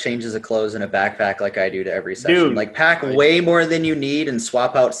 5 changes of clothes in a backpack like I do to every session. Dude, like pack way more than you need and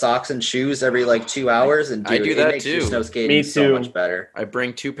swap out socks and shoes every like 2 hours. And dude, I do that it makes too. your snow skating Me so too. much better. I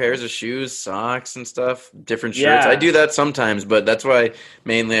bring 2 pairs of shoes, socks, and stuff, different shirts. Yeah. I do that sometimes, but that's why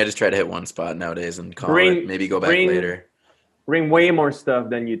mainly I just try to hit one spot nowadays and call it. Maybe go back later. Bring way more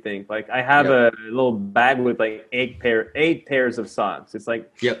stuff than you think. Like I have a little bag with like 8 pairs of socks. It's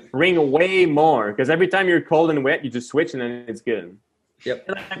like bring way more because every time you're cold and wet, you just switch and then it's good. Yep.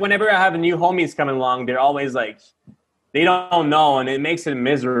 And like whenever I have new homies coming along, they're always like, they don't know, and it makes it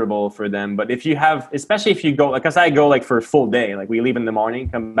miserable for them. But if you have, especially if you go, like, cause I go like for a full day, like we leave in the morning,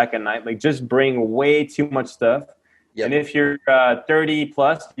 come back at night, like just bring way too much stuff. Yep. And if you're 30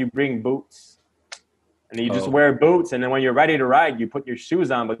 plus, you bring boots, and you just wear boots. And then when you're ready to ride, you put your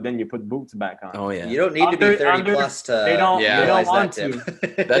shoes on, but then you put boots back on. Oh yeah. You don't need to be 30 plus to they don't want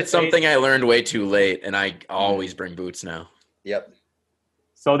that to. That's something I learned way too late, and I always bring boots now. Yep.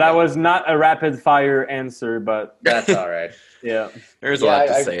 So that was not a rapid fire answer, but that's all right. Yeah. There's a lot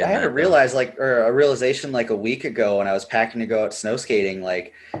to say. I had a realization like a week ago when I was packing to go out snow skating.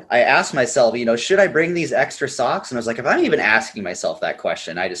 Like I asked myself, should I bring these extra socks? And I was like, if I'm even asking myself that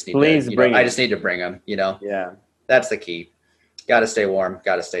question, I just need I just need to bring them, Yeah. That's the key. Got to stay warm.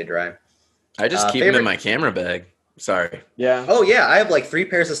 Got to stay dry. I just keep them in my camera bag. Sorry. Yeah. Oh yeah, I have like 3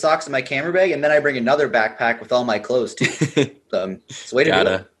 pairs of socks in my camera bag, and then I bring another backpack with all my clothes too. It's the way to do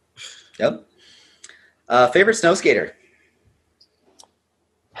it. Yep. Favorite snow skater?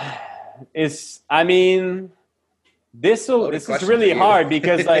 This is really hard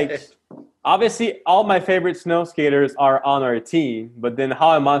because like obviously all my favorite snow skaters are on our team, but then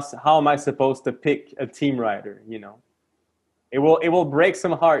how am I supposed to pick a team rider? It will break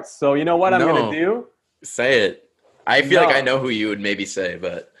some hearts. So you know what I'm gonna do? Say it. I feel like I know who you would maybe say,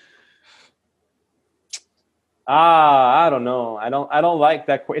 but I don't know. I don't like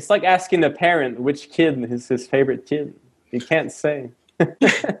that. It's like asking a parent which kid is his favorite kid. You can't say.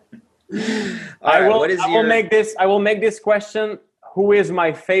 I will make this question. Who is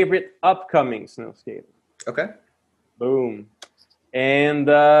my favorite upcoming snow skater? Okay. Boom. And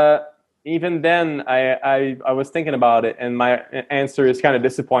even then, I was thinking about it, and my answer is kind of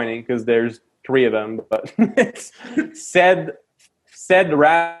disappointing because there's 3 of them. But it's said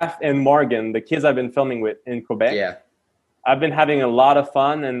Raph and Morgan, the kids I've been filming with in Quebec. Yeah. I've been having a lot of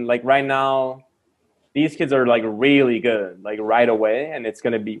fun, and like right now, these kids are like really good, like right away, and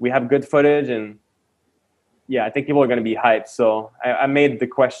we have good footage, and yeah, I think people are gonna be hyped. So I made the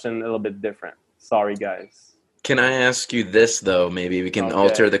question a little bit different. Sorry, guys. Can I ask you this though? Maybe we can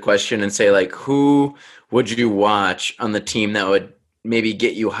alter the question and say like, who would you watch on the team that would maybe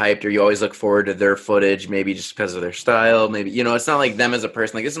get you hyped, or you always look forward to their footage, maybe just because of their style? Maybe, it's not like them as a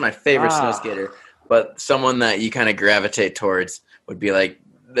person. Like, this is my favorite snow skater, but someone that you kind of gravitate towards would be like,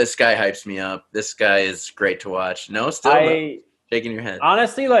 this guy hypes me up. This guy is great to watch. No, still shaking your head.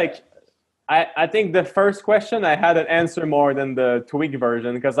 Honestly, like, I think the first question I had an answer more than the tweak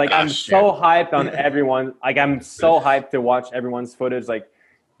version because like I'm so hyped on everyone. Like I'm so hyped to watch everyone's footage. Like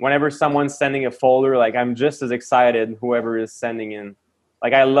whenever someone's sending a folder, like I'm just as excited whoever is sending in.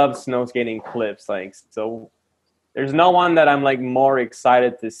 Like I love snow skating clips. Like so there's no one that I'm like more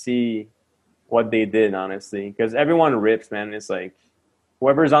excited to see what they did, honestly. Because everyone rips, man. It's like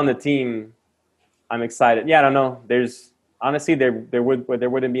whoever's on the team, I'm excited. Yeah, I don't know. honestly, there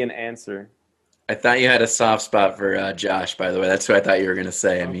wouldn't be an answer. I thought you had a soft spot for Josh, by the way. That's what I thought you were going to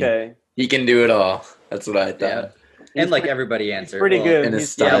say. I mean, he can do it all. That's what I thought. Yeah. And like everybody answered. Pretty good. In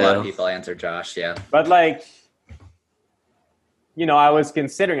his style. Yeah, a lot of people answered Josh, yeah. But like, I was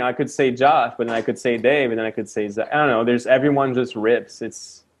considering I could say Josh, but then I could say Dave, and then I could say Zach. I don't know. There's everyone just rips.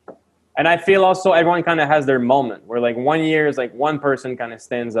 And I feel also everyone kind of has their moment where like 1 year is like one person kind of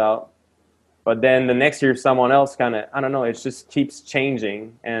stands out, but then the next year someone else kind of, I don't know. It just keeps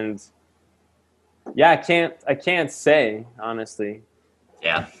changing, and yeah, I can't say honestly.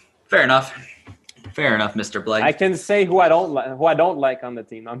 Yeah, fair enough. Fair enough, Mr. Blais. I can say who I don't like on the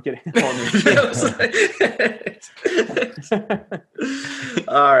team. I'm kidding.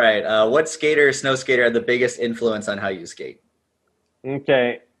 All right. What skater or snow skater had the biggest influence on how you skate?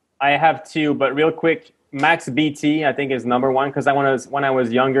 Okay, I have two, but real quick, Max BT I think is number one because when I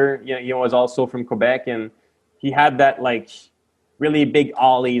was younger, he was also from Quebec, and he had that like really big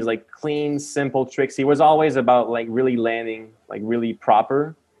ollies, like clean, simple tricks. He was always about like really landing, like really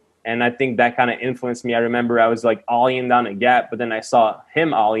proper. And I think that kind of influenced me. I remember I was like ollieing down a gap, but then I saw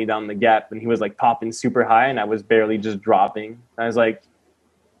him ollie down the gap, and he was like popping super high, and I was barely just dropping. I was like,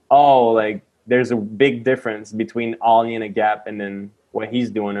 oh, like there's a big difference between ollieing a gap and then what he's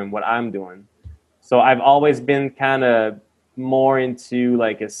doing and what I'm doing. So I've always been kind of more into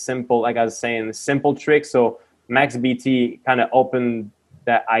like a simple, like I was saying, a simple trick. So Max BT kind of opened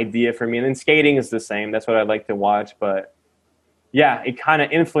that idea for me. And then skating is the same. That's what I like to watch, but yeah, it kind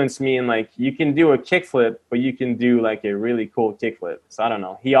of influenced me in like, you can do a kickflip, but you can do like a really cool kickflip. So I don't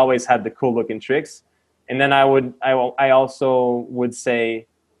know. He always had the cool looking tricks. And then I also would say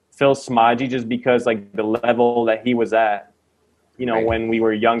Phil Smodgy, just because like the level that he was at, right, when we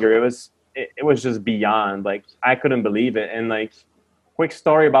were younger, it was just beyond, like, I couldn't believe it. And like, quick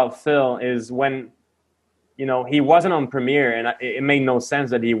story about Phil is when, he wasn't on Premiere, and it made no sense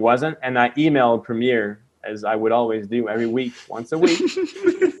that he wasn't. And I emailed Premiere, as I would always do every week, once a week.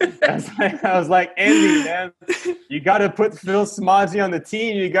 I was like, Andy, man, you got to put Phil Smodgy on the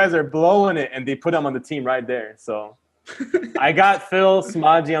team. You guys are blowing it. And they put him on the team right there. So I got Phil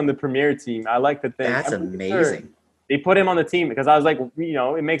Smodgy on the Premier team. I like to think. That's amazing. They put him on the team because I was like,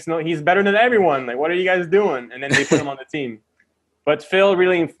 he's better than everyone. Like, what are you guys doing? And then they put him on the team. But Phil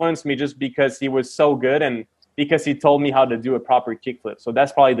really influenced me just because he was so good, and because he told me how to do a proper kickflip. So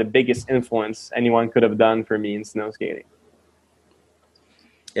that's probably the biggest influence anyone could have done for me in snow skating.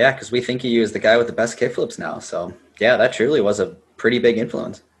 Yeah, because we think of you as the guy with the best kickflips now. So, yeah, that truly was a pretty big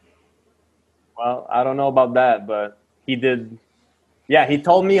influence. Well, I don't know about that, but he did. Yeah, he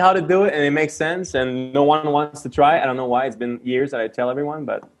told me how to do it, and it makes sense, and no one wants to try it. I don't know why. It's been years that I tell everyone,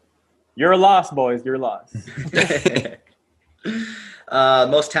 but you're lost, boys. You're lost.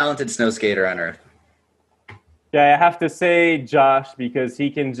 Most talented snow skater on earth. Yeah, I have to say Josh, because he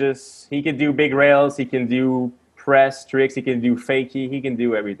can do big rails, he can do press tricks, he can do fakie, he can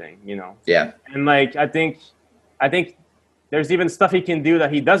do everything, Yeah. And like I think there's even stuff he can do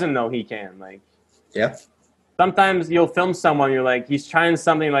that he doesn't know he can. Like, yeah. Sometimes you'll film someone, you're like, he's trying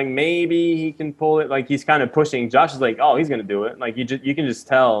something, like maybe he can pull it, like he's kind of pushing. Josh is like, oh, he's gonna do it. Like you can just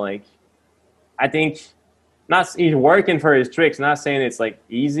tell. Like, I think he's working for his tricks. Not saying it's like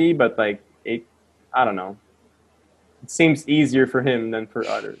easy, but like I don't know. It seems easier for him than for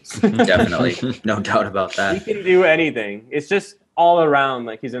others. Definitely. No doubt about that. He can do anything. It's just all around.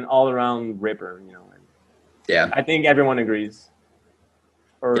 Like, he's an all-around ripper, Yeah. I think everyone agrees.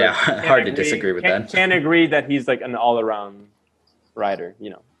 Hard to disagree with that. Can't agree that he's like an all-around rider,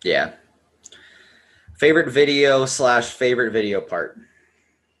 Yeah. Favorite video / favorite video part?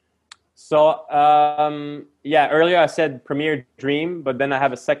 So, earlier I said Premier Dream, but then I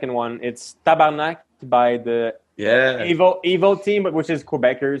have a second one. It's Tabarnak by the Evo team, but which is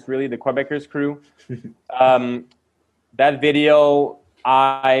Quebecers, really, the Quebecers crew. That video,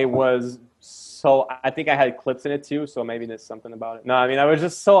 I think I had clips in it too, so maybe there's something about it. No, I mean, I was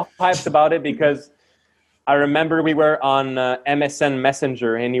just so hyped about it because I remember we were on MSN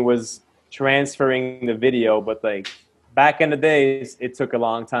Messenger, and he was transferring the video, but like back in the days, it took a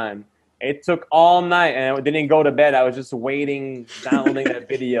long time. It took all night, and I didn't go to bed. I was just waiting, downloading that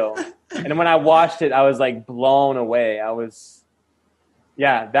video. And when I watched it, I was like blown away.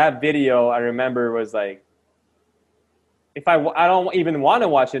 That video I remember was like, I don't even want to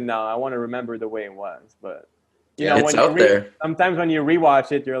watch it now. I want to remember the way it was. But it's out there. Sometimes when you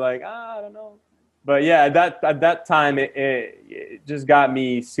rewatch it, you're like, I don't know. But yeah, at that time, it just got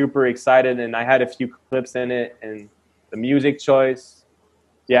me super excited, and I had a few clips in it, and the music choice.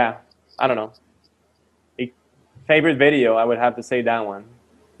 Yeah, I don't know. Favorite video, I would have to say that one,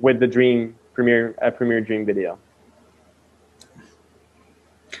 with the Premier Dream video.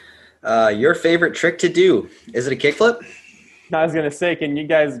 Your favorite trick to do? Is it a kickflip? I was gonna say, can you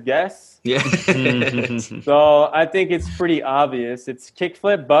guys guess? Yeah. So I think it's pretty obvious. It's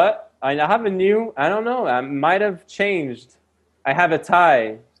kickflip, but I have a new. I don't know. I might have changed. I have a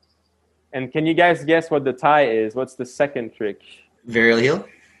tie, and can you guys guess what the tie is? What's the second trick? Varial heel?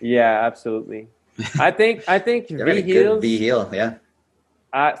 Yeah, absolutely. I think V heels. V heel, yeah.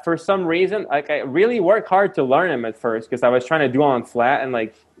 For some reason, like I really worked hard to learn them at first because I was trying to do on flat, and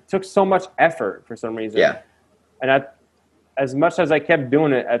like it took so much effort for some reason. Yeah. And as much as I kept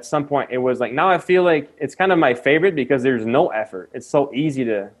doing it, at some point it was like, now I feel like it's kind of my favorite because there's no effort. It's so easy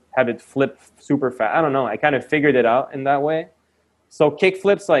to have it flip super fast. I don't know. I kind of figured it out in that way. So kick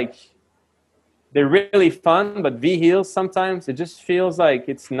flips, like, they're really fun, but V heels sometimes it just feels like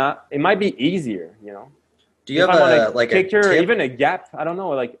it's not. It might be easier, you know. Do you have a kicker tip? Or even a gap? I don't know.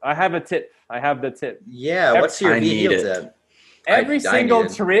 Like I have a tip. I have the tip. Yeah. What's your V heel tip? Every single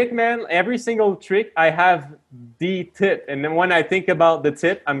trick, man. Every single trick, I have the tip, and then when I think about the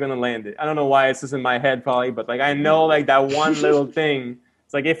tip, I'm gonna land it. I don't know why it's just in my head, probably, but like I know, like that one little thing.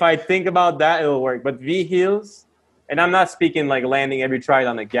 It's like if I think about that, it'll work. But V heels. And I'm not speaking like landing every try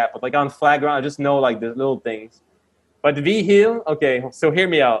on a gap, but like on flat ground, I just know like the little things. But V heel, okay, so hear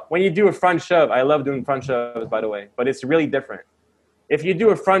me out. When you do a front shove, I love doing front shoves, by the way, but it's really different. If you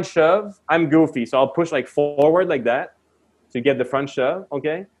do a front shove, I'm goofy, so I'll push like forward like that to get the front shove,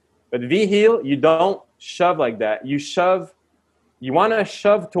 okay? But V heel, you don't shove like that. You want to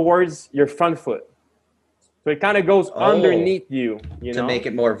shove towards your front foot. So it kind of goes underneath you know? To make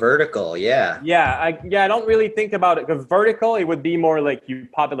it more vertical, yeah. Yeah, I don't really think about it because vertical, it would be more like you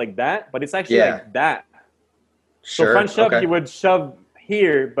pop it like that, but it's actually like that. Sure. So front shove, you would shove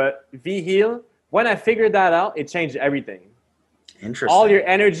here, but V heel, when I figured that out, it changed everything. Interesting. All your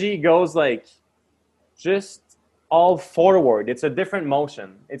energy goes like just all forward. It's a different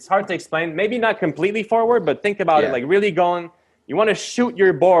motion. It's hard to explain. Maybe not completely forward, but think about it like really going, you want to shoot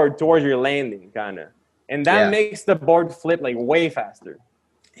your board towards your landing, kind of. And that makes the board flip like way faster.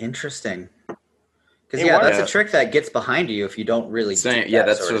 Interesting. Because that's a trick that gets behind you if you don't really do that. Yeah,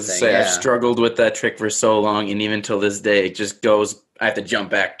 that's what I was saying. I've struggled with that trick for so long, and even till this day, it just goes. I have to jump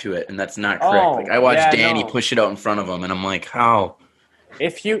back to it, and that's not correct. Like I watched Danny push it out in front of him, and I'm like, how?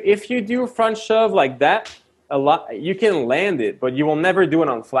 If you do front shove like that a lot, you can land it, but you will never do it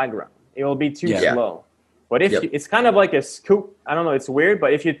on flat ground. It will be too slow. But if it's kind of like a scoop, I don't know, it's weird,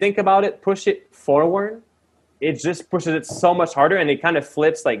 but if you think about it, push it forward, it just pushes it so much harder, and it kind of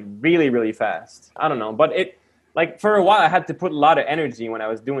flips like really, really fast. I don't know, but it like for a while I had to put a lot of energy when I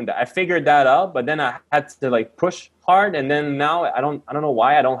was doing that. I figured that out, but then I had to like push hard, and then now I don't know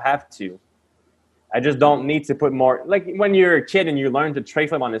why I don't have to. I just don't need to put more. Like when you're a kid and you learn to tray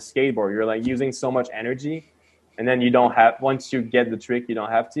flip on a skateboard, you're like using so much energy. And then you don't have, once you get the trick, you don't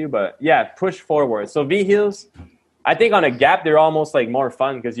have to. But yeah, push forward. So V heels, I think on a gap, they're almost like more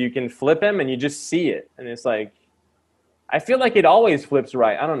fun because you can flip them and you just see it. And it's like, I feel like it always flips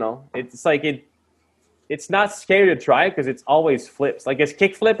right. I don't know. It's like it's not scary to try because it's always flips. Like a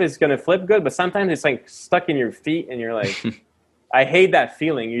kick flip is going to flip good, but sometimes it's like stuck in your feet and you're like, I hate that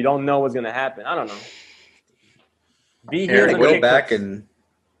feeling. You don't know what's going to happen. I don't know. V heels go back flips. And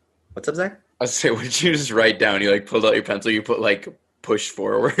what's up, Zach? I was saying, what did you just write down? You like pulled out your pencil, you put like push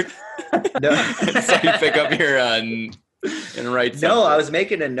forward. No. So you pick up your and write something. No, I was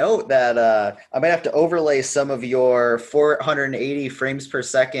making a note that I might have to overlay some of your 480 frames per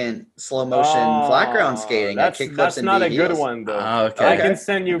second slow motion flat ground skating. That's not a good one though. Okay. I can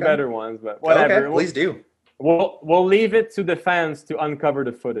send you better ones, but whatever. Okay, please do. We'll leave it to the fans to uncover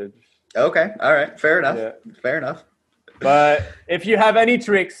the footage. Okay, all right, fair enough. Yeah. Fair enough. But if you have any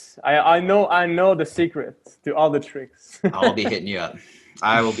tricks, I know the secret to all the tricks. I'll be hitting you up.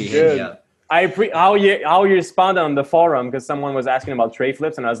 I will be hitting you up. How you responded on the forum because someone was asking about tray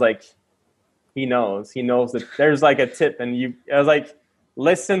flips and I was like, he knows that there's like a tip and I was like,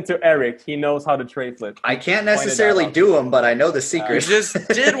 listen to Eric. He knows how to tray flip. I can't necessarily do them, but I know the secret. You just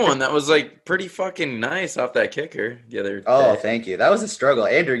did one that was like pretty fucking nice off that kicker the other day. Thank you. That was a struggle.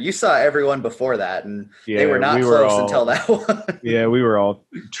 Andrew, you saw everyone before that, and they were not close until that one. Yeah, we were all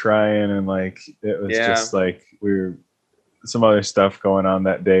trying, and like it was just like we were some other stuff going on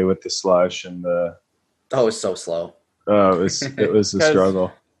that day with the slush and the. Oh, it was so slow. Oh, it was a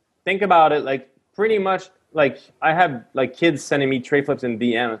struggle. Think about it, like pretty much. Like I have like kids sending me tray flips in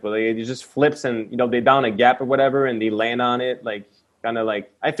DMs, but like, it just flips and they down a gap or whatever and they land on it. Like kind of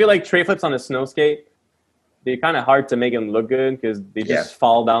like I feel like tray flips on a snow skate, they're kind of hard to make them look good because they just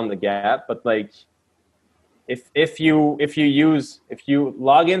fall down the gap. But like if you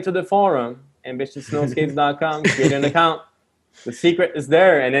log into the forum ambitioussnowskates.com, create an account, The secret is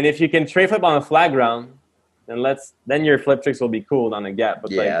there. And then if you can tray flip on a flat ground, then your flip tricks will be cool on a gap.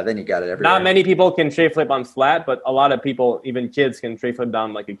 But then you got it everywhere. Not many people can tray flip on flat, but a lot of people, even kids, can tray flip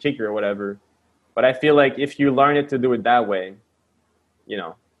down like a kicker or whatever. But I feel like if you learn it to do it that way,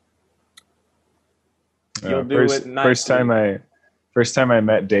 you'll do it nicely. First time I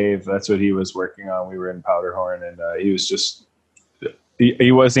met Dave, that's what he was working on. We were in Powderhorn, and he was just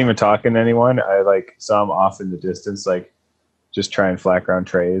he wasn't even talking to anyone. I saw him off in the distance, just trying flat ground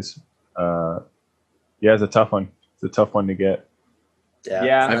trays. It's a tough one. It's a tough one to get.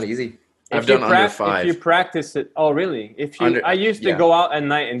 Yeah. It's not easy. I've done under 5. If you practice it, oh really? I used to go out at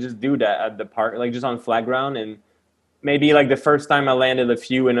night and just do that at the park, just on flat ground, and maybe the first time I landed a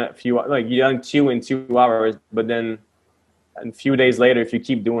few you done 2 in 2 hours, but then a few days later, if you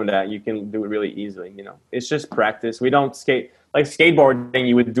keep doing that, you can do it really easily. It's just practice. We don't skate like skateboarding.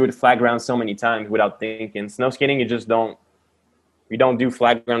 You would do it flat ground so many times without thinking. Snow skating, you just don't. We don't do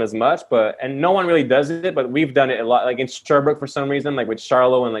flat ground as much, and no one really does it, but we've done it a lot. Like in Sherbrooke for some reason, with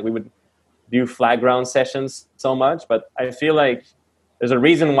Charlo, and we would do flat ground sessions so much. But I feel like there's a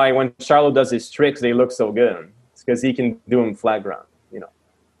reason why when Charlo does his tricks, they look so good. It's because he can do them flat ground,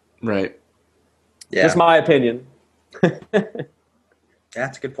 Right. Yeah. Just my opinion. Yeah,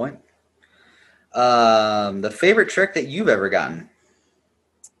 that's a good point. The favorite trick that you've ever gotten?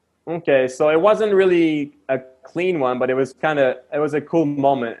 Okay, so it wasn't really a clean one, but it was a cool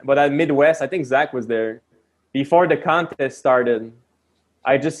moment. But at Midwest, I think Zach was there. Before the contest started,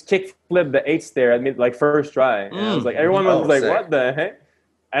 I just kick flipped the 8 stair at first try. And I was everyone was sick. What the heck?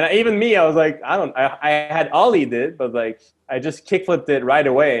 And even me, I was I had ollied it, but I just kick flipped it right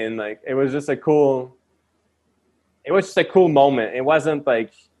away. And it was just a cool moment. It wasn't I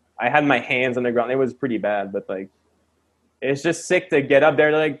had my hands on the ground. It was pretty bad, but it's just sick to get up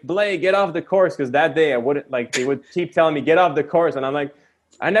there. They're Blais, get off the course. Because that day I wouldn't they would keep telling me, get off the course. And I'm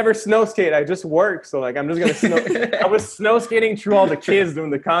I never snow skate. I just work. So I'm just going to snow. I was snow skating through all the kids doing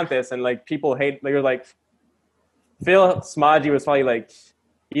the contest. And people hate, they were Phil Smodgy was probably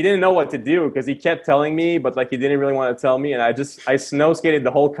he didn't know what to do because he kept telling me, but he didn't really want to tell me. And I snow skated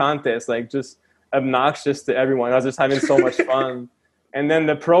the whole contest, just obnoxious to everyone. I was just having so much fun. And then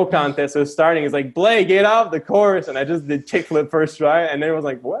the pro contest was starting. It's Blais, get off the course. And I just did kickflip first try. And then it was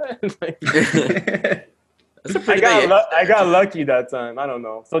what? I got lucky that time. I don't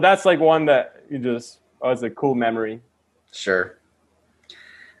know. So that's one that it's a cool memory. Sure.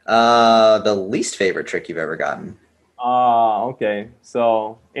 The least favorite trick you've ever gotten? Okay.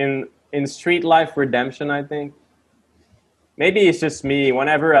 So in Street Life Redemption, I think. Maybe it's just me.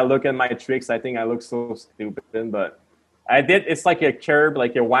 Whenever I look at my tricks, I think I look so stupid, but it's a curb,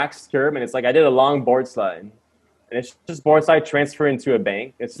 a waxed curb, and it's I did a long board slide. And it's just board slide transfer into a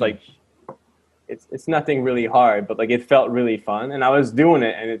bank. It's it's nothing really hard, but it felt really fun. And I was doing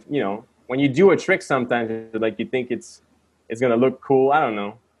it, and when you do a trick sometimes you think it's gonna look cool. I don't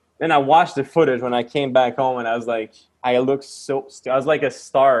know. Then I watched the footage when I came back home, and I was I look so I was like a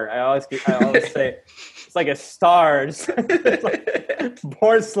star. I always say it's like a star.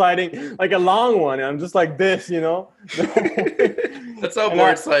 Board sliding, a long one. And I'm just this, That's how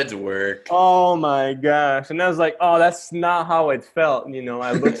board slides work. Oh my gosh. And I was oh, that's not how it felt.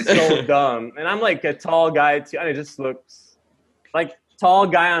 I look so dumb. And I'm a tall guy too. And it just looks tall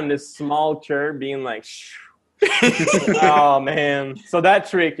guy on this small curve being oh man. So that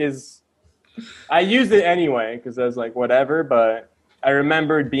trick I used it anyway because I was whatever, but I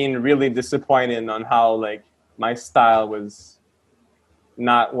remembered being really disappointed on how my style was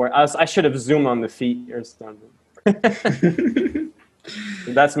not where I should have zoomed on the feet or something.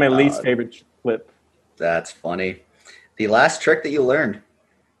 That's my least favorite flip. That's funny. The last trick that you learned?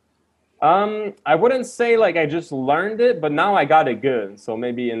 I wouldn't say I just learned it, but now I got it good. So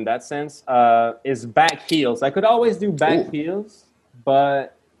maybe in that sense, is back heels. I could always do back heels,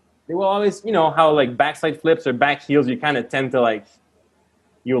 but they will always, how backside flips or back heels, you kind of tend to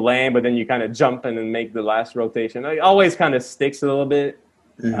you land, but then you kind of jump and then make the last rotation. It always kind of sticks a little bit.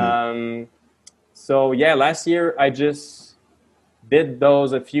 Mm-hmm. So yeah, last year I just did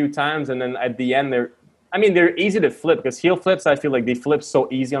those a few times, and then at the end they're easy to flip because heel flips, I feel they flip so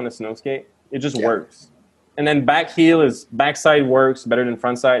easy on the snow skate. It just works. And then back heel backside works better than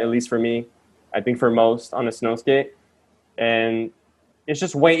front side, at least for me. I think for most on a snow skate. And it's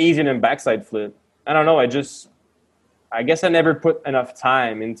just way easier than backside flip. I don't know. I guess I never put enough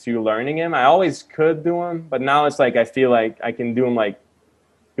time into learning him. I always could do him, but now it's I feel I can do him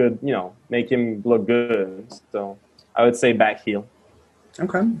good, make him look good. So I would say back heel.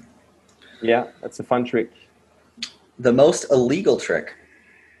 Okay. Yeah, that's a fun trick. The most illegal trick?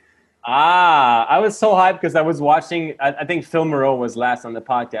 I was so hyped because I was watching. I think Phil Moreau was last on the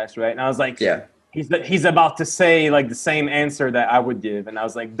podcast, right? And I was like, Yeah. He's about to say like the same answer that I would give, and I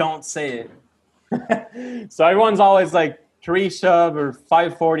was like, don't say it. So everyone's always like 3 shove or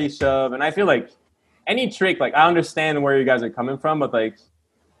 540 shove, and I feel like any trick, like I understand where you guys are coming from, but like,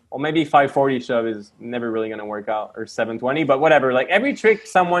 well, maybe 540 shove is never really gonna work out, or 720, but whatever. Like every trick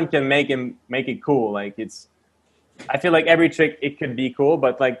someone can make and make it cool. Like I feel like every trick it could be cool,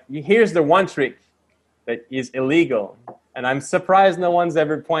 but like here's the one trick that is illegal, and I'm surprised no one's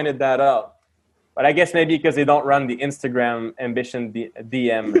ever pointed that out. But I guess maybe because they don't run the Instagram ambition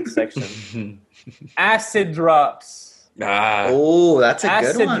DM section. Acid drops. Oh, that's a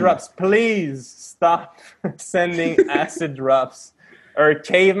good one. Acid drops. Please stop sending acid drops. Or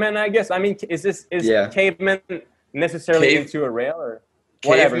caveman, I guess. I mean, is caveman necessarily into a rail or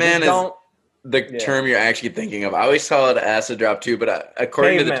whatever? Caveman is the term you're actually thinking of. I always call it acid drop too, but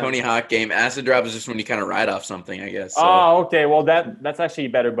according to the Tony Hawk game, acid drop is just when you kind of ride off something, I guess. So. Oh, okay. Well, that's actually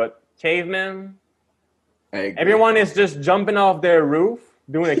better. But caveman, everyone is just jumping off their roof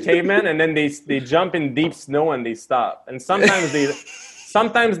doing a caveman, and then they jump in deep snow and they stop. And sometimes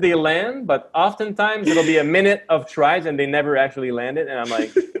they land, but oftentimes it'll be a minute of tries and they never actually land it. And I'm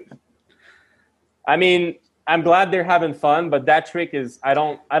like, I mean, I'm glad they're having fun, but that trick is I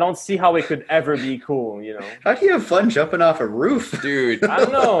don't see how it could ever be cool, you know. How do you have fun jumping off a roof? Dude, I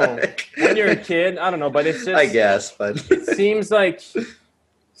don't know. When you're a kid, I don't know, but it's just I guess, but it seems like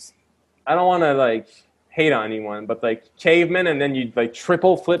I don't want to like hate on anyone, but like caveman and then you like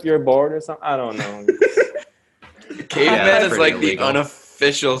triple flip your board or something. I don't know. Caveman is like the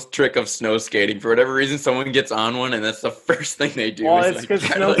unofficial trick of snow skating. For whatever reason, someone gets on one, and that's the first thing they do. Well, it's because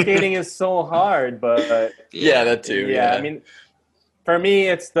snow skating is so hard, but yeah, that too. Yeah, I mean, for me,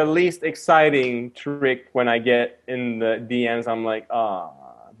 it's the least exciting trick when I get in the DMs. I'm like,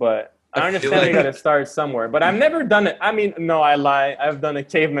 but I understand you got to start somewhere. But I've never done it. I mean, no, I lie. I've done a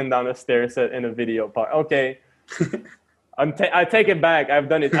caveman down the stairs in a video part. Okay, I take it back. I've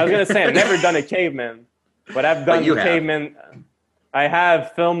done it. I was gonna say I've never done a caveman. But I've done caveman. I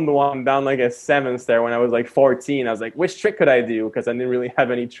have filmed one down like a 7 stair when I was like 14. I was like, which trick could I do? Because I didn't really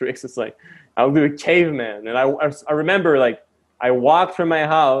have any tricks. It's like, I'll do a caveman. And I remember like I walked from my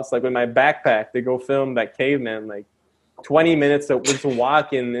house like with my backpack to go film that caveman. Like 20 minutes of just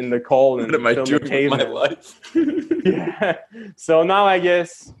walking in the cold and film the caveman. With my life? Yeah. So now I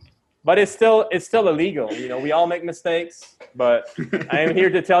guess. But it's still illegal. You know, we all make mistakes, but I am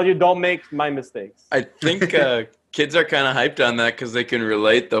here to tell you, don't make my mistakes. I think kids are kind of hyped on that because they can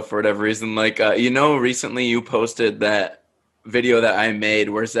relate, though, for whatever reason. Like, recently you posted that video that I made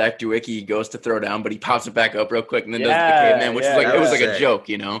where Zach Dewicki goes to throw down, but he pops it back up real quick and then does the caveman, which is like, it was like a joke,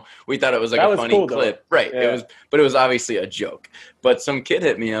 you know? We thought it was like a funny clip. Though. Right. Yeah. But it was obviously a joke. But some kid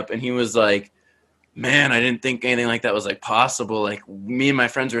hit me up and he was like, man, I didn't think anything like that was like possible. Like me and my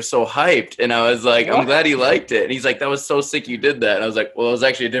friends were so hyped. And I was like, I'm glad he liked it. And he's like, that was so sick you did that. And I was like, well, it was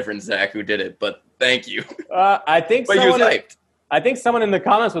actually a different Zach who did it, but thank you. I think but he was hyped. I think someone in the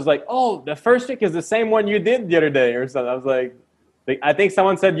comments was like, oh, the first trick is the same one you did the other day or something. I was like, I think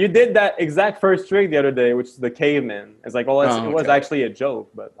someone said you did that exact first trick the other day, which is the caveman. It's like, well, it was actually a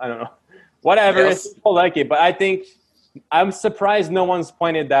joke, but I don't know. Whatever, yes. People like it. But I think I'm surprised no one's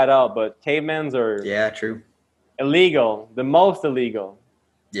pointed that out, but cavemans are true. Illegal, the most illegal.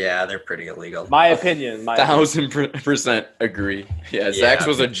 Yeah, they're pretty illegal. My opinion. 1,000% agree. Yeah, Zach's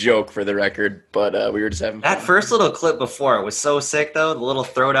was a joke for the record, but we were just having fun. That first little clip before it was so sick, though. The little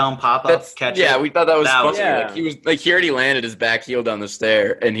throwdown pop-up catch. Yeah, we thought that was funny. Like he already landed his back heel down the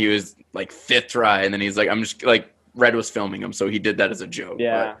stair, and he was like 5th try, and then he's like, I'm just like Red was filming him, so he did that as a joke.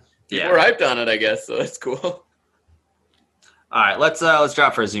 Yeah, we're hyped on it, I guess. So that's cool. All right, let's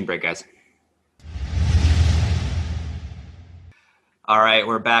drop for a Zoom break, guys. All right,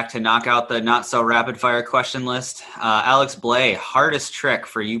 we're back to knock out the not so rapid fire question list. Alex Blais, hardest trick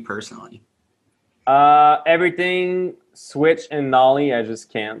for you personally? Everything switch and nollie. I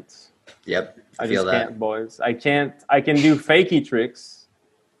just can't. Yep, I just can't, boys. I can't. I can do fakey tricks,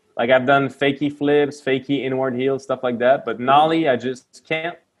 like I've done fakey flips, fakey inward heels, stuff like that. But nollie, I just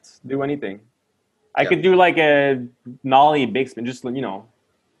can't do anything. I could do like a nollie big spin, just, you know,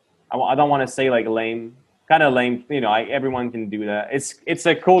 I don't want to say like lame, kind of lame, you know, everyone can do that. It's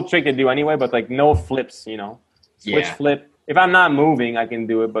a cool trick to do anyway, but like no flips, you know, switch flip. If I'm not moving, I can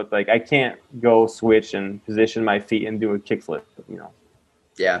do it, but like I can't go switch and position my feet and do a kick flip, you know.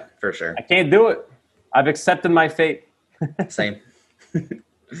 Yeah, for sure. I can't do it. I've accepted my fate. Same.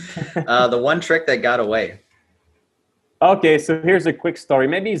 The one trick that got away. Okay, so here's a quick story.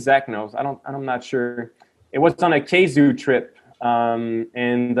 Maybe Zach knows. I'm not sure. It was on a Kazoo trip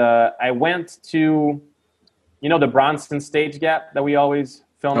And I went to, the Bronson stage gap that we always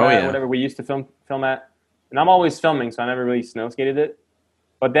film at, whatever we used to film at. And I'm always filming, so I never really snow skated it.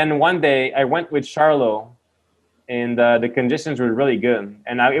 But then one day I went with Charlo, and the conditions were really good.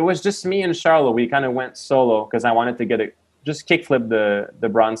 And it was just me and Charlo. We kind of went solo because I wanted to just kickflip the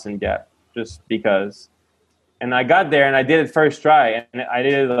Bronson gap, just because. And I got there and I did it first try, and I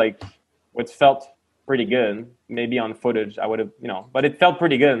did it like what felt pretty good. Maybe on footage I would have, but it felt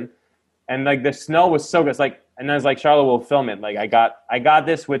pretty good. And like the snow was so good. It's like, and I was like, Charlotte will film it. Like I got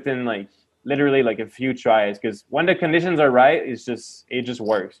this within like literally like a few tries, because when the conditions are right, it just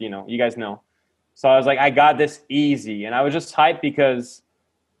works. You guys know. So I was like, I got this easy, and I was just hyped because,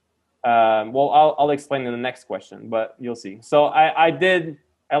 I'll explain in the next question, but you'll see. So I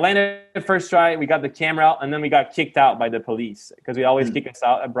landed the first try. We got the camera out, and then we got kicked out by the police because we always kick us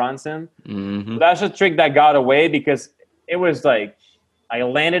out at Bronson. Mm-hmm. So that's a trick that got away, because it was like I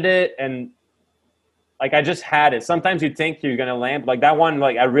landed it and like I just had it. Sometimes you think you're gonna land, like that one,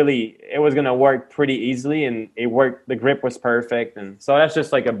 like it was gonna work pretty easily, and it worked. The grip was perfect, and so that's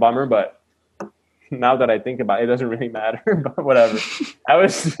just like a bummer. But now that I think about it, it doesn't really matter. But whatever. I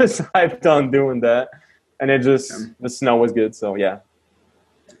was just hyped on doing that, and the snow was good. So yeah.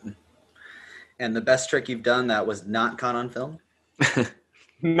 And the best trick you've done that was not caught on film?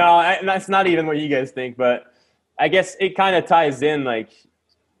 No, that's not even what you guys think, but I guess it kind of ties in. Like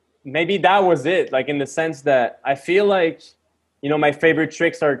maybe that was it. Like in the sense that I feel like, my favorite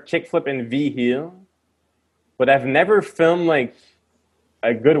tricks are kickflip and V-heel, but I've never filmed like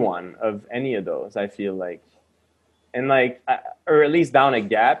a good one of any of those. I feel like, and like, or at least down a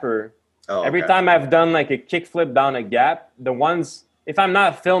gap, or every time I've done like a kickflip down a gap, the ones. If I'm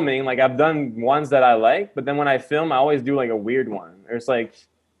not filming, like I've done ones that I like, but then when I film, I always do like a weird one. Or it's like,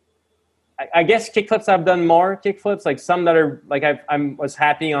 I guess kickflips, I've done more kickflips, like some that are like I was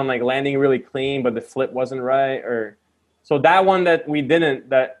happy on like landing really clean, but the flip wasn't right. Or so that one that we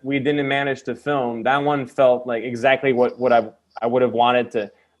didn't manage to film, that one felt like exactly what I would have wanted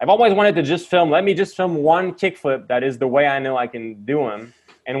to. I've always wanted to just film. Let me just film one kickflip that is the way I know I can do them,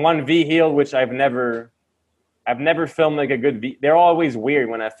 and one V heel, which I've never filmed like a good V. They're always weird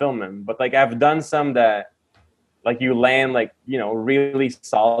when I film them, but like I've done some that like you land like, really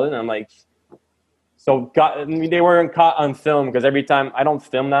solid. And I'm like, they weren't caught on film because every time I don't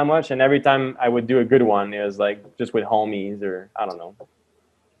film that much, and every time I would do a good one, it was like just with homies, or I don't know.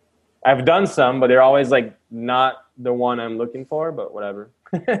 I've done some, but they're always like not the one I'm looking for, but whatever.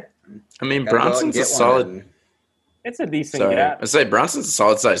 I mean, Bronson's a solid. It's a decent gap. I say Bronson's a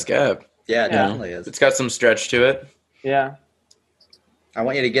solid sized gap. Yeah, it definitely is. It's got some stretch to it. Yeah. I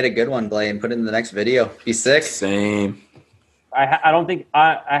want you to get a good one, Blais, and put it in the next video. Be sick. Same. I don't think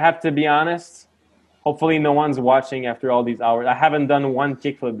I have to be honest. Hopefully no one's watching after all these hours. I haven't done one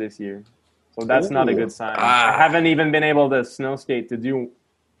kickflip this year, so that's not a good sign. I haven't even been able to snow skate to do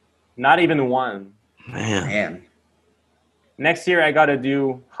not even one. Man. Next year I got to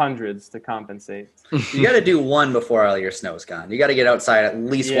do hundreds to compensate. You got to do one before all your snow's gone. You got to get outside at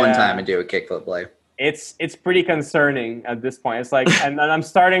least one time and do a kickflip, Blais. It's pretty concerning at this point. It's like, and I'm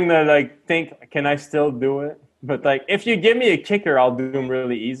starting to like think, can I still do it? But like, if you give me a kicker, I'll do them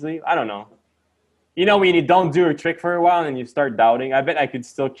really easily. I don't know. When you don't do a trick for a while and you start doubting, I bet I could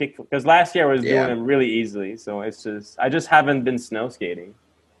still kick, because last year I was doing them really easily. So I just haven't been snow skating.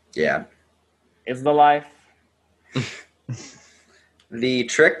 Yeah. It's the life. The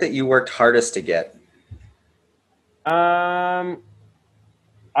trick that you worked hardest to get? I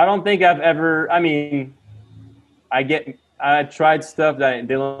don't think I've ever. I mean, I tried stuff that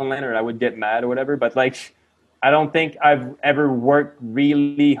didn't land, or I would get mad or whatever. But like, I don't think I've ever worked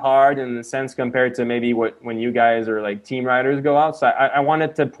really hard in the sense compared to maybe when you guys or like team riders go out. So I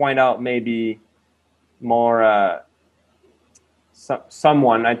wanted to point out maybe more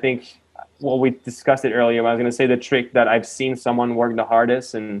someone. I think. Well, we discussed it earlier. I was going to say the trick that I've seen someone work the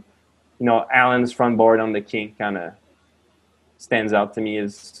hardest, and Alan's front board on the kink kind of stands out to me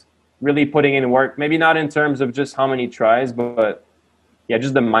as really putting in work. Maybe not in terms of just how many tries, but yeah,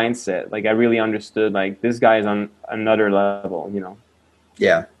 just the mindset. Like I really understood. Like this guy is on another level.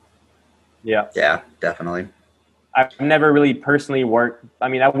 Yeah. Yeah. Yeah, definitely. I've never really personally worked. I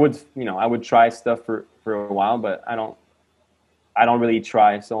mean, I would try stuff for a while, but I don't really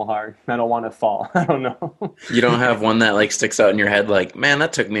try so hard. I don't want to fall. I don't know. You don't have one that like sticks out in your head like, man,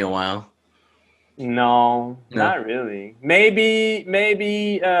 that took me a while. No, not really. Maybe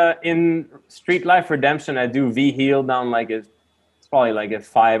in Street Life Redemption, I do V-heel down like it's probably like a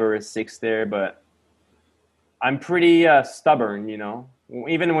 5 or a 6 there, but I'm pretty stubborn,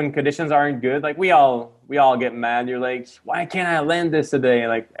 even when conditions aren't good, like we all get mad. You're like, why can't I land this today?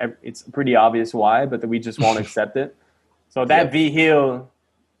 Like it's pretty obvious why, but we just won't accept it. So that V heel,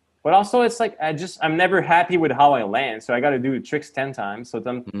 but also it's like I'm never happy with how I land. So I got to do the tricks 10 times. So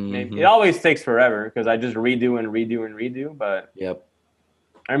it always takes forever because I just redo and redo and redo. But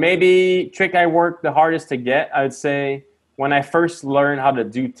or maybe trick I work the hardest to get, I would say when I first learned how to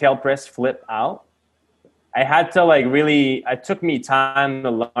do tail press flip out, I had to like really, it took me time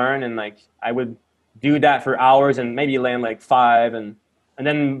to learn, and like I would do that for hours and maybe land like 5. And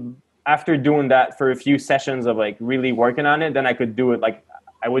then after doing that for a few sessions of like really working on it, then I could do it. Like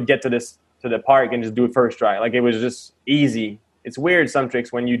I would get to the park and just do it first try. Like it was just easy. It's weird, some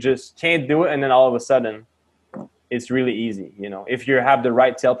tricks when you just can't do it. And then all of a sudden it's really easy. You know, if you have the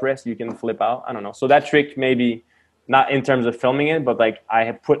right tail press, you can flip out. I don't know. So that trick, maybe not in terms of filming it, but like I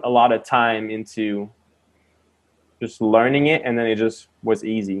have put a lot of time into just learning it, and then it just was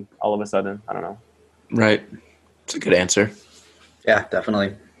easy all of a sudden. I don't know. Right. It's a good answer. Yeah,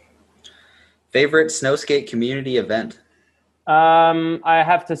 definitely. Favorite Snowskate community event? I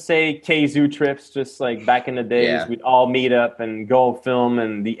have to say K-Zoo trips, just like back in the days, we'd all meet up and go film,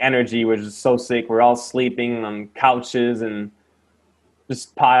 and the energy was just so sick. We're all sleeping on couches and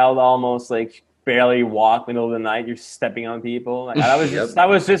just piled almost like barely walk middle of the night. You're stepping on people. Like, that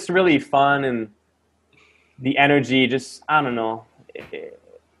was just really fun, and the energy, just, I don't know,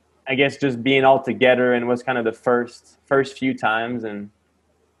 I guess just being all together, and was kind of the first few times. And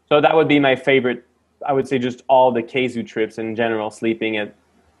so that would be my favorite. I would say just all the K-Zoo trips in general, sleeping at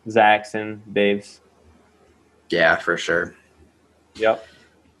Zach's and Dave's. Yeah, for sure. Yep.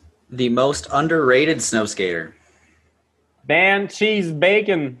 The most underrated snow skater? Dan Cheese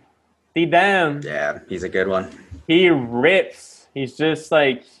Bacon. D-Dan. Yeah, he's a good one. He rips. He's just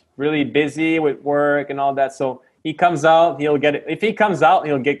like really busy with work and all that. So he comes out, he'll get it. If he comes out,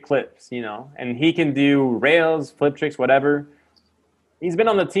 he'll get clips, you know, and he can do rails, flip tricks, whatever. He's been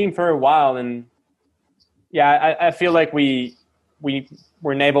on the team for a while, and yeah, I feel like we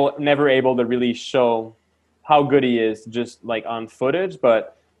were never able to really show how good he is just like on footage.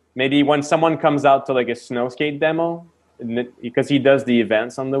 But maybe when someone comes out to like a Snowskate demo, because he does the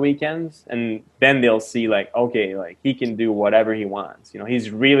events on the weekends, and then they'll see like, okay, like he can do whatever he wants. You know, he's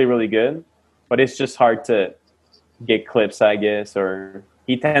really, really good, but it's just hard to get clips, I guess, or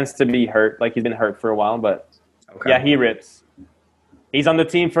he tends to be hurt. Like he's been hurt for a while, but yeah, he rips. He's on the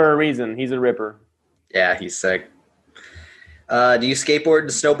team for a reason. He's a ripper. Yeah, he's sick. Do you skateboard and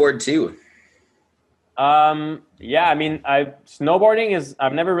snowboard too? Yeah, I mean, I've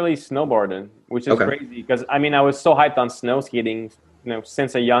never really snowboarded, which is crazy because I mean, I was so hyped on snow skating, you know,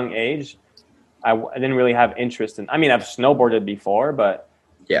 since a young age. I didn't really have interest in. I mean, I've snowboarded before, but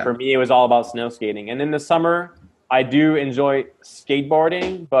for me, it was all about snow skating. And in the summer, I do enjoy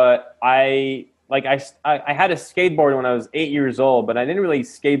skateboarding, but I had a skateboard when I was 8 years old, but I didn't really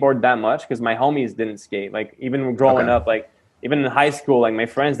skateboard that much because my homies didn't skate. Like even growing up, like even in high school, like my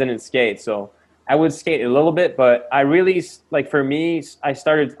friends didn't skate. So I would skate a little bit, but I really, like for me,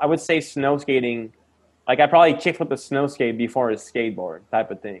 I would say snow skating, like I probably kickflipped a snow skate before a skateboard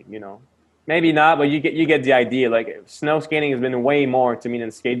type of thing, you know. Maybe not, but you get the idea. Like snow skating has been way more to me than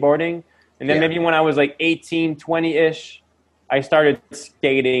skateboarding. And then maybe when I was like 18, 20-ish, I started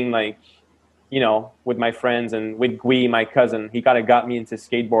skating like, you know, with my friends, and with Gui, my cousin. He kind of got me into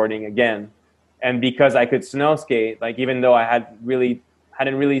skateboarding again. And because I could snow skate, like even though I hadn't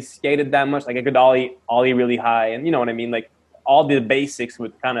really skated that much, like I could ollie really high, and you know what I mean? Like all the basics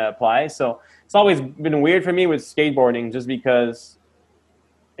would kind of apply. So it's always been weird for me with skateboarding, just because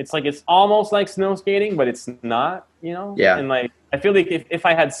it's like, it's almost like snow skating, but it's not, you know? Yeah. And like, I feel like if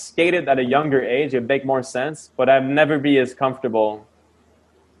I had skated at a younger age, it'd make more sense, but I'd never be as comfortable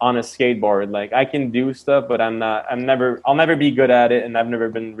on a skateboard. Like I can do stuff, but I'll never be good at it, and I've never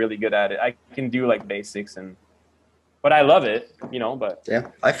been really good at it. I can do like basics, but I love it, you know. But yeah,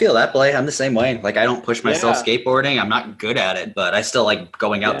 I feel that, Blais. I'm the same way. Like I don't push myself skateboarding. I'm not good at it, but I still like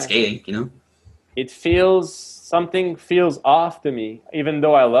going out skating, you know. Something feels off to me, even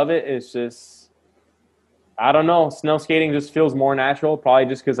though I love it. It's just, I don't know. Snow skating just feels more natural, probably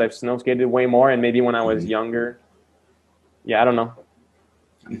just because I've snow skated way more, and maybe when I was younger. Yeah, I don't know.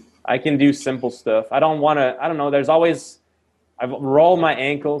 I can do simple stuff. I don't know. I've rolled my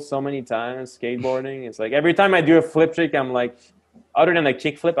ankle so many times skateboarding. It's like every time I do a flip trick, I'm like, other than a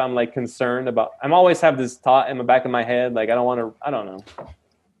kick flip, I'm like concerned about, I'm always have this thought in the back of my head. Like, I don't know.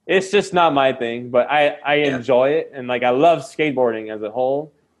 It's just not my thing, but I enjoy it. And like, I love skateboarding as a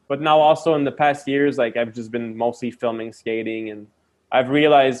whole, but now also in the past years, like I've just been mostly filming skating, and I've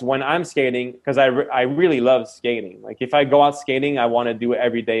realized when I'm skating, because I really love skating. Like if I go out skating, I want to do it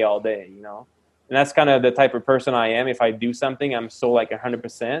every day, all day, you know? And that's kind of the type of person I am. If I do something, I'm so like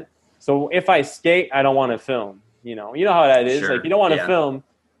 100%. So if I skate, I don't want to film, you know? You know how that is. Sure. Like you don't want to film.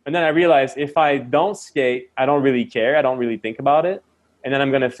 And then I realized if I don't skate, I don't really care. I don't really think about it. And then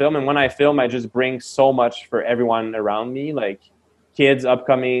I'm going to film. And when I film, I just bring so much for everyone around me, like kids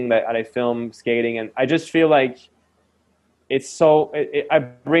upcoming that I film skating. And I just feel like it's so I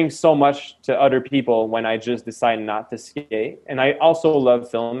bring so much to other people when I just decide not to skate. And I also love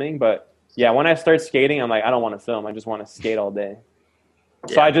filming, but yeah, when I start skating, I'm like, I don't want to film. I just want to skate all day.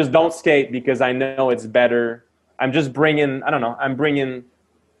 Yeah. So I just don't skate because I know it's better. I'm just bringing, I don't know,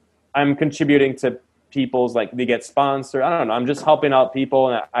 I'm contributing to people's, like they get sponsored. I don't know. I'm just helping out people.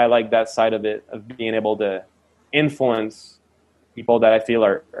 And I like that side of it, of being able to influence people that I feel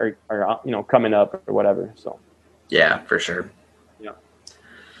are you know, coming up or whatever. So. Yeah, for sure. Yeah.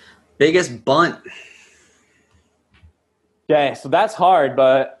 Biggest bunt. Okay, so that's hard,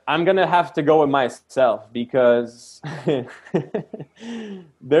 but I'm going to have to go with myself because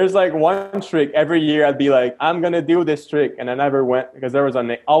there's like one trick every year I'd be like, I'm going to do this trick. And I never went because there was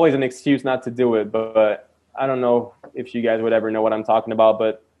always an excuse not to do it. But I don't know if you guys would ever know what I'm talking about.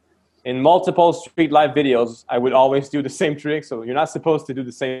 But in multiple Street Life videos, I would always do the same trick. So you're not supposed to do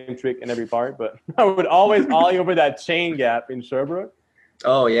the same trick in every part, but I would always ollie over that chain gap in Sherbrooke.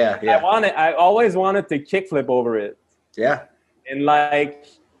 Oh, yeah, yeah. I always wanted to kickflip over it. Yeah. And like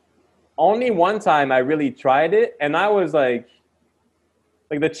only one time I really tried it, and I was like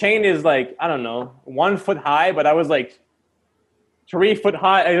the chain is like, I don't know, 1 foot high, but I was like 3 foot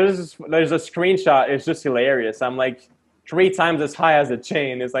high. There's a screenshot. It's just hilarious. I'm like 3 times as high as the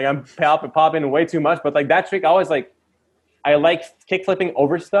chain. It's like I'm popping way too much. But like that trick, I like kickflipping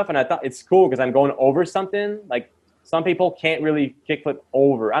over stuff, and I thought it's cool because I'm going over something. Like some people can't really kickflip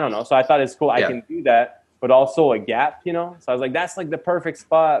over. I don't know. So I thought it's cool. I can do that, but also a gap, you know? So I was like, that's like the perfect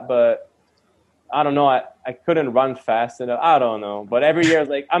spot, but I don't know. I couldn't run fast enough. I don't know. But every year I was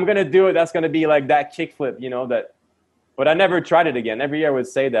like, I'm going to do it. That's going to be like that kickflip, you know, but I never tried it again. Every year I would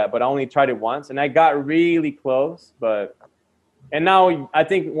say that, but I only tried it once, and I got really close. And now I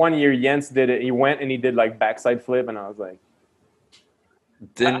think one year Jens did it. He went and he did like backside flip, and I was like,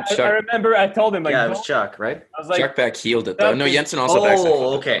 I remember I told him like, yeah, it was Chuck, right? I was like, Chuck back healed it though. No, Jensen also backside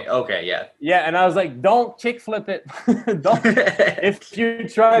flipped it. Okay, yeah. Yeah, and I was like, don't kick flip it. Don't. If you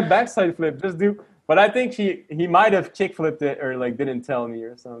try backside flip, just do. But I think he might have kick flipped it or like didn't tell me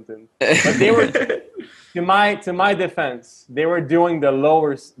or something. But they were to my defense, they were doing the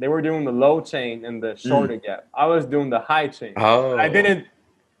low chain and the shorter gap. I was doing the high chain. Oh, I didn't.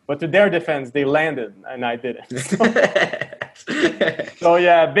 But to their defense, they landed and I didn't. So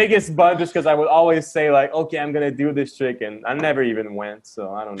yeah, biggest bug just because I would always say like, okay, I'm gonna do this trick, and I never even went.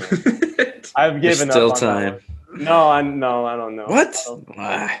 So I don't know. I've given up. Still time. No, I don't know. What?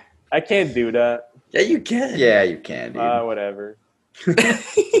 I can't do that. Yeah, you can. Yeah, you can, dude. Whatever.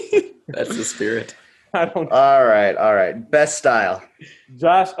 That's the spirit. I don't. All right. Best style.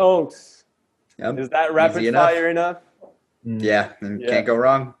 Josh Oakes. Yep. Is that rapid fire enough? Yeah, can't go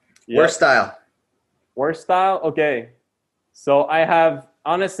wrong. Yep. Worst style. Worst style? Okay. So I have,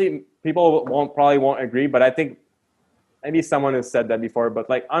 honestly, people probably won't agree, but I think maybe someone has said that before, but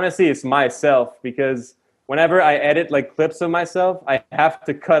like honestly, it's myself, because whenever I edit like clips of myself, I have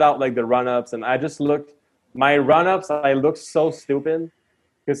to cut out like the run-ups, and I look so stupid.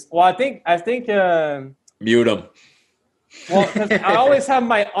 Because, well, I think mute them. Well, because I always have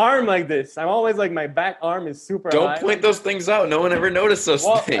my arm like this. I'm always like, my back arm is super high. Don't point those things out. No one ever noticed those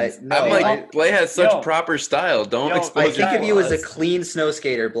things. Blais has such proper style. Don't expose I think of you as a clean snow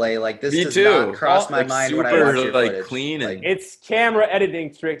skater, Blais. Like, this does not cross my mind when I watch your footage. Clean and it's camera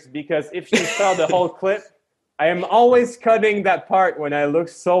editing tricks, because if you saw the whole clip, I am always cutting that part when I look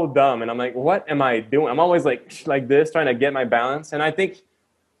so dumb. And I'm like, what am I doing? I'm always like this, trying to get my balance. And I think,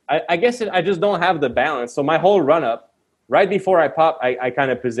 I guess I just don't have the balance. So my whole run-up, right before I pop, I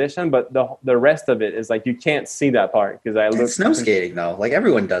kind of position, but the rest of it is like you can't see that part because I look. It's snow skating though, like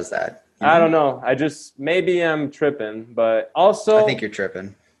everyone does that. I don't know. Maybe I'm tripping, but also I think you're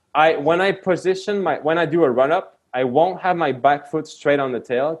tripping. When I do a run up, I won't have my back foot straight on the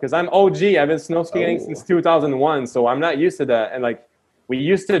tail because I'm OG. I've been snow skating since 2001, so I'm not used to that. And like we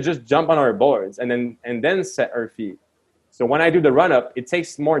used to just jump on our boards and then set our feet. So when I do the run-up, it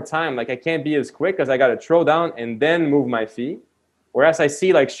takes more time. Like, I can't be as quick because I got to throw down and then move my feet. Whereas I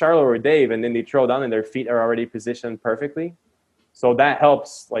see, like, Charlotte or Dave, and then they throw down and their feet are already positioned perfectly. So that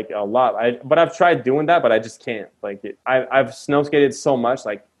helps, like, a lot. But I've tried doing that, but I just can't. Like, I've snow skated so much,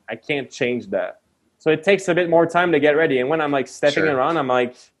 like, I can't change that. So it takes a bit more time to get ready. And when I'm like stepping around, I'm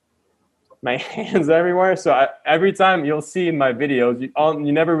like, my hands everywhere. So every time you'll see in my videos,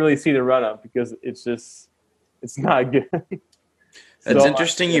 you never really see the run up because it's not good. That's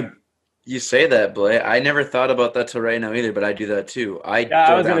interesting. You say that, Blais. I never thought about that till right now either, but I do that too. I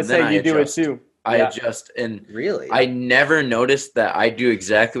was going to say you do it too. I adjust, and really, I never noticed that I do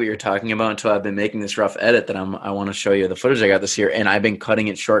exactly what you're talking about until I've been making this rough edit that I want to show you the footage I got this year, and I've been cutting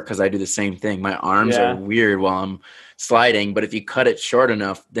it short because I do the same thing. My arms are weird while I'm sliding, but if you cut it short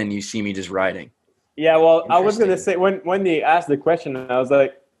enough, then you see me just riding. Yeah, well, I was going to say when they asked the question, I was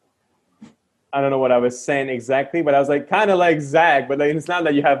like, I don't know what I was saying exactly, but I was like, kind of like Zach, but like, it's not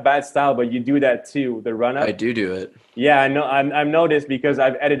that you have bad style, but you do that too, the run up. I do it. Yeah, I know. I've noticed because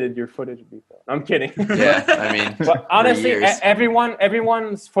I've edited your footage before. I'm kidding. Yeah, I mean, but honestly,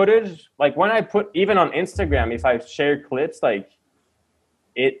 everyone's footage, like when I put, even on Instagram, if I share clips, like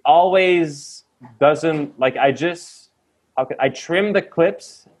it always doesn't, like I trim the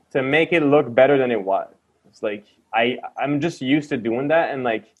clips to make it look better than it was. It's like, I'm just used to doing that, and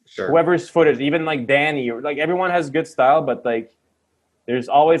like whoever's footage, even like Danny or like everyone has good style, but like there's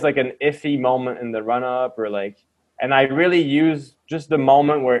always like an iffy moment in the run up or like, and I really use just the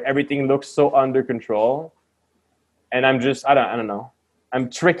moment where everything looks so under control, and I don't know, I'm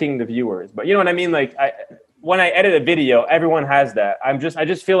tricking the viewers, but you know what I mean? Like when I edit a video, everyone has that. I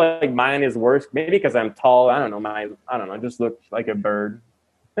just feel like mine is worse, maybe because I'm tall. I don't know, I just look like a bird.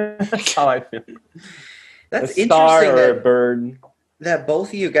 That's how I feel. That's a star interesting or a bird. That both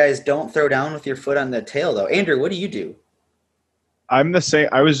of you guys don't throw down with your foot on the tail, though. Andrew, what do you do? I'm the same.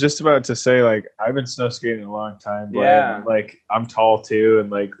 I was just about to say, like, I've been snow skating a long time. But like, I'm tall too, and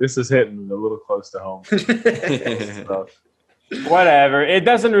like, this is hitting a little close to home. So. Whatever. It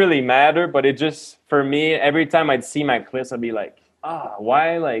doesn't really matter, but it just, for me, every time I'd see my clips, I'd be like,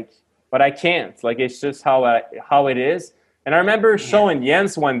 why? Like, but I can't. Like, it's just how it is. And I remember showing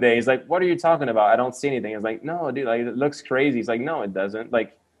Jens one day. He's like, what are you talking about? I don't see anything. I was like, no, dude, like, it looks crazy. He's like, no, it doesn't.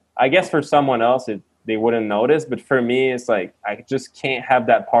 Like, I guess for someone else, they wouldn't notice. But for me, it's like, I just can't have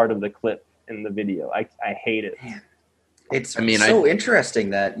that part of the clip in the video. I hate it. It's so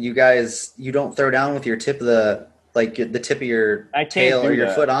interesting that you guys, you don't throw down with your tip of the tip of your tail or your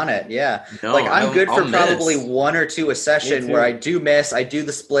foot on it. Yeah. No, like I'm good for probably miss. one or two a session where I do miss, I do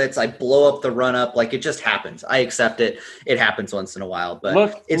the splits, I blow up the run up. Like it just happens. I accept it. It happens once in a while,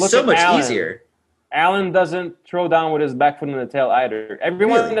 but it's so much easier. Alan doesn't throw down with his back foot in the tail either.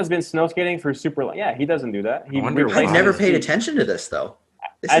 Everyone has been snow skating for super long. Yeah, he doesn't do that. I've never paid attention to this though.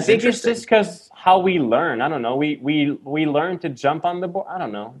 I think it's just because how we learn. I don't know. We learn to jump on the board. I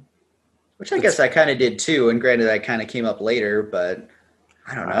don't know. Which I guess I kind of did too, and granted, I kind of came up later, but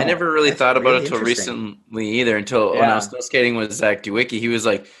I don't know. I never really thought about it until recently either. Until when I was snow skating with Zach Dewicki, he was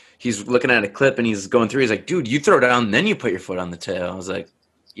like, he's looking at a clip and he's going through. He's like, "Dude, you throw down, then you put your foot on the tail." I was like,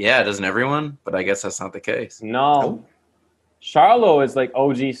 "Yeah, doesn't everyone?" But I guess that's not the case. No, Charlo is like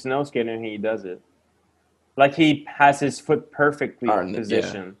OG snow skater, and he does it. Like he has his foot perfectly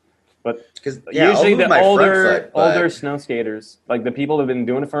positioned. But usually the older snow skaters, like the people who've been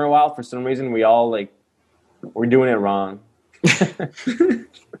doing it for a while, for some reason we're doing it wrong. I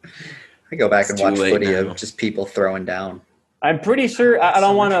go back and watch footy of just people throwing down. I'm pretty sure I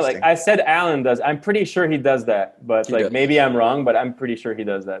don't want to I said Alan does. I'm pretty sure he does that, but maybe I'm wrong, but I'm pretty sure he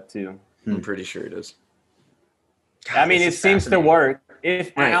does that too. I'm pretty sure he does. I mean, it seems to work.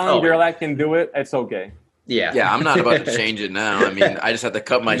 If Alan Gerlach can do it, it's okay. Yeah, I'm not about to change it now. I mean, I just have to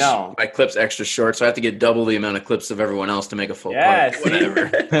cut my clips extra short, so I have to get double the amount of clips of everyone else to make a full part. Whatever.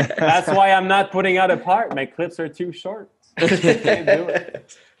 That's why I'm not putting out a part. My clips are too short. Can't do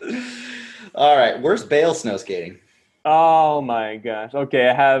it. All right, where's Bale snow skating? Oh my gosh. Okay,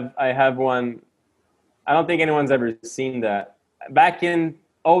 I have one. I don't think anyone's ever seen that. Back in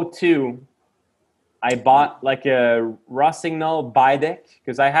 2002, I bought like a Rossignol bideck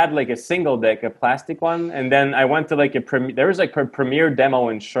because I had like a single deck, a plastic one, and then I went to like there was like a Premiere demo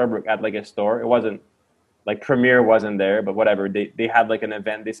in Sherbrooke at like a store. It wasn't like Premiere wasn't there, but whatever. They had like an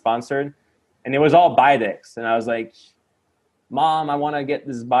event they sponsored, and it was all bidecks, and I was like, "Mom, I want to get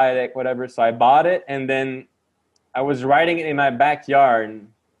this bideck, whatever." So I bought it, and then I was riding it in my backyard,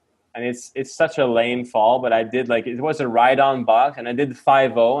 and it's such a lame fall, but I did it was a ride-on box, and I did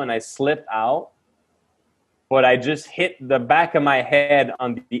 5.0, and I slipped out. But I just hit the back of my head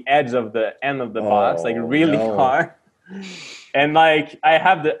on the edge of the end of the box, really hard. And I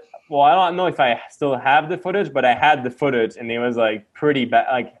have I don't know if I still have the footage, but I had the footage, and it was pretty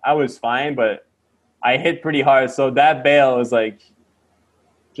bad. I was fine, but I hit pretty hard. So that bail was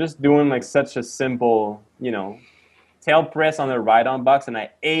just doing such a simple, tail press on the ride-on box, and I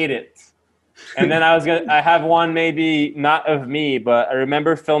ate it. And then I have one maybe not of me, but I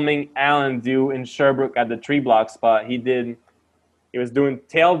remember filming Alan do in Sherbrooke at the tree block spot. He was doing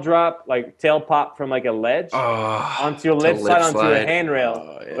tail drop, like tail pop from like a ledge onto a lip slide onto a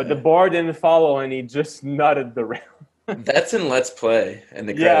handrail. Yeah. But the board didn't follow and he just nutted the rail. That's in Let's Play in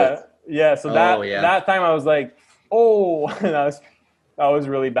the credits. Yeah. So that time I was like, oh, and that was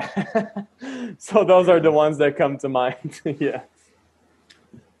really bad. So those are the ones that come to mind. Yeah.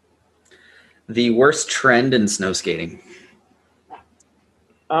 The worst trend in snow skating.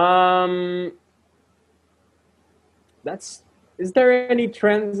 Is there any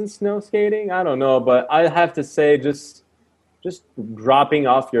trends in snow skating? I don't know, but I have to say just dropping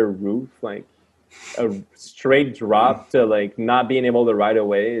off your roof, like a straight drop to like not being able to ride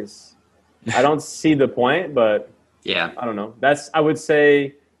away is, I don't see the point, but yeah, I don't know. I would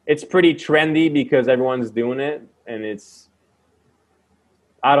say it's pretty trendy because everyone's doing it, and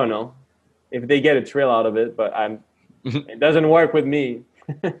I don't know if they get a thrill out of it, but it doesn't work with me.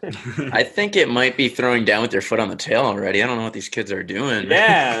 I think it might be throwing down with your foot on the tail already. I don't know what these kids are doing.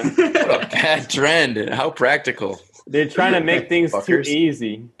 Yeah. What a bad trend. How practical. They're trying to make things too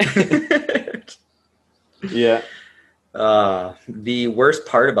easy. Yeah. The worst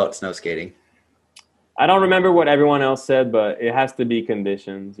part about snow skating. I don't remember what everyone else said, but it has to be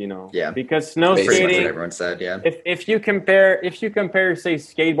conditions, you know. Yeah. Because snow skating, what everyone said, yeah. If you compare say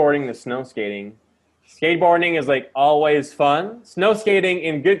skateboarding to snow skating, skateboarding is like always fun. Snow skating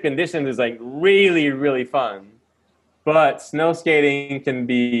in good conditions is like really, really fun. But snow skating can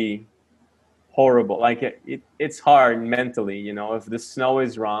be horrible. Like it's hard mentally, you know, if the snow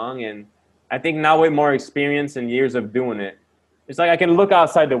is wrong. And I think now with more experience and years of doing it, it's like I can look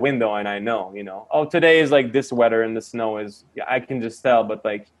outside the window and I know, you know, oh, today is like this weather and the snow is, I can just tell. But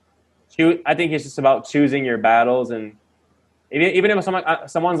like, I think it's just about choosing your battles. And even if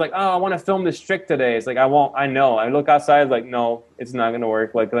someone's like, oh, I want to film this trick today, it's like, I know. I look outside like, no, it's not going to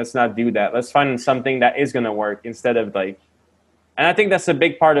work. Like, let's not do that. Let's find something that is going to work instead of like, and I think that's a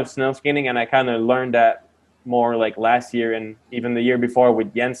big part of snow skating. And I kind of learned that more like last year and even the year before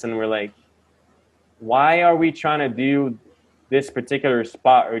with Jensen. We're like, why are we trying to do this particular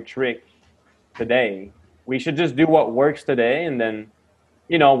spot or trick today? We should just do what works today. And then,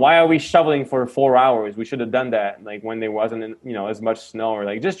 you know, why are we shoveling for 4 hours? We should have done that like when there wasn't, you know, as much snow, or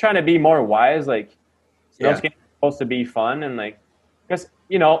like just trying to be more wise. Like snow skating is supposed to be fun, and like, because,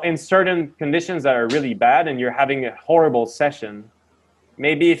 you know, in certain conditions that are really bad and you're having a horrible session,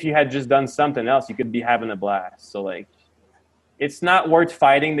 maybe if you had just done something else, you could be having a blast. So like, it's not worth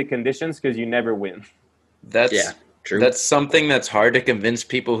fighting the conditions because you never win. True. That's something that's hard to convince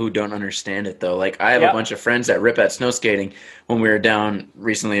people who don't understand it, though. Like, I have a bunch of friends that rip at snow skating. When we were down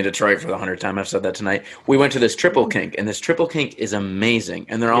recently in Detroit for the 100th time, I've said that tonight, we went to this triple kink, and this triple kink is amazing.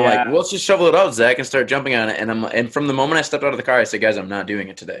 And they're all like, well, let's just shovel it out, Zach, and start jumping on it. And from the moment I stepped out of the car, I said, guys, I'm not doing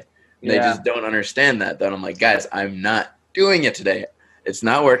it today. And they just don't understand that. Then I'm like, guys, I'm not doing it today. It's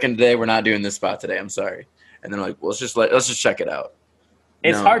not working today. We're not doing this spot today. I'm sorry. And they're like, well, let's just check it out.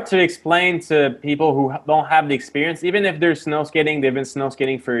 It's hard to explain to people who don't have the experience, even if they're snow skating, they've been snow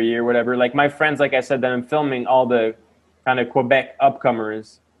skating for a year, whatever. Like my friends, like I said, that I'm filming all the kind of Quebec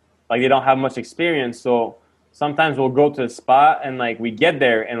upcomers, like they don't have much experience. So sometimes we'll go to a spot and like we get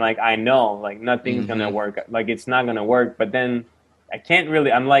there and like I know like nothing's going to work. Like it's not going to work. But then I can't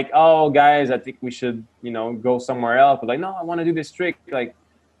really, I'm like, oh, guys, I think we should, you know, go somewhere else. But like, no, I want to do this trick. Like,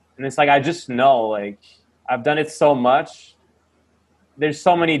 and it's like, I just know, like I've done it so much. There's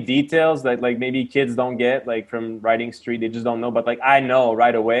so many details that like maybe kids don't get like from riding street. They just don't know. But like I know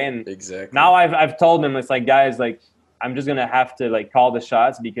right away. And now I've told them, it's like, guys, like I'm just gonna have to like call the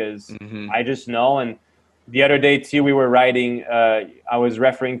shots because I just know. And the other day too, we were riding. I was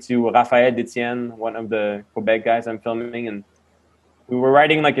referring to Raphaël Detienne, one of the Quebec guys I'm filming, and we were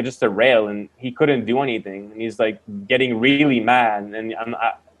riding like just a rail, and he couldn't do anything. And he's like getting really mad. And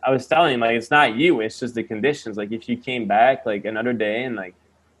I was telling him, like, it's not you, it's just the conditions. Like, if you came back, like, another day and, like,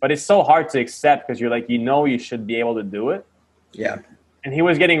 but it's so hard to accept because you're like, you know, you should be able to do it. Yeah. And he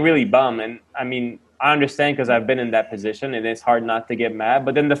was getting really bummed. And, I mean, I understand because I've been in that position and it's hard not to get mad.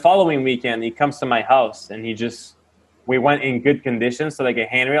 But then the following weekend, he comes to my house and we went in good conditions to, like, a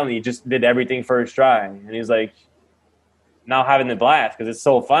handrail, and he just did everything first try. And he's like, now having the blast because it's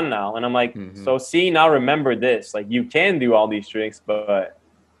so fun now. And I'm like, so see, now remember this. Like, you can do all these tricks, but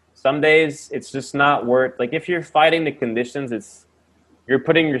some days it's just not worth, like if you're fighting the conditions, you're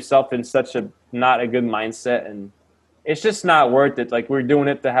putting yourself in such a not a good mindset, and it's just not worth it. Like we're doing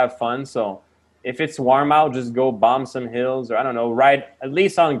it to have fun. So if it's warm out, just go bomb some hills, or I don't know, ride at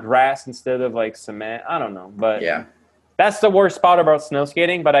least on grass instead of like cement. I don't know. But that's the worst part about snow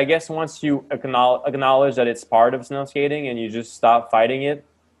skating. But I guess once you acknowledge that it's part of snow skating and you just stop fighting it,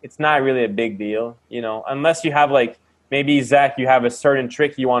 it's not really a big deal, you know, unless you have like, maybe Zach, you have a certain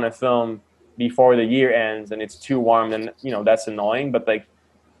trick you want to film before the year ends and it's too warm, then, you know, that's annoying. But like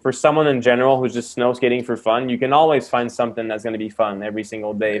for someone in general who's just snow skating for fun, you can always find something that's going to be fun every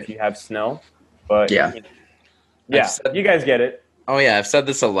single day if you have snow. But yeah, you know, yeah, you guys get it. Oh yeah, I've said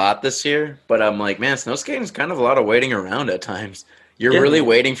this a lot this year, but I'm like, man, snow skating is kind of a lot of waiting around at times. You're really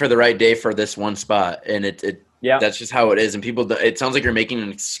waiting for the right day for this one spot, and that's just how it is. And people, it sounds like you're making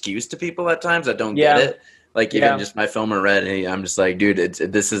an excuse to people at times that don't get it. Like even just my film already, I'm just like, dude,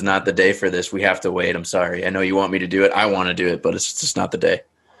 this is not the day for this. We have to wait. I'm sorry. I know you want me to do it. I want to do it, but it's just not the day.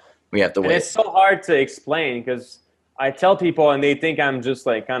 We have to wait. And it's so hard to explain because I tell people and they think I'm just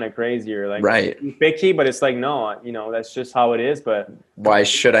like kind of crazy or like picky, but it's like, no, you know, that's just how it is. But why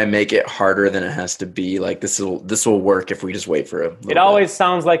should I make it harder than it has to be? Like this will work if we just wait for it. It always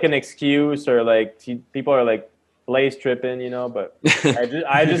sounds like an excuse or like people are like Blais tripping, you know, but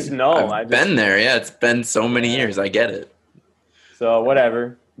I just know. I've been there. Yeah. It's been so many years. I get it. So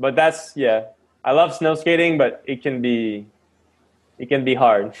whatever, but that's, I love snow skating, but it can be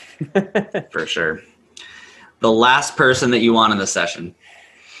hard. For sure. The last person that you want in the session.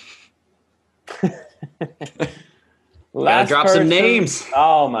 Gotta drop some names.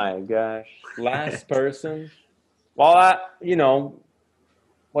 Oh my gosh. Last person. Well, you know,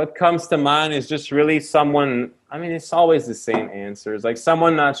 what comes to mind is just really someone, I mean, it's always the same answers. Like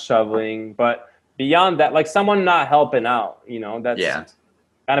someone not shoveling, but beyond that, like someone not helping out, you know, that's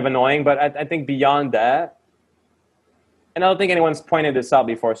kind of annoying. But I think beyond that, and I don't think anyone's pointed this out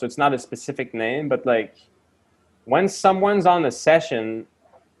before, so it's not a specific name, but like, when someone's on the session,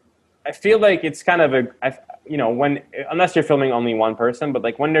 I feel like it's kind of unless you're filming only one person, but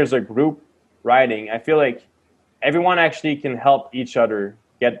like when there's a group riding, I feel like everyone actually can help each other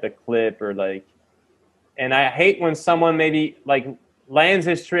get the clip or like, and I hate when someone maybe like lands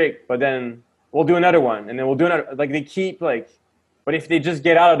his trick, but then we'll do another one and then we'll do another, like they keep like, but if they just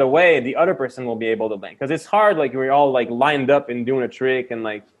get out of the way, the other person will be able to land. Cause it's hard. Like we're all like lined up and doing a trick and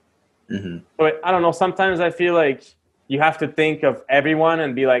like, but I don't know. Sometimes I feel like you have to think of everyone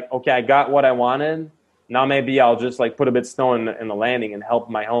and be like, okay, I got what I wanted. Now maybe I'll just like put a bit of snow in the landing and help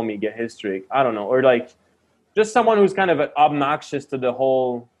my homie get his trick. I don't know. Or like just someone who's kind of obnoxious to the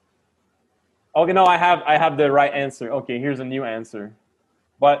whole, okay, no, I have the right answer. Okay, here's a new answer.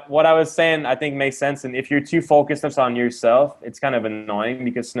 But what I was saying, I think makes sense. And if you're too focused on yourself, it's kind of annoying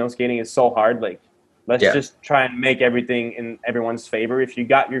because snow skating is so hard. Like, let's just try and make everything in everyone's favor. If you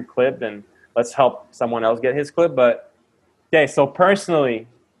got your clip, then let's help someone else get his clip. But, okay, so personally,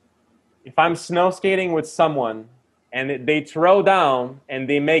 if I'm snow skating with someone and they throw down and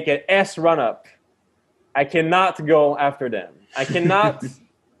they make an S run-up, I cannot go after them. I cannot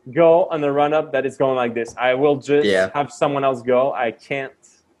go on the run-up that is going like this. I will just have someone else go. I can't.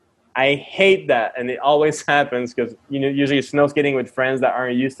 I hate that, and it always happens because, you know, usually you're snow skating with friends that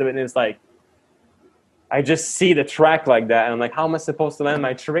aren't used to it, and it's like, I just see the track like that, and I'm like, how am I supposed to land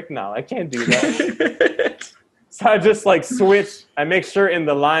my trick now? I can't do that. So I just like switch. I make sure in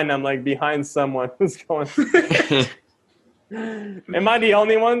the line I'm like behind someone who's going. Am I the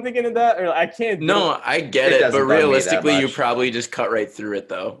only one thinking of that, or I can't? I get it, but realistically, you probably just cut right through it,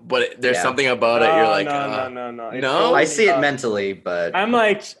 though. But there's something about it. You're like, no. I see it mentally, but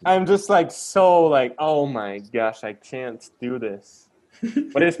I'm just like so like, oh my gosh, I can't do this.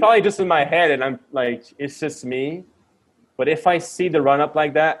 But it's probably just in my head, and I'm like, it's just me. But if I see the run up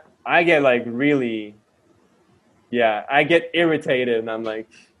like that, I get like really, I get irritated, and I'm like,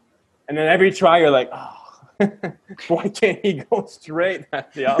 and then every try, you're like, oh. Why can't he go straight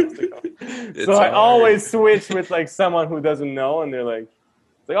at the obstacle? So I always switch with like someone who doesn't know, and they're like,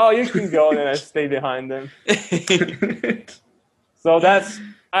 oh, you can go, and then I stay behind them. So that's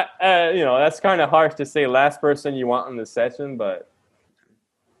that's kind of harsh to say last person you want in the session, but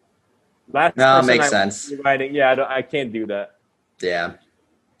last person makes sense. Riding, I can't do that. Yeah.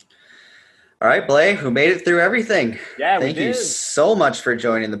 All right, Blais, who made it through everything. Yeah, Thank you so much for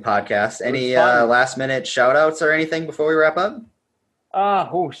joining the podcast. Any last minute shout outs or anything before we wrap up?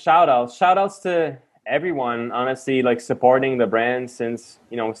 Shout outs. Shout outs to everyone, honestly, like supporting the brand since,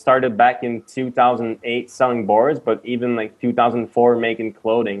 started back in 2008 selling boards, but even like 2004 making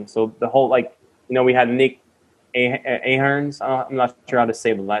clothing. So the whole, we had Nick Aherns. I'm not sure how to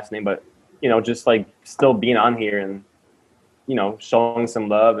say the last name, but, just like still being on here and, showing some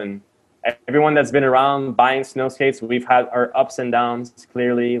love, and everyone that's been around buying snow skates. We've had our ups and downs,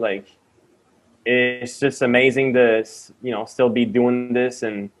 clearly. Like, it's just amazing to, still be doing this.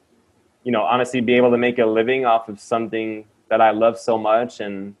 And honestly be able to make a living off of something that I love so much.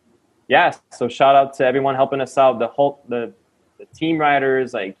 And yeah, so shout out to everyone helping us out, the team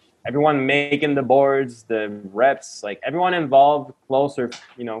riders, like everyone making the boards, the reps, like everyone involved, close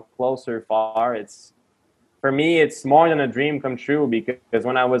or far. It's, for me, it's more than a dream come true, because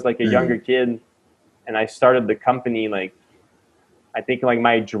when I was like a younger kid and I started the company, like I think like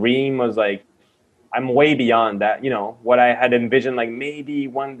my dream was like, I'm way beyond that, what I had envisioned, like maybe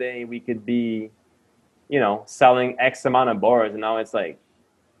one day we could be, selling X amount of boards. And now it's like,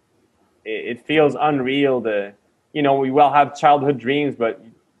 it feels unreal to, we all have childhood dreams, but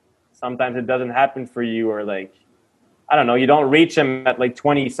sometimes it doesn't happen for you, or like, I don't know, you don't reach them at like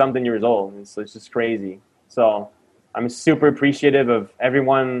 20 something years old. So it's just crazy. So I'm super appreciative of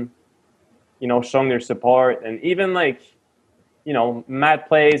everyone, showing their support. And even like, Matt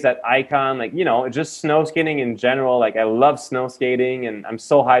plays at Icon, like, just snow skating in general. Like I love snow skating, and I'm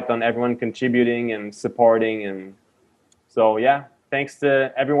so hyped on everyone contributing and supporting. And so, yeah, thanks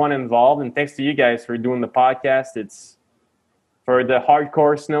to everyone involved, and thanks to you guys for doing the podcast. It's for the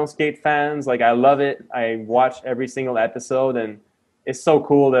hardcore snow skate fans. Like I love it. I watch every single episode, and it's so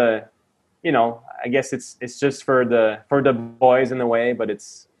cool to, I guess it's just for the boys in a way, but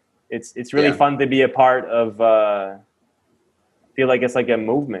it's really fun to be a part of. Feel like it's like a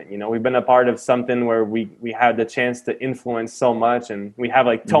movement. We've been a part of something where we had the chance to influence so much, and we have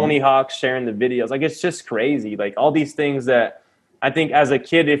like Tony Hawk sharing the videos. Like it's just crazy. Like all these things that I think as a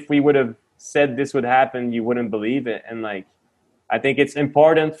kid, if we would have said this would happen, you wouldn't believe it. And like I think it's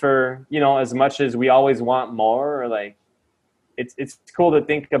important for, as much as we always want more, or like it's cool to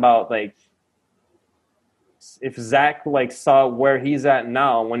think about, like if Zach like saw where he's at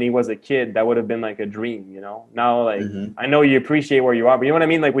now when he was a kid, that would have been like a dream, Now like I know you appreciate where you are, but you know what I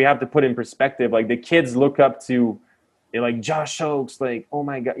mean? Like we have to put in perspective. Like the kids look up to, they're like Josh Oakes, like, oh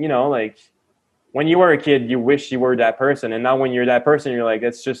my God, like when you were a kid, you wish you were that person, and now when you're that person, you're like,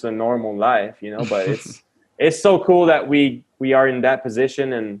 it's just a normal life, But it's so cool that we are in that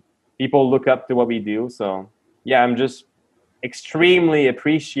position and people look up to what we do. So yeah, I'm just extremely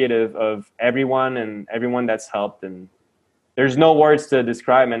appreciative of everyone and everyone that's helped, and there's no words to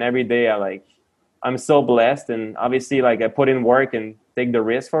describe. And every day I'm so blessed, and obviously like I put in work and take the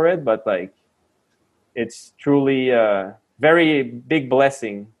risk for it, but like it's truly a very big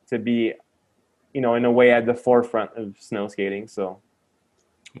blessing to be, in a way at the forefront of snow skating. So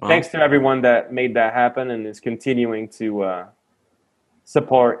thanks to everyone that made that happen and is continuing to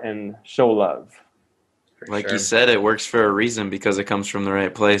support and show love. Like you said, it works for a reason, because it comes from the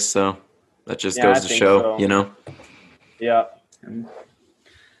right place. So that just goes to show, so. Yeah.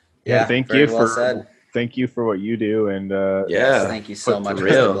 Yeah. Thank you for what you do. And thank you so much,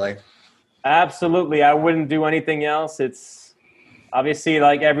 Mr. Blais. Absolutely. I wouldn't do anything else. It's obviously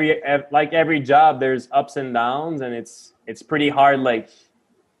like every job, there's ups and downs, and it's pretty hard. Like,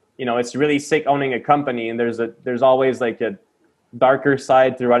 it's really sick owning a company, and there's always like a darker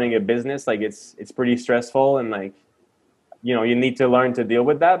side to running a business. Like it's pretty stressful, and like, you need to learn to deal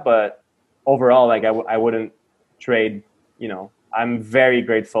with that. But overall, like I wouldn't trade, I'm very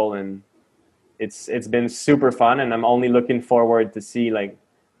grateful, and it's been super fun, and I'm only looking forward to see like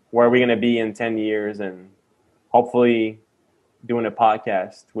where we're going to be in 10 years, and hopefully doing a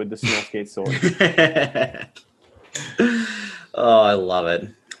podcast with the Snowskate Sword. Oh, I love it.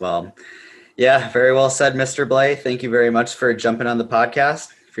 Well, yeah, very well said, Mr. Blais. Thank you very much for jumping on the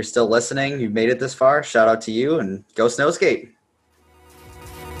podcast. If you're still listening, you've made it this far, shout out to you, and go Snowskate.